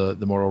all of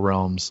the mortal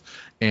realms.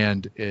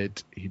 And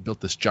he built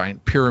this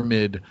giant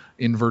pyramid,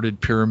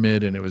 inverted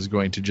pyramid, and it was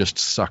going to just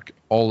suck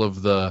all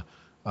of the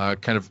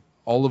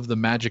all of the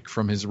magic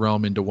from his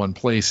realm into one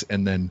place,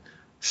 and then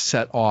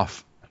set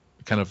off,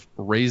 kind of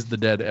raise the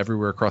dead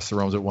everywhere across the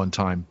realms at one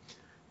time.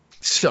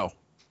 So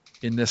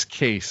in this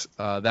case,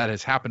 that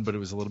has happened, but it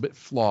was a little bit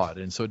flawed,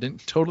 and so it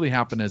didn't totally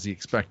happen as he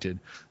expected.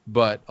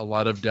 But a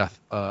lot of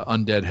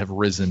undead have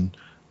risen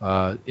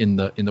in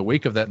the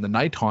wake of that, and the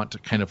Night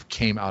Haunt kind of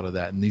came out of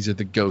that. And these are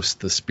the ghosts,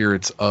 the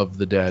spirits of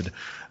the dead.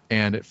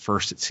 And at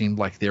first, it seemed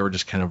like they were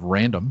just kind of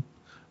random,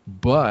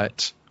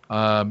 but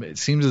it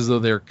seems as though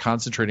they're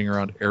concentrating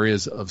around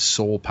areas of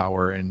soul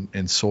power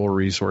and soul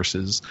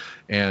resources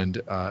and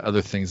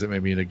other things that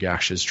maybe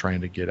Nagash is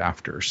trying to get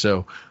after.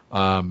 So.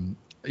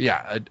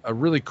 A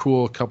really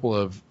cool couple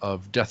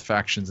of death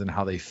factions and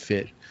how they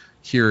fit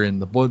here in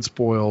the Blood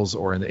Spoils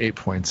or in the 8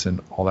 points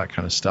and all that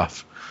kind of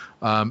stuff.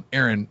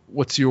 Aaron,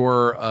 what's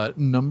your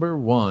number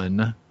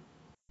one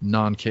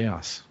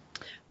non-chaos?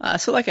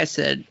 So like I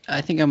said,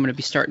 I think I'm going to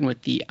be starting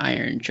with the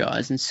Iron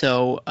Jaws. And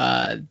so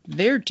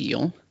their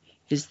deal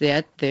is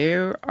that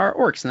there are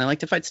orcs and they like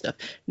to fight stuff.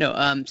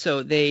 No,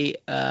 so they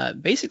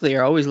basically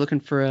are always looking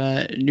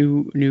for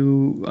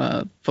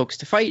new folks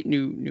to fight,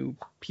 new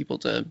people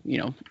to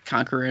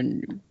conquer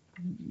and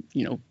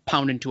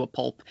pound into a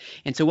pulp.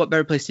 And so what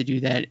better place to do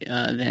that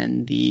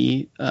than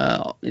the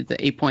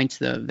 8 points,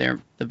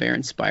 the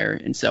Varen Spire.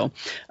 And so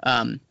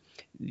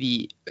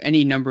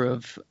any number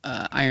of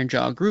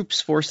Ironjaw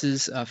groups,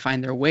 forces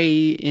find their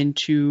way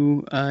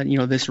into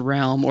this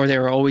realm, or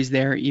they're always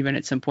there even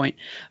at some point.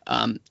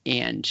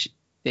 And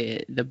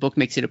the book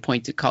makes it a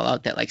point to call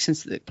out that, like,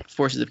 since the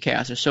forces of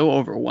chaos are so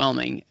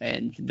overwhelming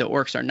and the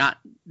orcs are not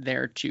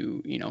there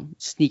to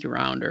sneak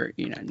around or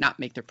not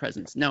make their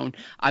presence known,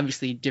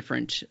 obviously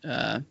different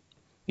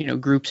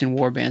groups and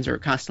war bands are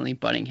constantly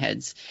butting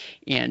heads,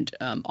 and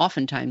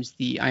oftentimes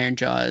the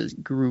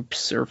Ironjaw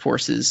groups or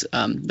forces,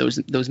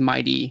 those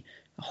mighty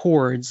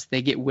hordes,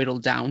 they get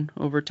whittled down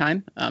over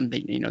time. They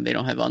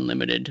don't have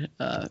unlimited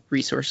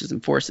resources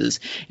and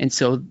forces, and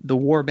so the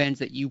war bands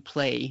that you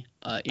play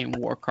in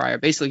Warcry are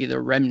basically the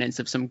remnants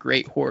of some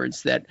great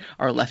hordes that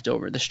are left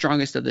over, the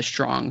strongest of the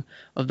strong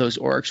of those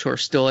orcs who are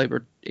still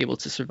able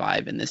to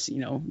survive in this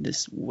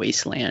this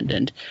wasteland,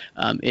 and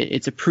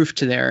it's a proof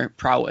to their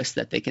prowess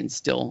that they can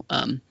still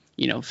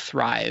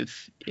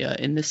thrive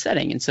in this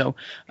setting. And so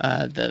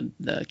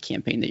the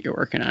campaign that you're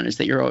working on is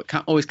that you're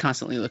always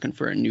constantly looking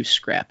for a new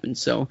scrap, and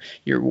so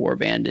your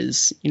warband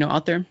is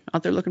out there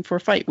looking for a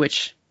fight,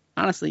 which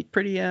honestly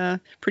pretty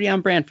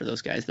on brand for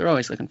those guys. They're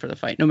always looking for the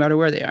fight no matter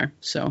where they are.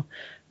 So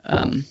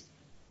I'm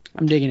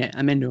digging it.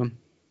 I'm into them.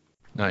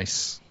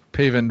 Nice.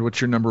 Paven,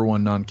 what's your number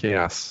one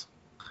non-chaos?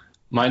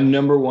 My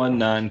number one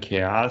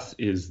non-chaos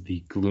is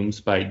the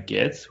Gloomspite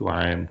Gits, who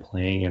I am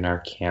playing in our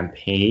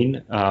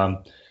campaign.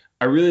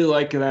 I really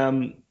like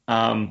them.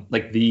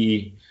 Like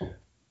the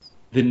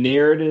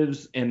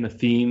narratives and the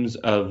themes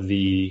of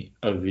the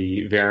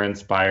Varen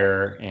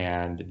Spire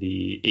and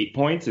the 8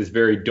 points is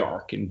very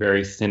dark and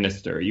very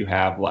sinister. You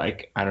have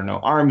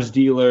arms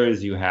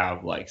dealers, you have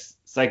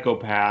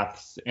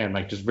psychopaths and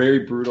just very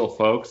brutal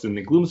folks. And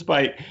the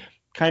Gloomspite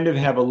kind of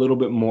have a little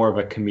bit more of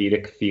a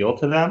comedic feel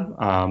to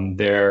them.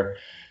 They're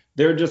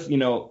just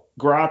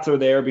Grots are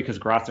there because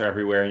Grots are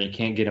everywhere and you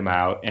can't get them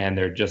out, and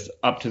they're just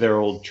up to their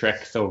old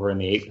tricks over in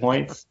the 8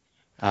 points.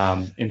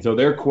 And so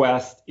their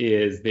quest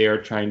is they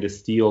are trying to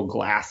steal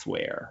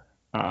glassware.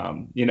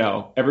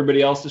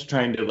 Everybody else is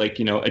trying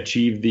to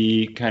achieve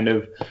the kind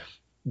of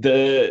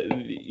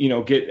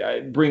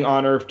bring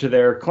honor to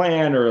their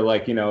clan,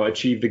 or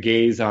achieve the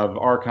gaze of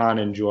Archon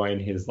and join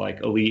his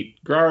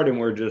elite guard, and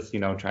we're just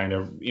trying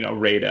to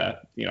raid a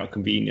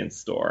convenience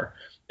store.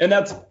 And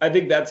I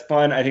think that's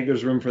fun. I think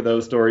there's room for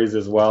those stories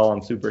as well.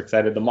 I'm super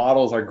excited. The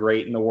models are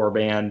great in the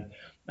warband.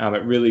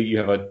 You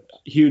have a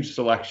huge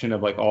selection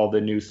of all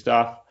the new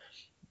stuff.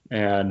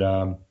 And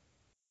I'm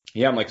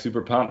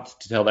super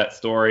pumped to tell that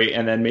story,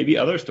 and then maybe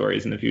other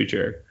stories in the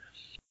future.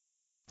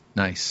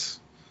 Nice.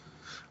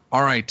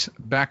 All right,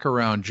 back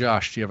around.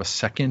 Josh, do you have a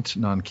second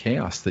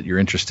non-chaos that you're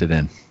interested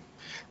in?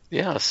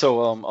 Yeah,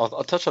 so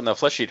I'll touch on the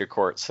Flesh Eater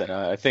Courts, and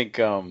I think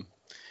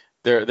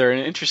they're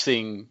an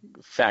interesting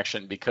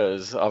faction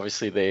because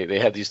obviously they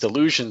have these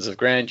delusions of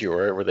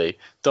grandeur where they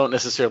don't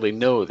necessarily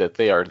know that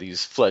they are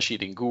these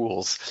flesh-eating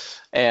ghouls.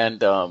 And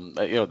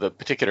the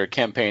particular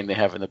campaign they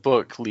have in the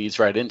book leads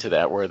right into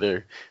that, where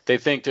they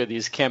think they're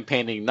these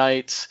campaigning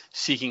knights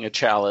seeking a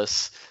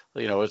chalice.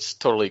 It's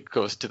totally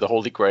goes to the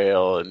Holy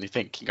Grail, and you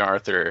think King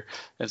Arthur.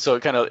 And so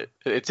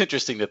it's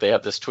interesting that they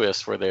have this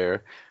twist where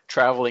they're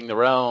traveling the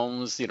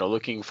realms,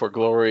 looking for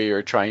glory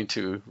or trying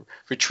to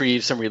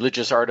retrieve some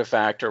religious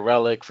artifact or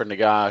relic for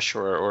Nagash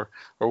or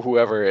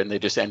whoever, and they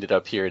just ended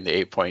up here in the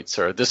 8 points,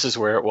 or this is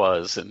where it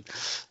was. And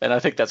I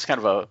think that's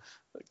kind of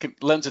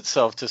lends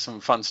itself to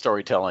some fun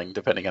storytelling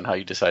depending on how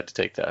you decide to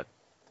take that.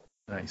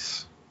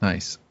 Nice.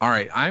 Nice. All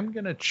right, I'm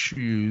going to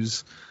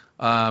choose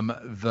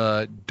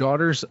the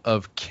Daughters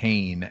of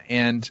Cain.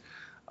 And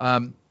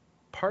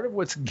part of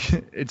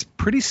it's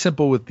pretty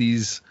simple with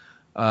these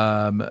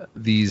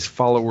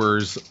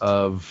followers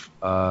of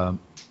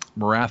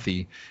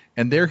Marathi,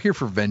 and they're here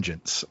for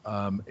vengeance.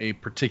 A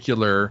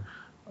particular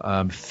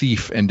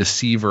thief and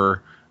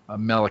deceiver,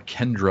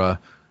 Malakendra,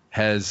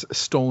 has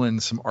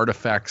stolen some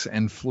artifacts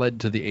and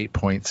fled to the 8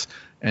 Points,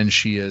 and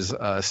she has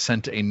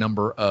sent a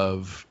number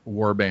of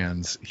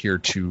warbands here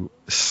to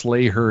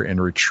slay her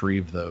and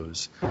retrieve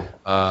those.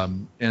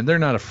 And they're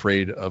not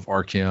afraid of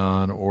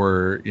Archeon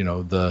or,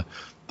 the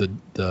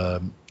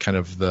kind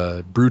of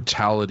the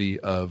brutality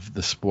of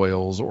the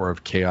spoils or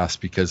of chaos,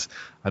 because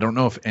I don't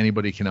know if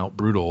anybody can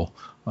out-brutal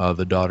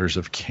the Daughters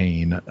of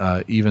Cain,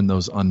 even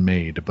those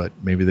unmade, but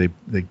maybe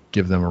they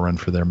give them a run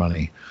for their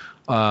money.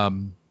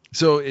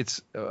 So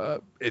it's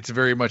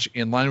very much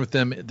in line with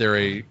them. They're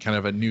a kind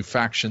of a new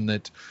faction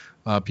that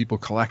people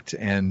collect,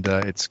 and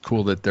it's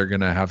cool that they're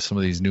going to have some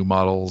of these new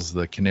models,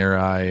 the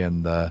Canary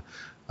and the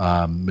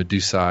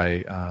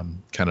Medusae,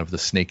 kind of the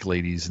snake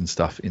ladies and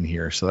stuff in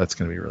here. So that's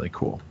going to be really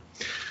cool.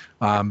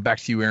 Back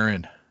to you,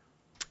 Aaron.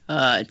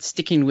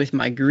 Sticking with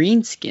my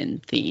green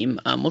skin theme,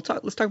 let's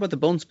talk about the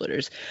Bone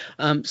Splitters.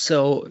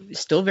 So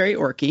still very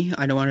orky.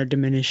 I don't want to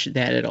diminish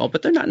that at all,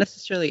 but they're not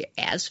necessarily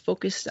as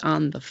focused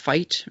on the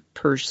fight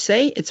per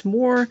se. It's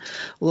more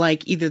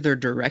like either they're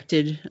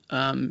directed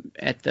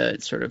at the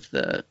sort of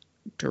the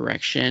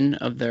direction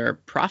of their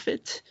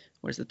prophet,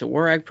 or is it the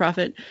Warag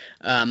prophet,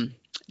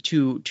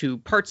 to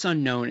parts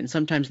unknown, and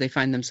sometimes they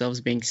find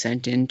themselves being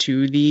sent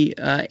into the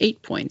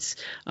 8 Points.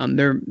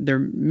 Their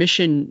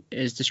mission,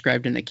 as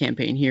described in the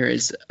campaign here,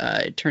 is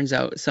it turns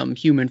out some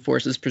human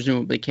forces,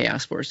 presumably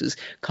chaos forces,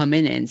 come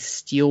in and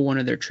steal one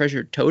of their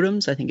treasured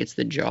totems. I think it's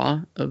the jaw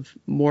of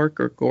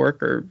Mork or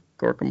Gork or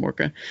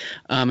Morka,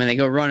 and they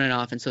go running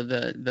off. And so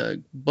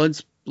the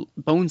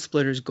Bone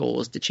Splitter's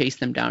goal is to chase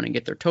them down and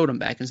get their totem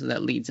back, and so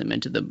that leads them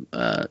into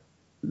the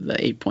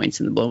 8 Points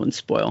and the blow and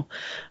spoil.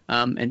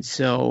 And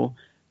so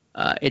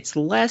it's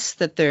less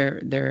that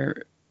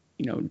they're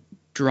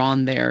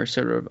drawn there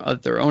sort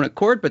of their own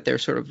accord, but they're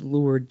sort of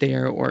lured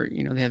there, or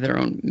they have their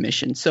own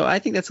mission. So I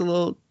think that's a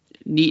little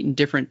neat and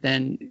different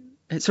than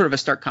sort of a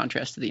stark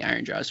contrast to the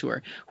Iron Jaws,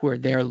 who are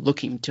there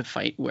looking to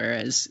fight,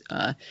 whereas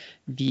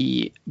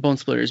the Bone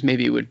Splitters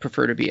maybe would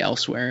prefer to be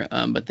elsewhere,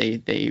 but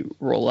they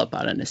roll up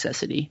out of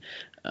necessity.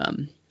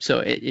 So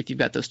if you've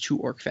got those two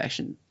orc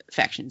factions,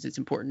 it's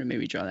important to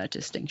maybe draw that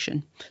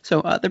distinction.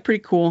 So they're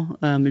pretty cool.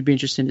 It'd be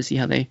interesting to see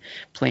how they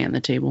play on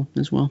the table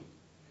as well.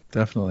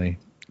 Definitely.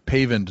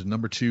 Pavend,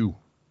 number 2.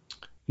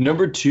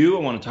 Number 2,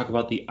 I want to talk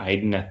about the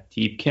Ideneth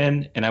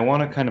Thiefkin, and I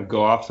want to kind of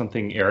go off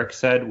something Eric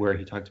said, where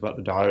he talked about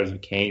the Daughters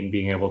of Cain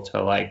being able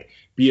to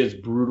be as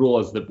brutal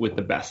as with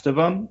the best of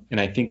them, and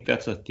I think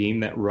that's a theme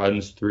that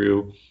runs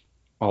through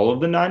all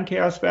of the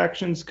non-chaos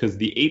factions, because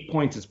the 8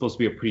 Points is supposed to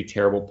be a pretty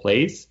terrible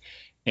place,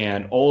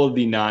 and all of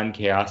the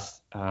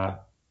non-chaos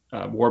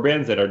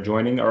warbands that are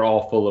joining are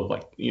all full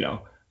of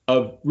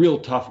of real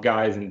tough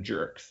guys and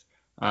jerks.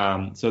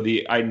 So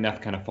the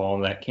Ideneth kind of fall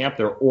in that camp.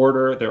 They're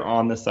order, they're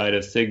on the side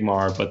of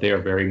Sigmar, but they are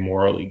very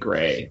morally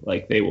gray.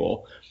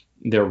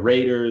 They're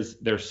raiders,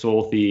 they're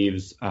soul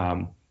thieves.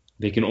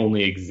 They can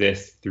only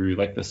exist through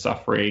the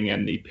suffering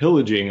and the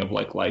pillaging of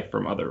life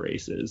from other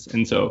races.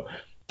 And so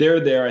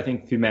they're there. I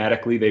think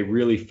thematically they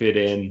really fit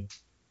in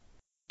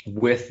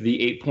with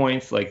the 8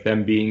 Points,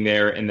 them being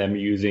there and them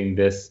using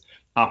this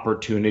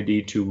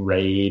opportunity to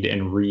raid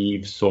and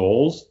reave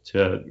souls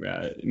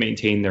to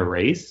maintain their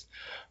race.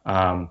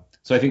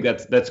 So I think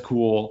that's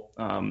cool.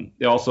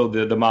 Also,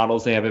 the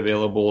models they have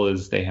available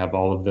is they have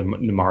all of the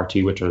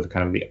Namarti, which are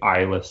kind of the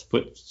eyeless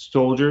foot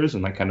soldiers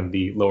and kind of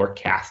the lower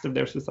caste of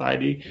their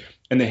society,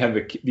 and they have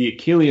the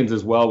Achilleans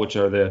as well, which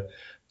are the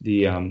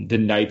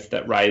knights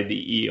that ride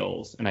the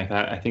eels. And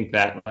I think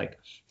that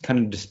kind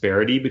of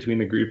disparity between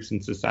the groups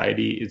in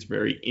society is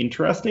very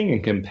interesting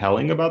and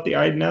compelling about the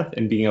Ideneth,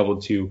 and being able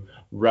to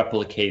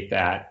replicate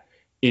that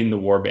in the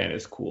warband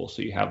is cool.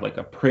 So you have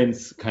a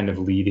prince kind of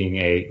leading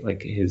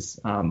his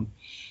men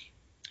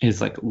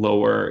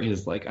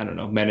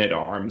at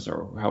arms,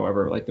 or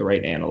however the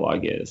right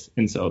analog is.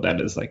 And so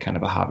that is kind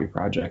of a hobby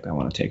project I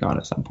want to take on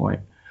at some point.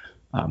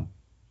 But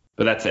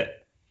that's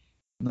it.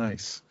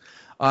 Nice.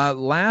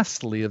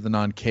 Lastly, of the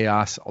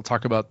non-chaos, I'll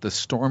talk about the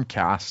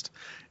Stormcast,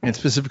 and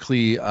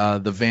specifically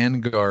the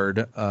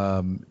Vanguard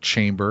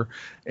chamber.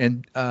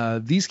 And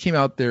these came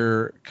out,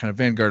 they're kind of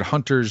Vanguard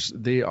hunters.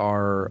 They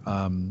are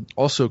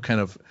also kind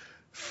of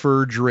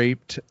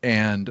fur-draped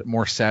and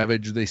more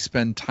savage. They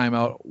spend time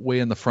out way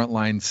in the front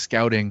line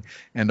scouting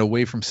and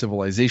away from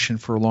civilization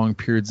for long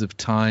periods of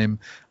time.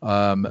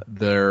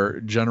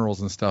 Their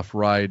generals and stuff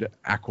ride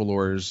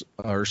Aquilors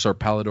or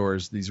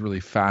Sarpaladors, these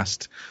really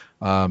fast,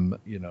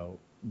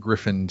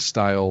 Griffin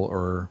style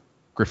or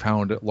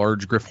Griffhound,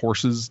 large Griff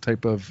horses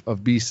type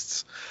of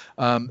beasts.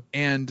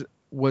 And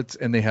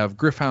they have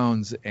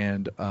Griffhounds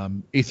and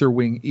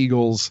Aetherwing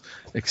Eagles,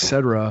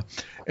 etc.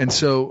 And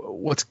so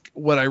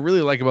what I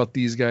really like about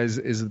these guys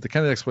is that the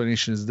kind of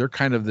explanation is they're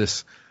kind of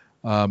this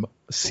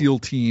SEAL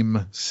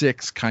Team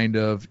 6 kind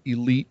of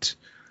elite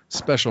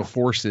special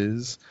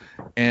forces,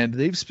 and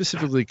they've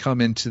specifically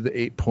come into the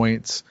 8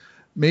 points.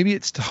 Maybe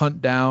it's to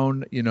hunt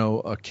down,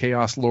 a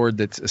Chaos Lord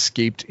that's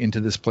escaped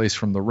into this place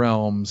from the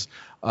realms,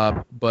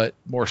 but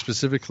more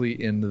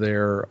specifically in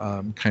their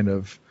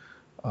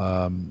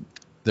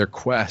their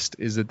quest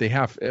is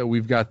that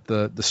we've got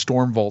the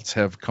Storm Vaults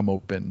have come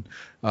open.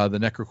 The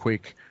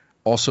Necroquake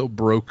also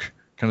broke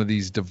kind of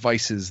these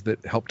devices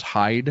that helped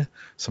hide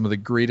some of the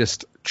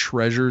greatest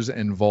treasures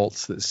and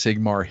vaults that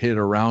Sigmar hid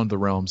around the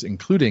realms,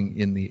 including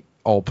in the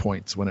all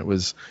points when it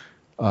was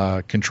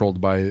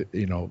controlled by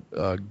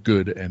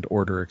good and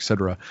order,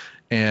 etc.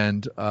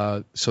 And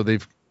so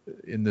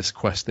in this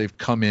quest they've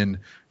come in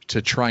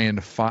to try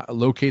and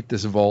locate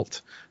this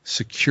vault,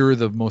 secure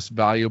the most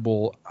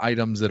valuable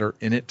items that are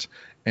in it,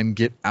 and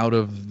get out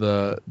of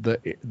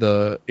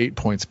the 8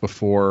 points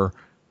before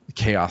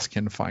Chaos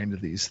can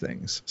find these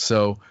things.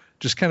 So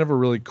just kind of a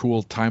really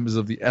cool times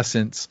of the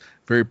essence,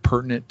 very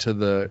pertinent to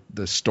the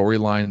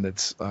storyline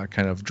that's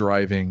kind of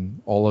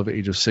driving all of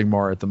Age of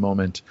Sigmar at the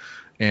moment.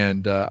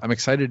 And I'm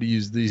excited to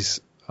use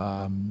these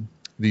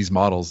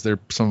models. They're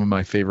some of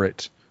my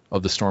favorite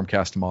of the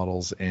Stormcast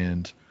models,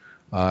 and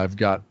I've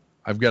got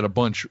a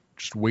bunch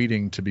just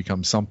waiting to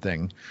become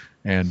something,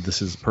 and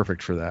this is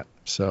perfect for that.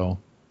 So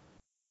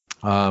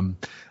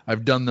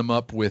I've done them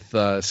up with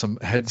some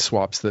head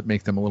swaps that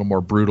make them a little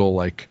more brutal,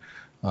 like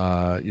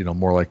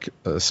more like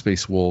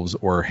Space Wolves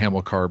or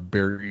Hamilcar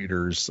Bear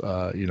Eaters,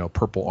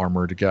 purple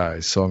armored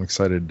guys. So I'm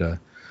excited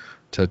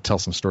to tell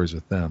some stories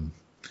with them.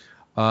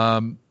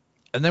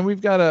 And then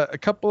we've got a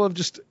couple of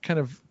just kind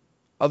of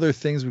other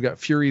things. We've got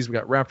Furies, we've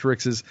got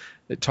Raptorixes.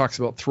 It talks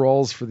about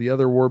Thralls for the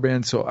other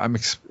warbands. So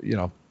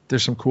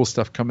there's some cool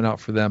stuff coming out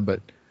for them,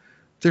 but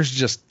there's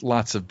just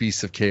lots of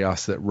beasts of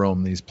chaos that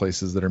roam these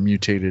places that are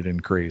mutated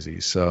and crazy.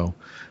 So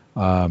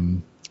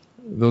I'm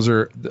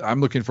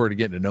looking forward to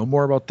getting to know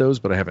more about those,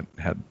 but I haven't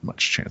had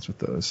much chance with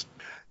those.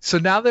 So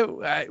now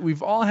that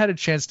we've all had a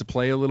chance to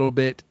play a little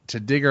bit, to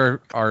dig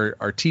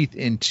our teeth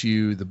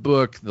into the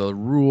book, the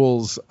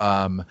rules,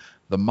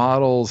 the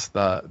models,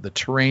 the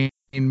terrain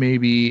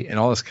maybe, and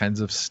all this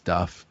kinds of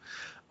stuff,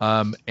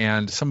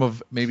 and some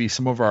of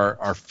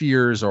our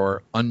fears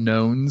or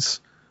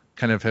unknowns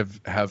kind of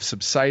have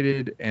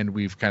subsided, and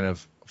we've kind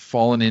of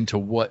fallen into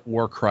what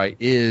Warcry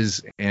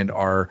is and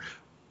are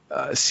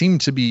seem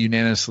to be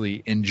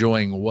unanimously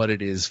enjoying what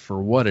it is for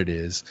what it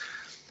is.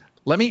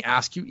 Let me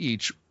ask you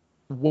each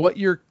what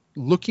you're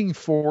looking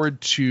forward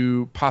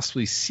to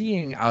possibly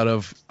seeing out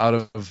of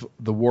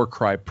the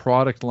Warcry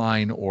product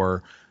line,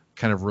 or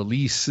kind of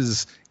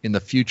releases in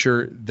the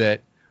future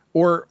that,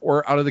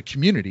 or out of the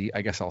community,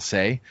 I guess I'll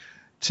say,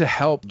 to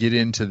help get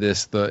into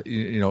this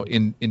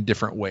in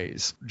different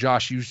ways.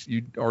 Josh,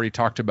 you already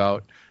talked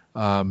about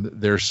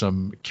there's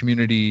some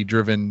community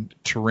driven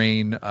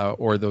terrain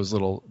or those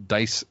little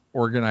dice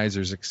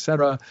organizers,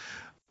 etc.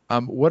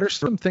 What are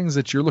some things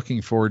that you're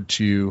looking forward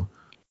to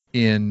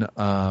in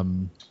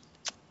out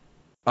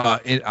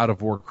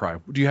of Warcry?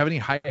 Do you have any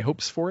high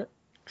hopes for it?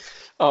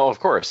 Oh, of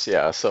course,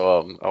 yeah.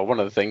 So one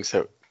of the things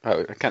that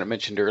I kind of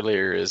mentioned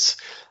earlier is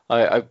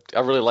I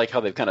really like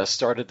how they've kind of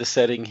started the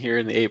setting here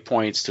in the 8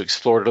 points to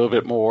explore it a little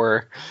bit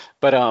more.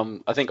 But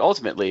I think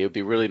ultimately it would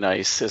be really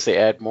nice as they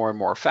add more and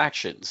more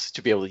factions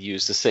to be able to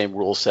use the same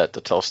rule set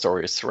to tell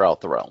stories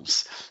throughout the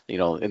realms.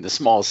 In the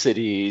small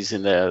cities,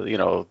 in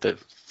the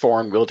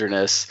foreign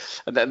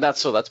wilderness, and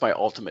that's my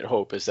ultimate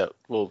hope, is that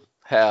we'll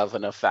have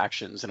enough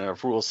factions and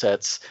enough rule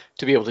sets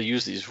to be able to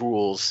use these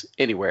rules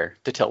anywhere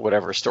to tell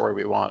whatever story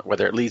we want,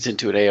 whether it leads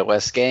into an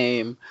AOS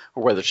game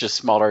or whether it's just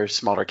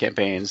smaller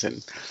campaigns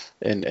and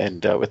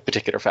with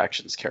particular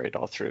factions carried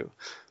all through.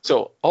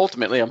 So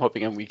ultimately, I'm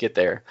hoping we get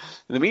there.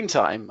 In the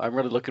meantime, I'm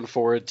really looking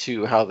forward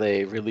to how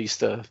they release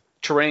the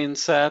terrain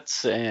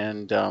sets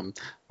and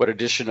what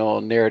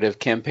additional narrative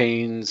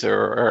campaigns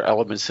or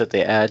elements that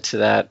they add to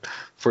that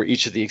for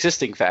each of the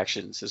existing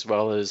factions, as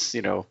well as,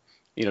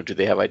 do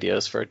they have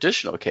ideas for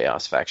additional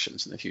chaos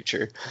factions in the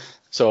future?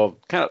 So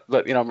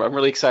I'm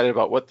really excited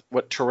about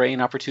what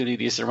terrain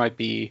opportunities there might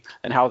be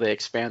and how they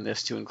expand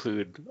this to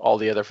include all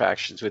the other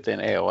factions within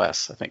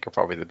AOS. I think are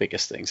probably the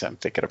biggest things I'm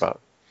thinking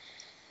about.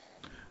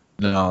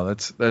 No,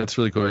 that's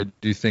really cool.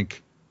 Do you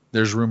think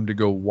there's room to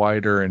go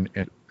wider and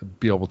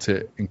be able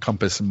to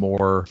encompass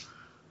more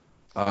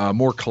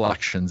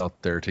collections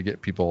out there to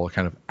get people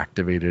kind of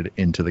activated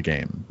into the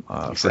game?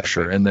 Exactly. For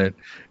sure. And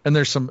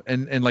there's some,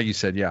 and like you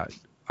said, yeah.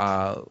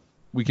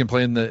 We can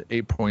play in the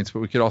 8 points,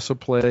 but we could also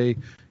play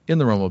in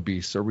the Realm of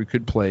Beasts, or we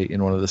could play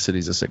in one of the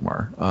cities of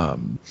Sigmar.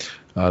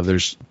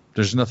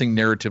 There's nothing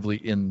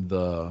narratively in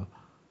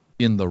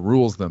the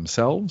rules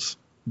themselves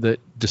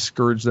that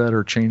discourage that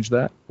or change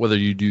that. Whether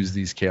you'd use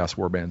these Chaos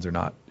Warbands or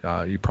not,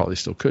 you probably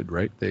still could,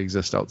 right? They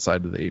exist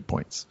outside of the 8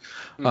 points.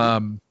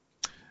 Mm-hmm.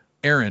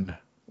 Aaron,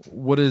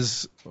 what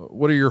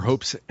are your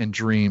hopes and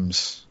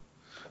dreams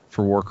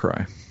for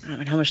Warcry?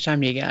 How much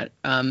time do you got?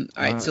 All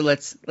right, so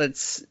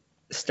let's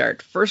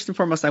start. First and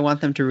foremost, I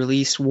want them to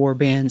release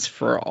warbands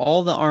for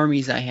all the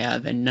armies I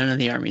have and none of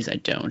the armies I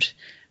don't.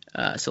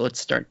 So let's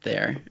start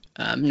there.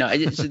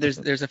 So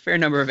there's a fair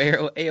number of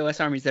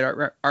AOS armies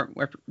that aren't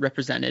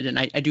represented, and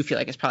I do feel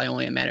like it's probably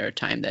only a matter of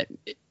time that,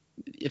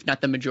 if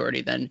not the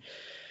majority, then,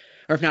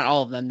 or if not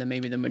all of them, then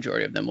maybe the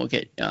majority of them will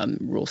get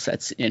rule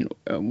sets in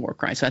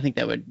Warcry. So I think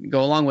that would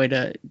go a long way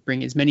to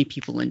bring as many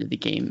people into the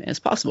game as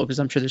possible, because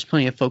I'm sure there's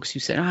plenty of folks who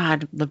said,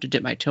 I'd love to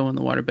dip my toe in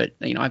the water, but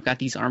I've got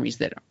these armies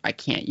that I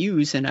can't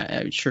use, and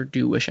I sure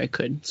do wish I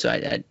could. So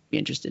I'd be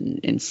interested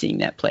in seeing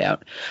that play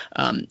out.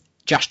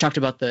 Josh talked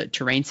about the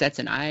terrain sets,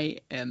 and I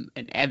am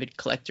an avid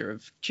collector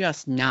of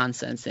just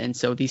nonsense, and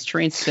so these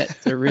terrain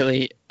sets are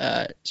really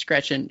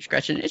scratch an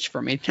itch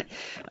for me.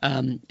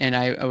 And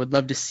I would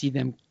love to see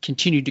them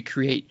continue to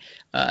create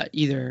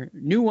either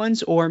new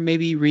ones or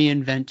maybe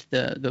reinvent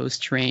those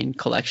terrain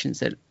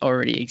collections that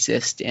already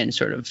exist and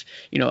sort of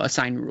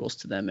assign rules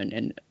to them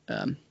and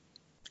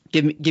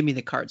give me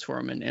the cards for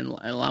them and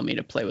allow me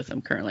to play with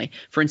them currently.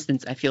 For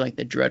instance, I feel like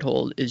the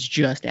Dreadhold is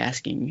just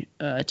asking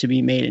to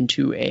be made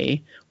into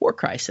a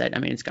Warcry set. I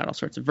mean, it's got all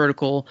sorts of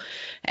vertical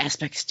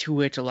aspects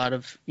to it. A lot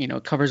of,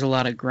 covers a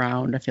lot of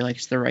ground. I feel like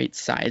it's the right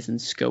size and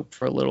scope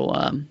for a little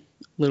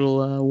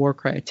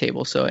Warcry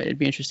table. So I'd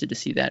be interested to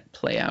see that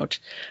play out.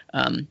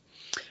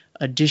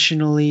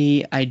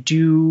 Additionally, I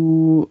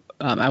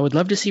would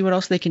love to see what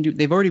else they can do.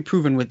 They've already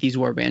proven with these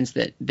warbands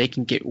that they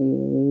can get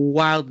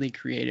wildly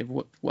creative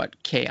with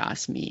what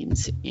chaos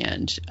means,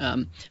 and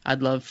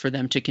I'd love for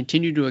them to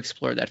continue to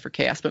explore that for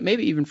chaos, but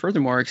maybe even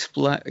furthermore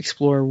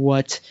explore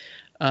what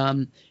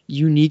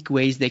unique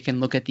ways they can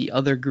look at the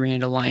other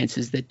grand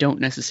alliances that don't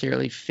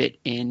necessarily fit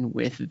in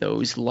with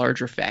those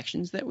larger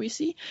factions that we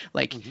see.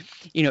 Like,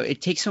 it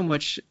takes so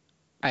much.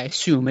 I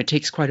assume it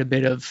takes quite a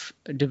bit of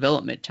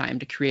development time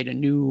to create a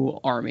new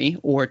army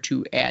or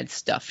to add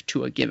stuff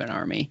to a given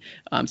army.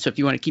 So if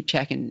you want to keep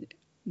checking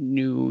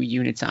new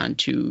units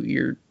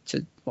onto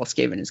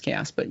Skaven is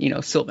chaos, but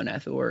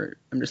Sylvaneth, or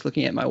I'm just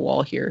looking at my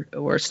wall here,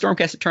 or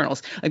Stormcast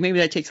Eternals, like maybe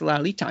that takes a lot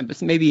of lead time,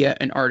 but maybe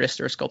an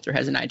artist or a sculptor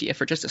has an idea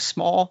for just a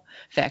small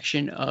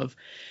faction of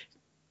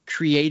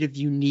creative,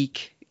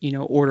 unique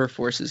order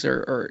forces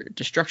or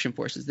destruction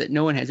forces that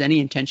no one has any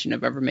intention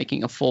of ever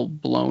making a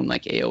full-blown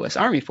like AOS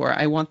army for.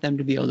 I want them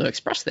to be able to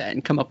express that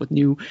and come up with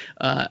new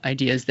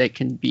ideas that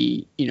can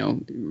be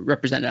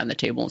represented on the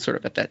table and sort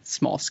of at that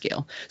small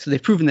scale. So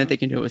they've proven that they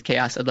can do it with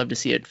chaos. I'd love to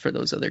see it for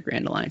those other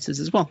grand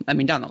alliances as well. I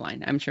mean, down the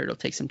line, I'm sure it'll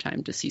take some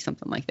time to see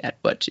something like that,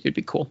 but it'd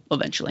be cool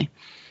eventually.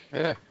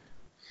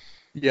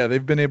 Yeah,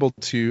 they've been able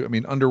to. I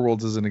mean,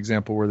 Underworlds is an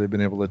example where they've been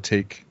able to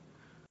take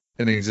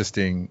an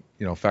existing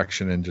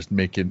faction and just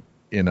make it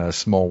in a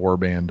small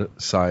warband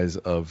size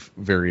of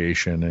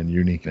variation and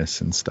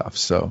uniqueness and stuff.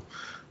 So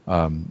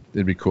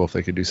it'd be cool if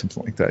they could do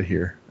something like that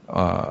here.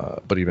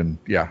 But even,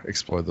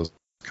 explore those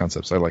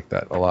concepts. I like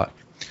that a lot.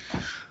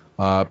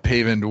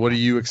 Paven, what are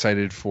you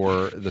excited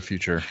for the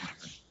future?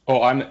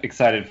 Oh, I'm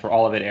excited for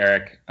all of it,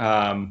 Eric.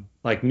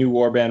 Like new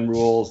warband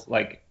rules,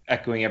 like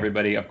echoing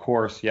everybody, of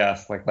course,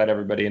 yes. Like let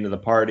everybody into the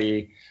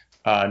party.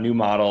 New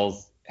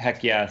models,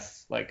 heck yes.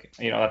 Like,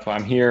 that's why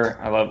I'm here.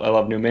 I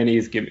love new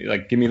minis.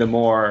 Give me the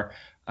more.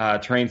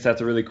 Terrain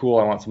sets are really cool.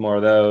 I want some more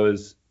of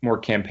those. More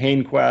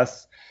campaign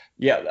quests.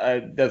 Yeah,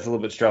 that's a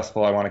little bit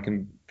stressful. I want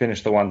to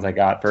finish the ones I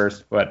got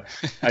first, but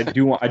I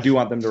do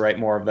want them to write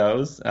more of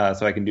those, so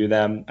I can do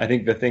them. I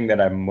think the thing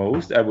that I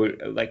would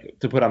like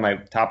to put on my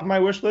top of my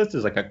wish list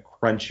is like a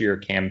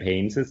crunchier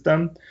campaign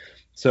system.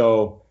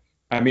 So,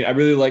 I mean, I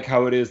really like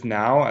how it is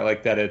now. I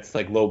like that it's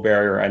like low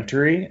barrier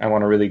entry. I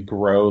want to really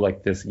grow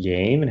like this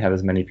game and have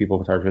as many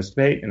people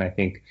participate. And I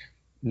think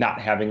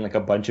not having like a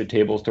bunch of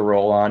tables to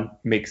roll on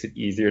makes it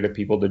easier to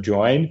people to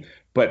join.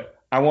 But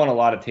I want a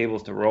lot of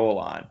tables to roll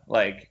on.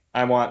 Like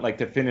I want like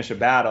to finish a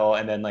battle,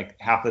 and then like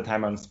half the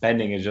time I'm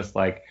spending is just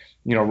like,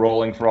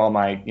 rolling for all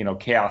my,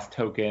 chaos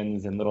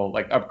tokens and little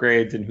like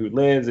upgrades and who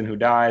lives and who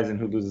dies and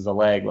who loses a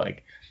leg.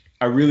 Like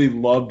I really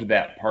loved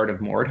that part of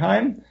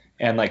Mordheim.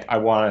 And like I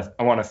want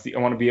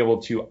to be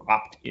able to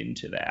opt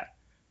into that.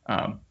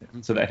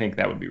 So I think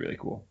that would be really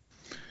cool.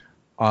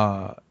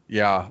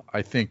 Yeah,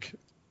 I think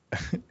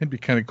it'd be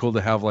kind of cool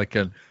to have like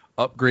an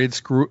upgrade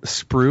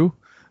sprue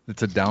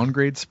that's a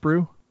downgrade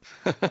sprue,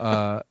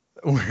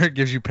 where it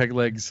gives you peg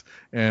legs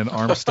and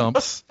arm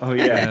stumps. Oh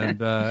yeah,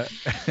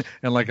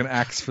 and like an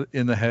axe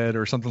in the head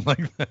or something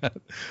like that.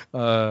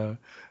 A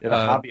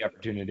hobby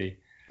opportunity.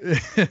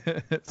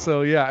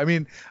 So yeah, I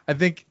mean, I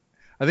think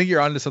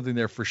you're onto something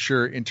there for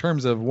sure, in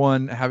terms of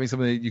one, having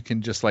something that you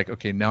can just like,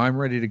 okay, now I'm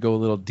ready to go a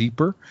little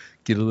deeper,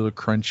 get a little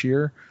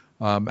crunchier,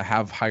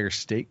 have higher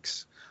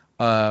stakes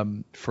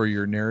for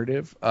your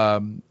narrative,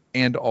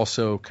 and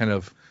also kind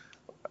of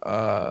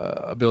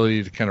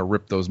ability to kind of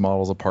rip those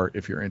models apart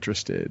if you're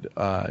interested,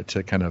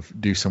 to kind of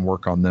do some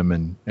work on them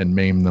and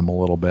maim them a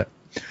little bit.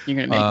 You're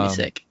going to make me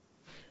sick.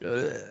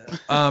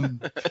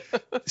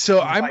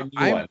 So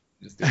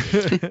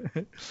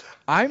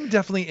I'm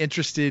definitely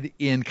interested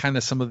in kind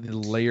of some of the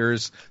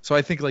layers. So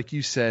I think, like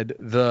you said,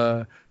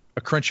 a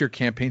crunchier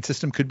campaign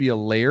system could be a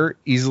layer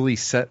easily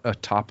set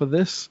atop of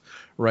this,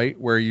 right?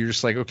 Where you're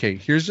just like, okay,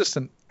 here's just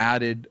an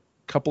added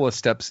couple of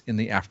steps in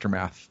the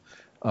aftermath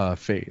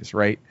phase,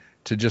 right?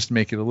 To just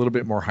make it a little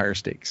bit more higher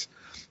stakes.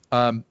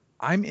 I'm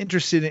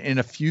interested in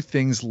a few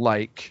things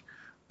like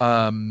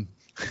some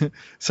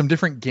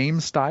different game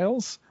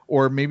styles,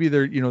 or maybe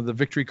they're, the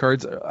victory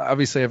cards.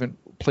 Obviously, I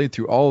haven't played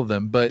through all of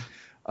them, but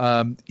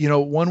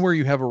one where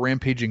you have a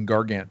rampaging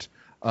Gargant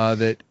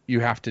that you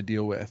have to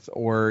deal with,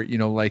 or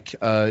like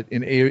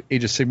in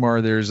Age of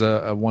Sigmar, there's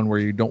a one where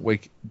you don't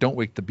wake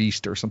the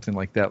beast or something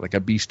like that, like a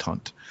beast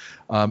hunt.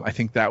 I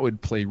think that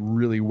would play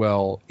really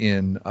well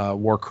in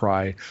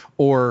Warcry,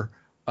 or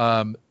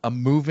a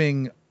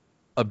moving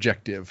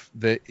objective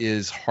that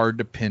is hard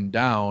to pin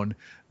down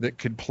that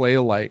could play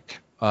like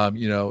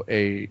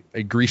a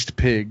greased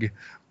pig,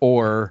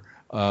 or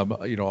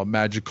a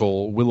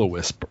magical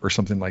will-o-wisp or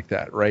something like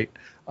that, right?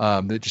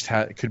 That just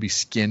it could be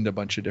skinned a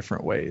bunch of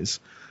different ways.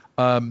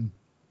 I'm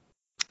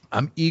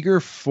eager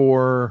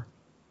for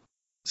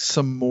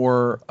some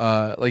more,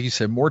 like you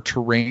said, more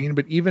terrain,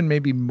 but even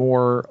maybe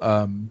more.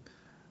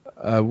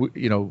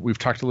 We've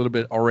talked a little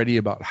bit already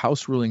about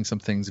house ruling some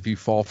things if you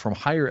fall from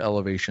higher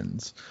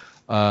elevations.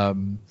 So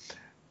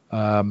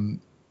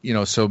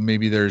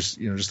maybe there's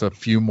just a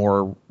few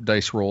more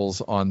dice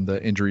rolls on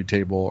the injury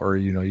table, or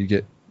you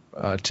get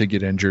to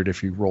get injured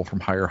if you roll from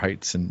higher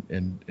heights,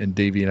 and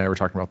Davey and I were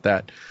talking about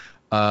that.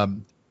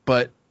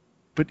 But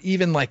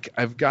even like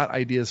I've got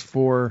ideas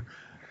for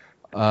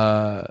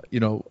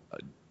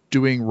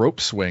doing rope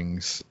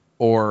swings,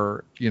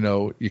 or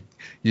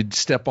you'd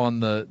step on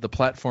the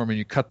platform and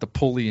you cut the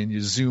pulley and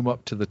you zoom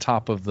up to the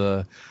top of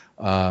the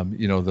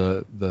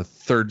the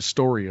third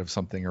story of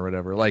something or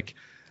whatever. Like,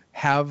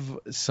 have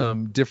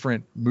some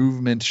different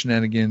movement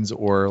shenanigans,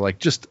 or like,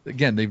 just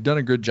again, they've done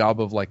a good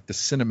job of like the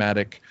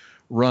cinematic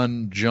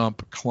run,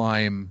 jump,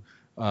 climb,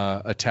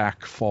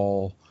 attack,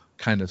 fall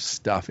kind of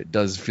stuff. It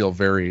does feel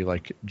very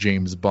like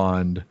James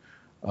Bond,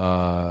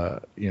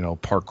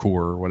 parkour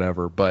or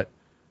whatever, but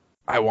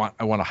I want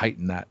to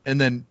heighten that. And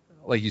then,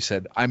 like you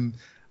said, I'm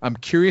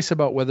curious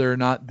about whether or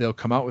not they'll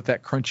come out with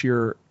that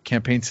crunchier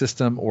campaign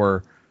system,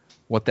 or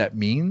what that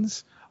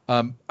means.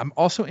 I'm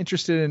also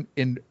interested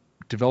in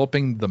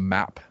developing the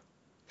map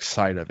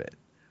side of it,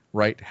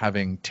 right?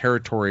 Having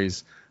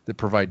territories that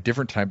provide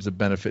different types of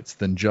benefits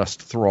than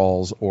just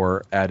thralls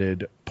or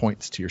added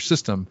points to your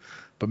system,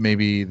 but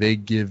maybe they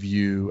give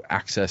you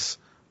access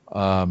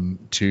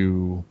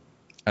to,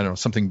 I don't know,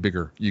 something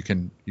bigger. You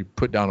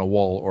put down a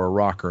wall or a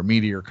rock, or a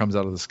meteor comes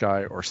out of the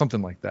sky or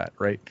something like that,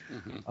 right?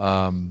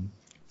 Mm-hmm.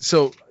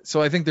 So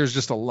I think there's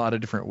just a lot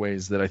of different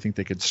ways that I think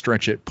they could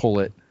stretch it,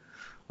 pull it,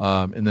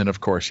 and then of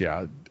course,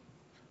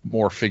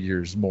 more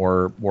figures,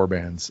 more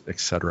bands,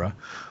 etc.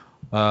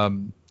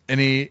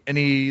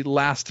 Any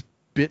last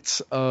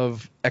bits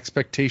of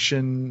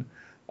expectation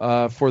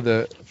for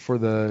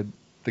the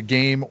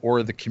game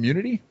or the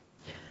community?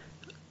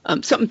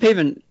 Something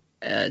Paven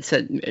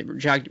said, it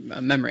jogged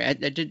my memory. I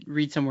did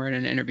read somewhere in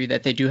an interview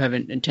that they do have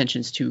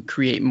intentions to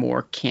create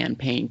more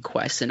campaign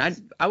quests, and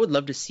I would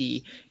love to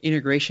see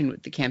integration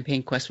with the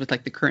campaign quest with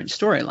like the current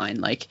storyline,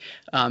 like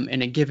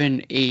in a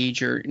given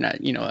age, or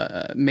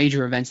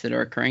major events that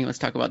are occurring. Let's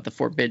talk about the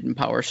Forbidden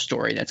Power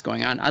story that's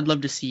going on. I'd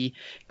love to see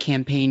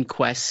campaign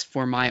quests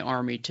for my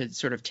army to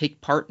sort of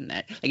take part in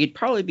that. Like, it'd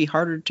probably be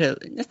harder to.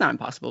 It's not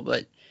impossible,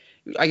 but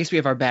I guess we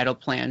have our battle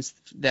plans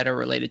that are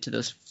related to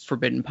those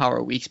Forbidden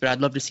Power weeks, but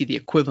I'd love to see the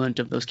equivalent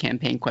of those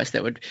campaign quests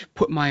that would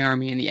put my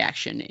army in the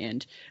action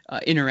and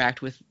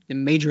interact with the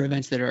major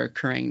events that are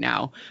occurring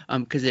now,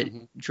 because it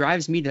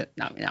drives me to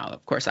now.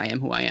 Of course, I am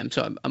who I am,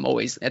 so I'm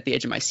always at the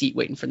edge of my seat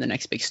waiting for the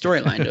next big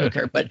storyline to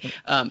occur. But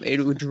it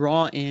would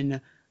draw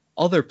in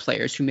other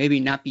players who may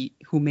not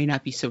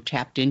be so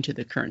tapped into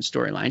the current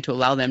storyline, to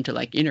allow them to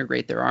like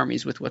integrate their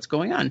armies with what's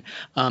going on,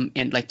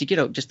 and like to get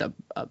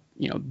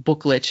a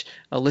booklet,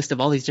 a list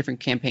of all these different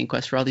campaign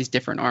quests for all these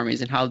different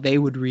armies and how they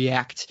would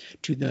react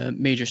to the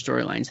major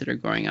storylines that are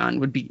going on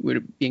would be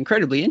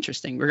incredibly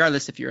interesting,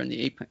 regardless if you're in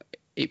the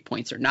 8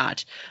 points or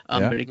not.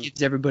 But it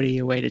gives everybody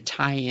a way to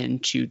tie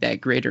into that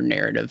greater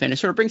narrative, and it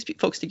sort of brings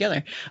folks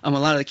together. A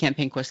lot of the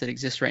campaign quests that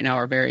exist right now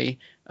are very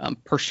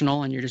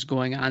personal, and you're just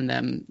going on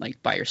them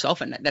like by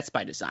yourself, and that's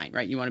by design,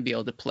 right? You want to be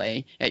able to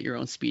play at your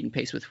own speed and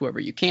pace with whoever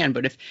you can.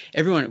 But if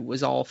everyone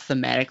was all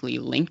thematically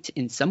linked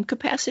in some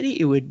capacity,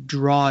 it would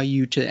draw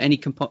you to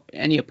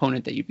any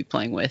opponent that you'd be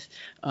playing with,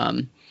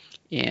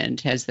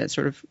 and has that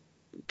sort of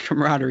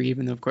camaraderie,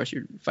 even though of course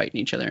you're fighting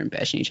each other and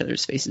bashing each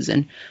other's faces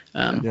in.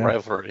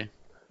 Rivalry.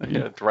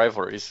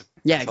 Rivalries.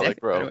 Yeah,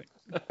 exactly.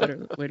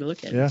 Better way to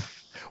look at it. Yeah.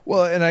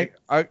 Well, and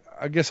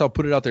I guess I'll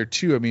put it out there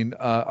too. I mean,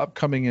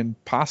 upcoming in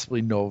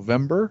possibly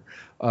November,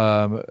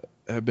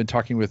 I've been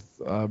talking with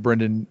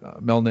Brendan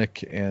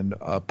Melnick and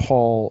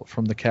Paul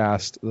from the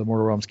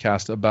Mortal Realms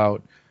cast,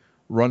 about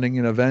running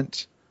an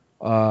event.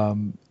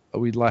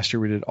 Last year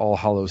we did All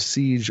Hallows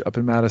Siege up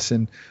in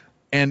Madison,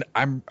 and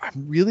I'm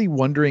really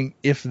wondering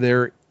if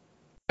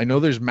I know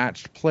there's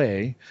matched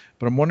play,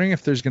 but I'm wondering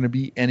if there's going to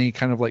be any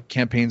kind of like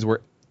campaigns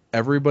where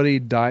everybody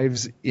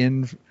dives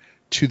in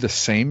to the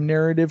same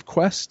narrative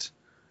quest,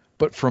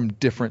 but from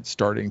different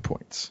starting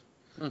points.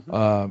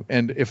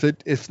 And if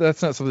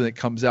that's not something that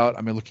comes out,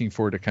 I'm looking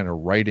forward to kind of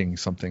writing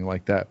something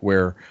like that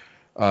where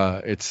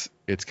it's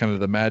kind of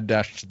the mad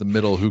dash to the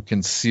middle, who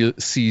can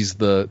seize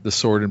the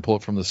sword and pull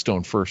it from the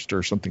stone first,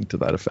 or something to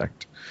that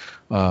effect.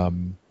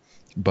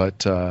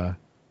 But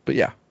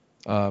yeah,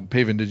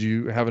 Paven, did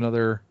you have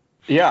another?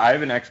 Yeah, I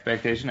have an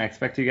expectation. I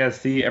expect you guys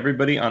to see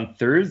everybody on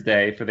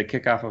Thursday for the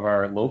kickoff of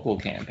our local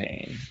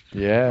campaign.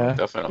 Yeah,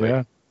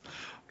 definitely.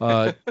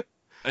 Yeah.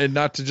 And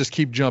not to just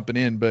keep jumping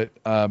in, but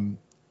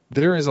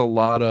there is a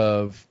lot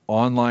of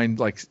online,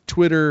 like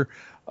Twitter.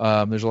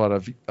 There's a lot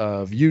of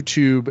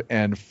YouTube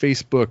and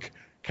Facebook,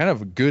 kind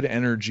of good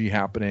energy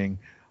happening.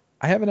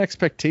 I have an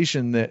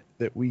expectation that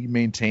we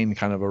maintain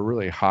kind of a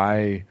really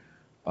high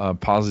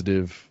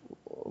positive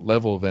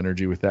level of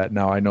energy with that.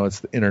 Now, I know it's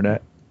the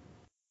internet,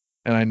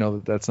 and I know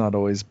that that's not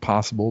always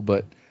possible,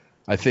 but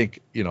I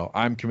think,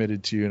 I'm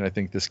committed to, and I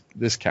think this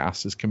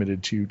cast is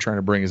committed to trying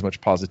to bring as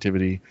much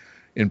positivity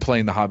in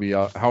playing the hobby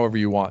however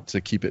you want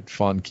to keep it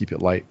fun, keep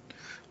it light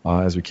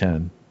as we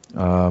can.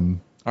 All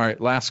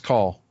right, last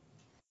call.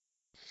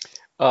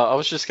 I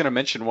was just going to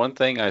mention one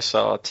thing I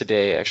saw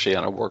today, actually,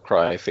 on a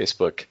Warcry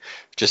Facebook,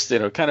 just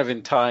kind of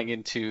in tying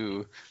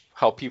into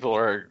how people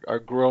are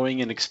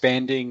growing and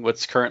expanding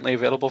what's currently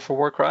available for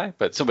Warcry.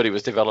 But somebody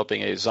was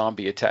developing a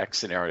zombie attack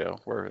scenario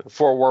where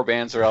 4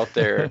 warbands are out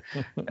there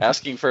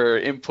asking for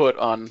input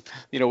on,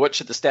 what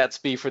should the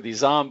stats be for these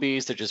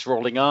zombies? They're just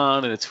rolling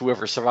on, and it's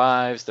whoever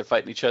survives. They're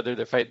fighting each other.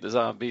 They're fighting the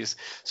zombies.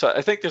 So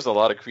I think there's a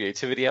lot of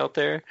creativity out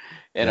there,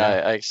 and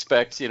I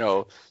expect,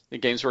 the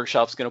Games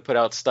Workshop's going to put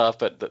out stuff,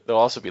 but there'll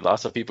also be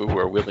lots of people who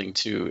are willing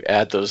to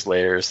add those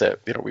layers that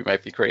we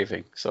might be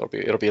craving. So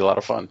it'll be a lot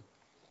of fun.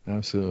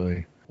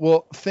 Absolutely.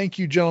 Well, thank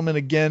you, gentlemen,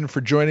 again for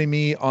joining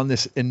me on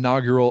this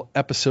inaugural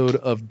episode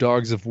of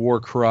Dogs of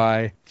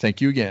Warcry.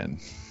 Thank you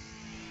again.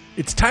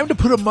 It's time to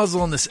put a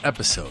muzzle on this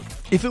episode.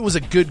 If it was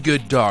a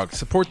good dog,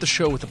 support the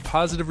show with a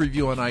positive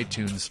review on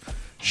iTunes,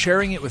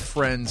 sharing it with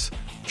friends,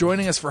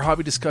 joining us for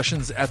hobby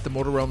discussions at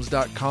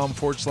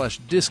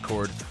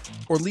themortalrealms.com/Discord,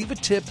 or leave a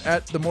tip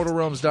at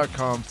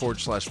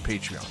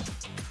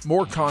themortalrealms.com/Patreon.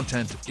 More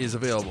content is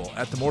available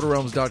at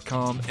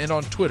themortalrealms.com and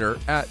on Twitter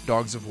at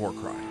Dogs of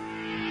Warcry.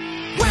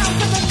 Welcome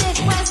to the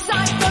Midwest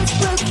side, those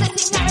blues,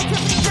 missing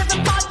narratively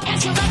driven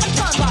podcast, you'll have a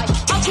fun ride.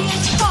 I'll be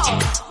in fall.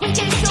 We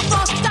get so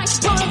far, dice,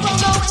 rolling,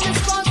 roll, in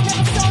this bronze,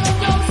 never stolen,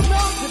 no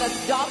smoke to the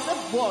Dogs of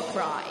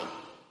Warcry.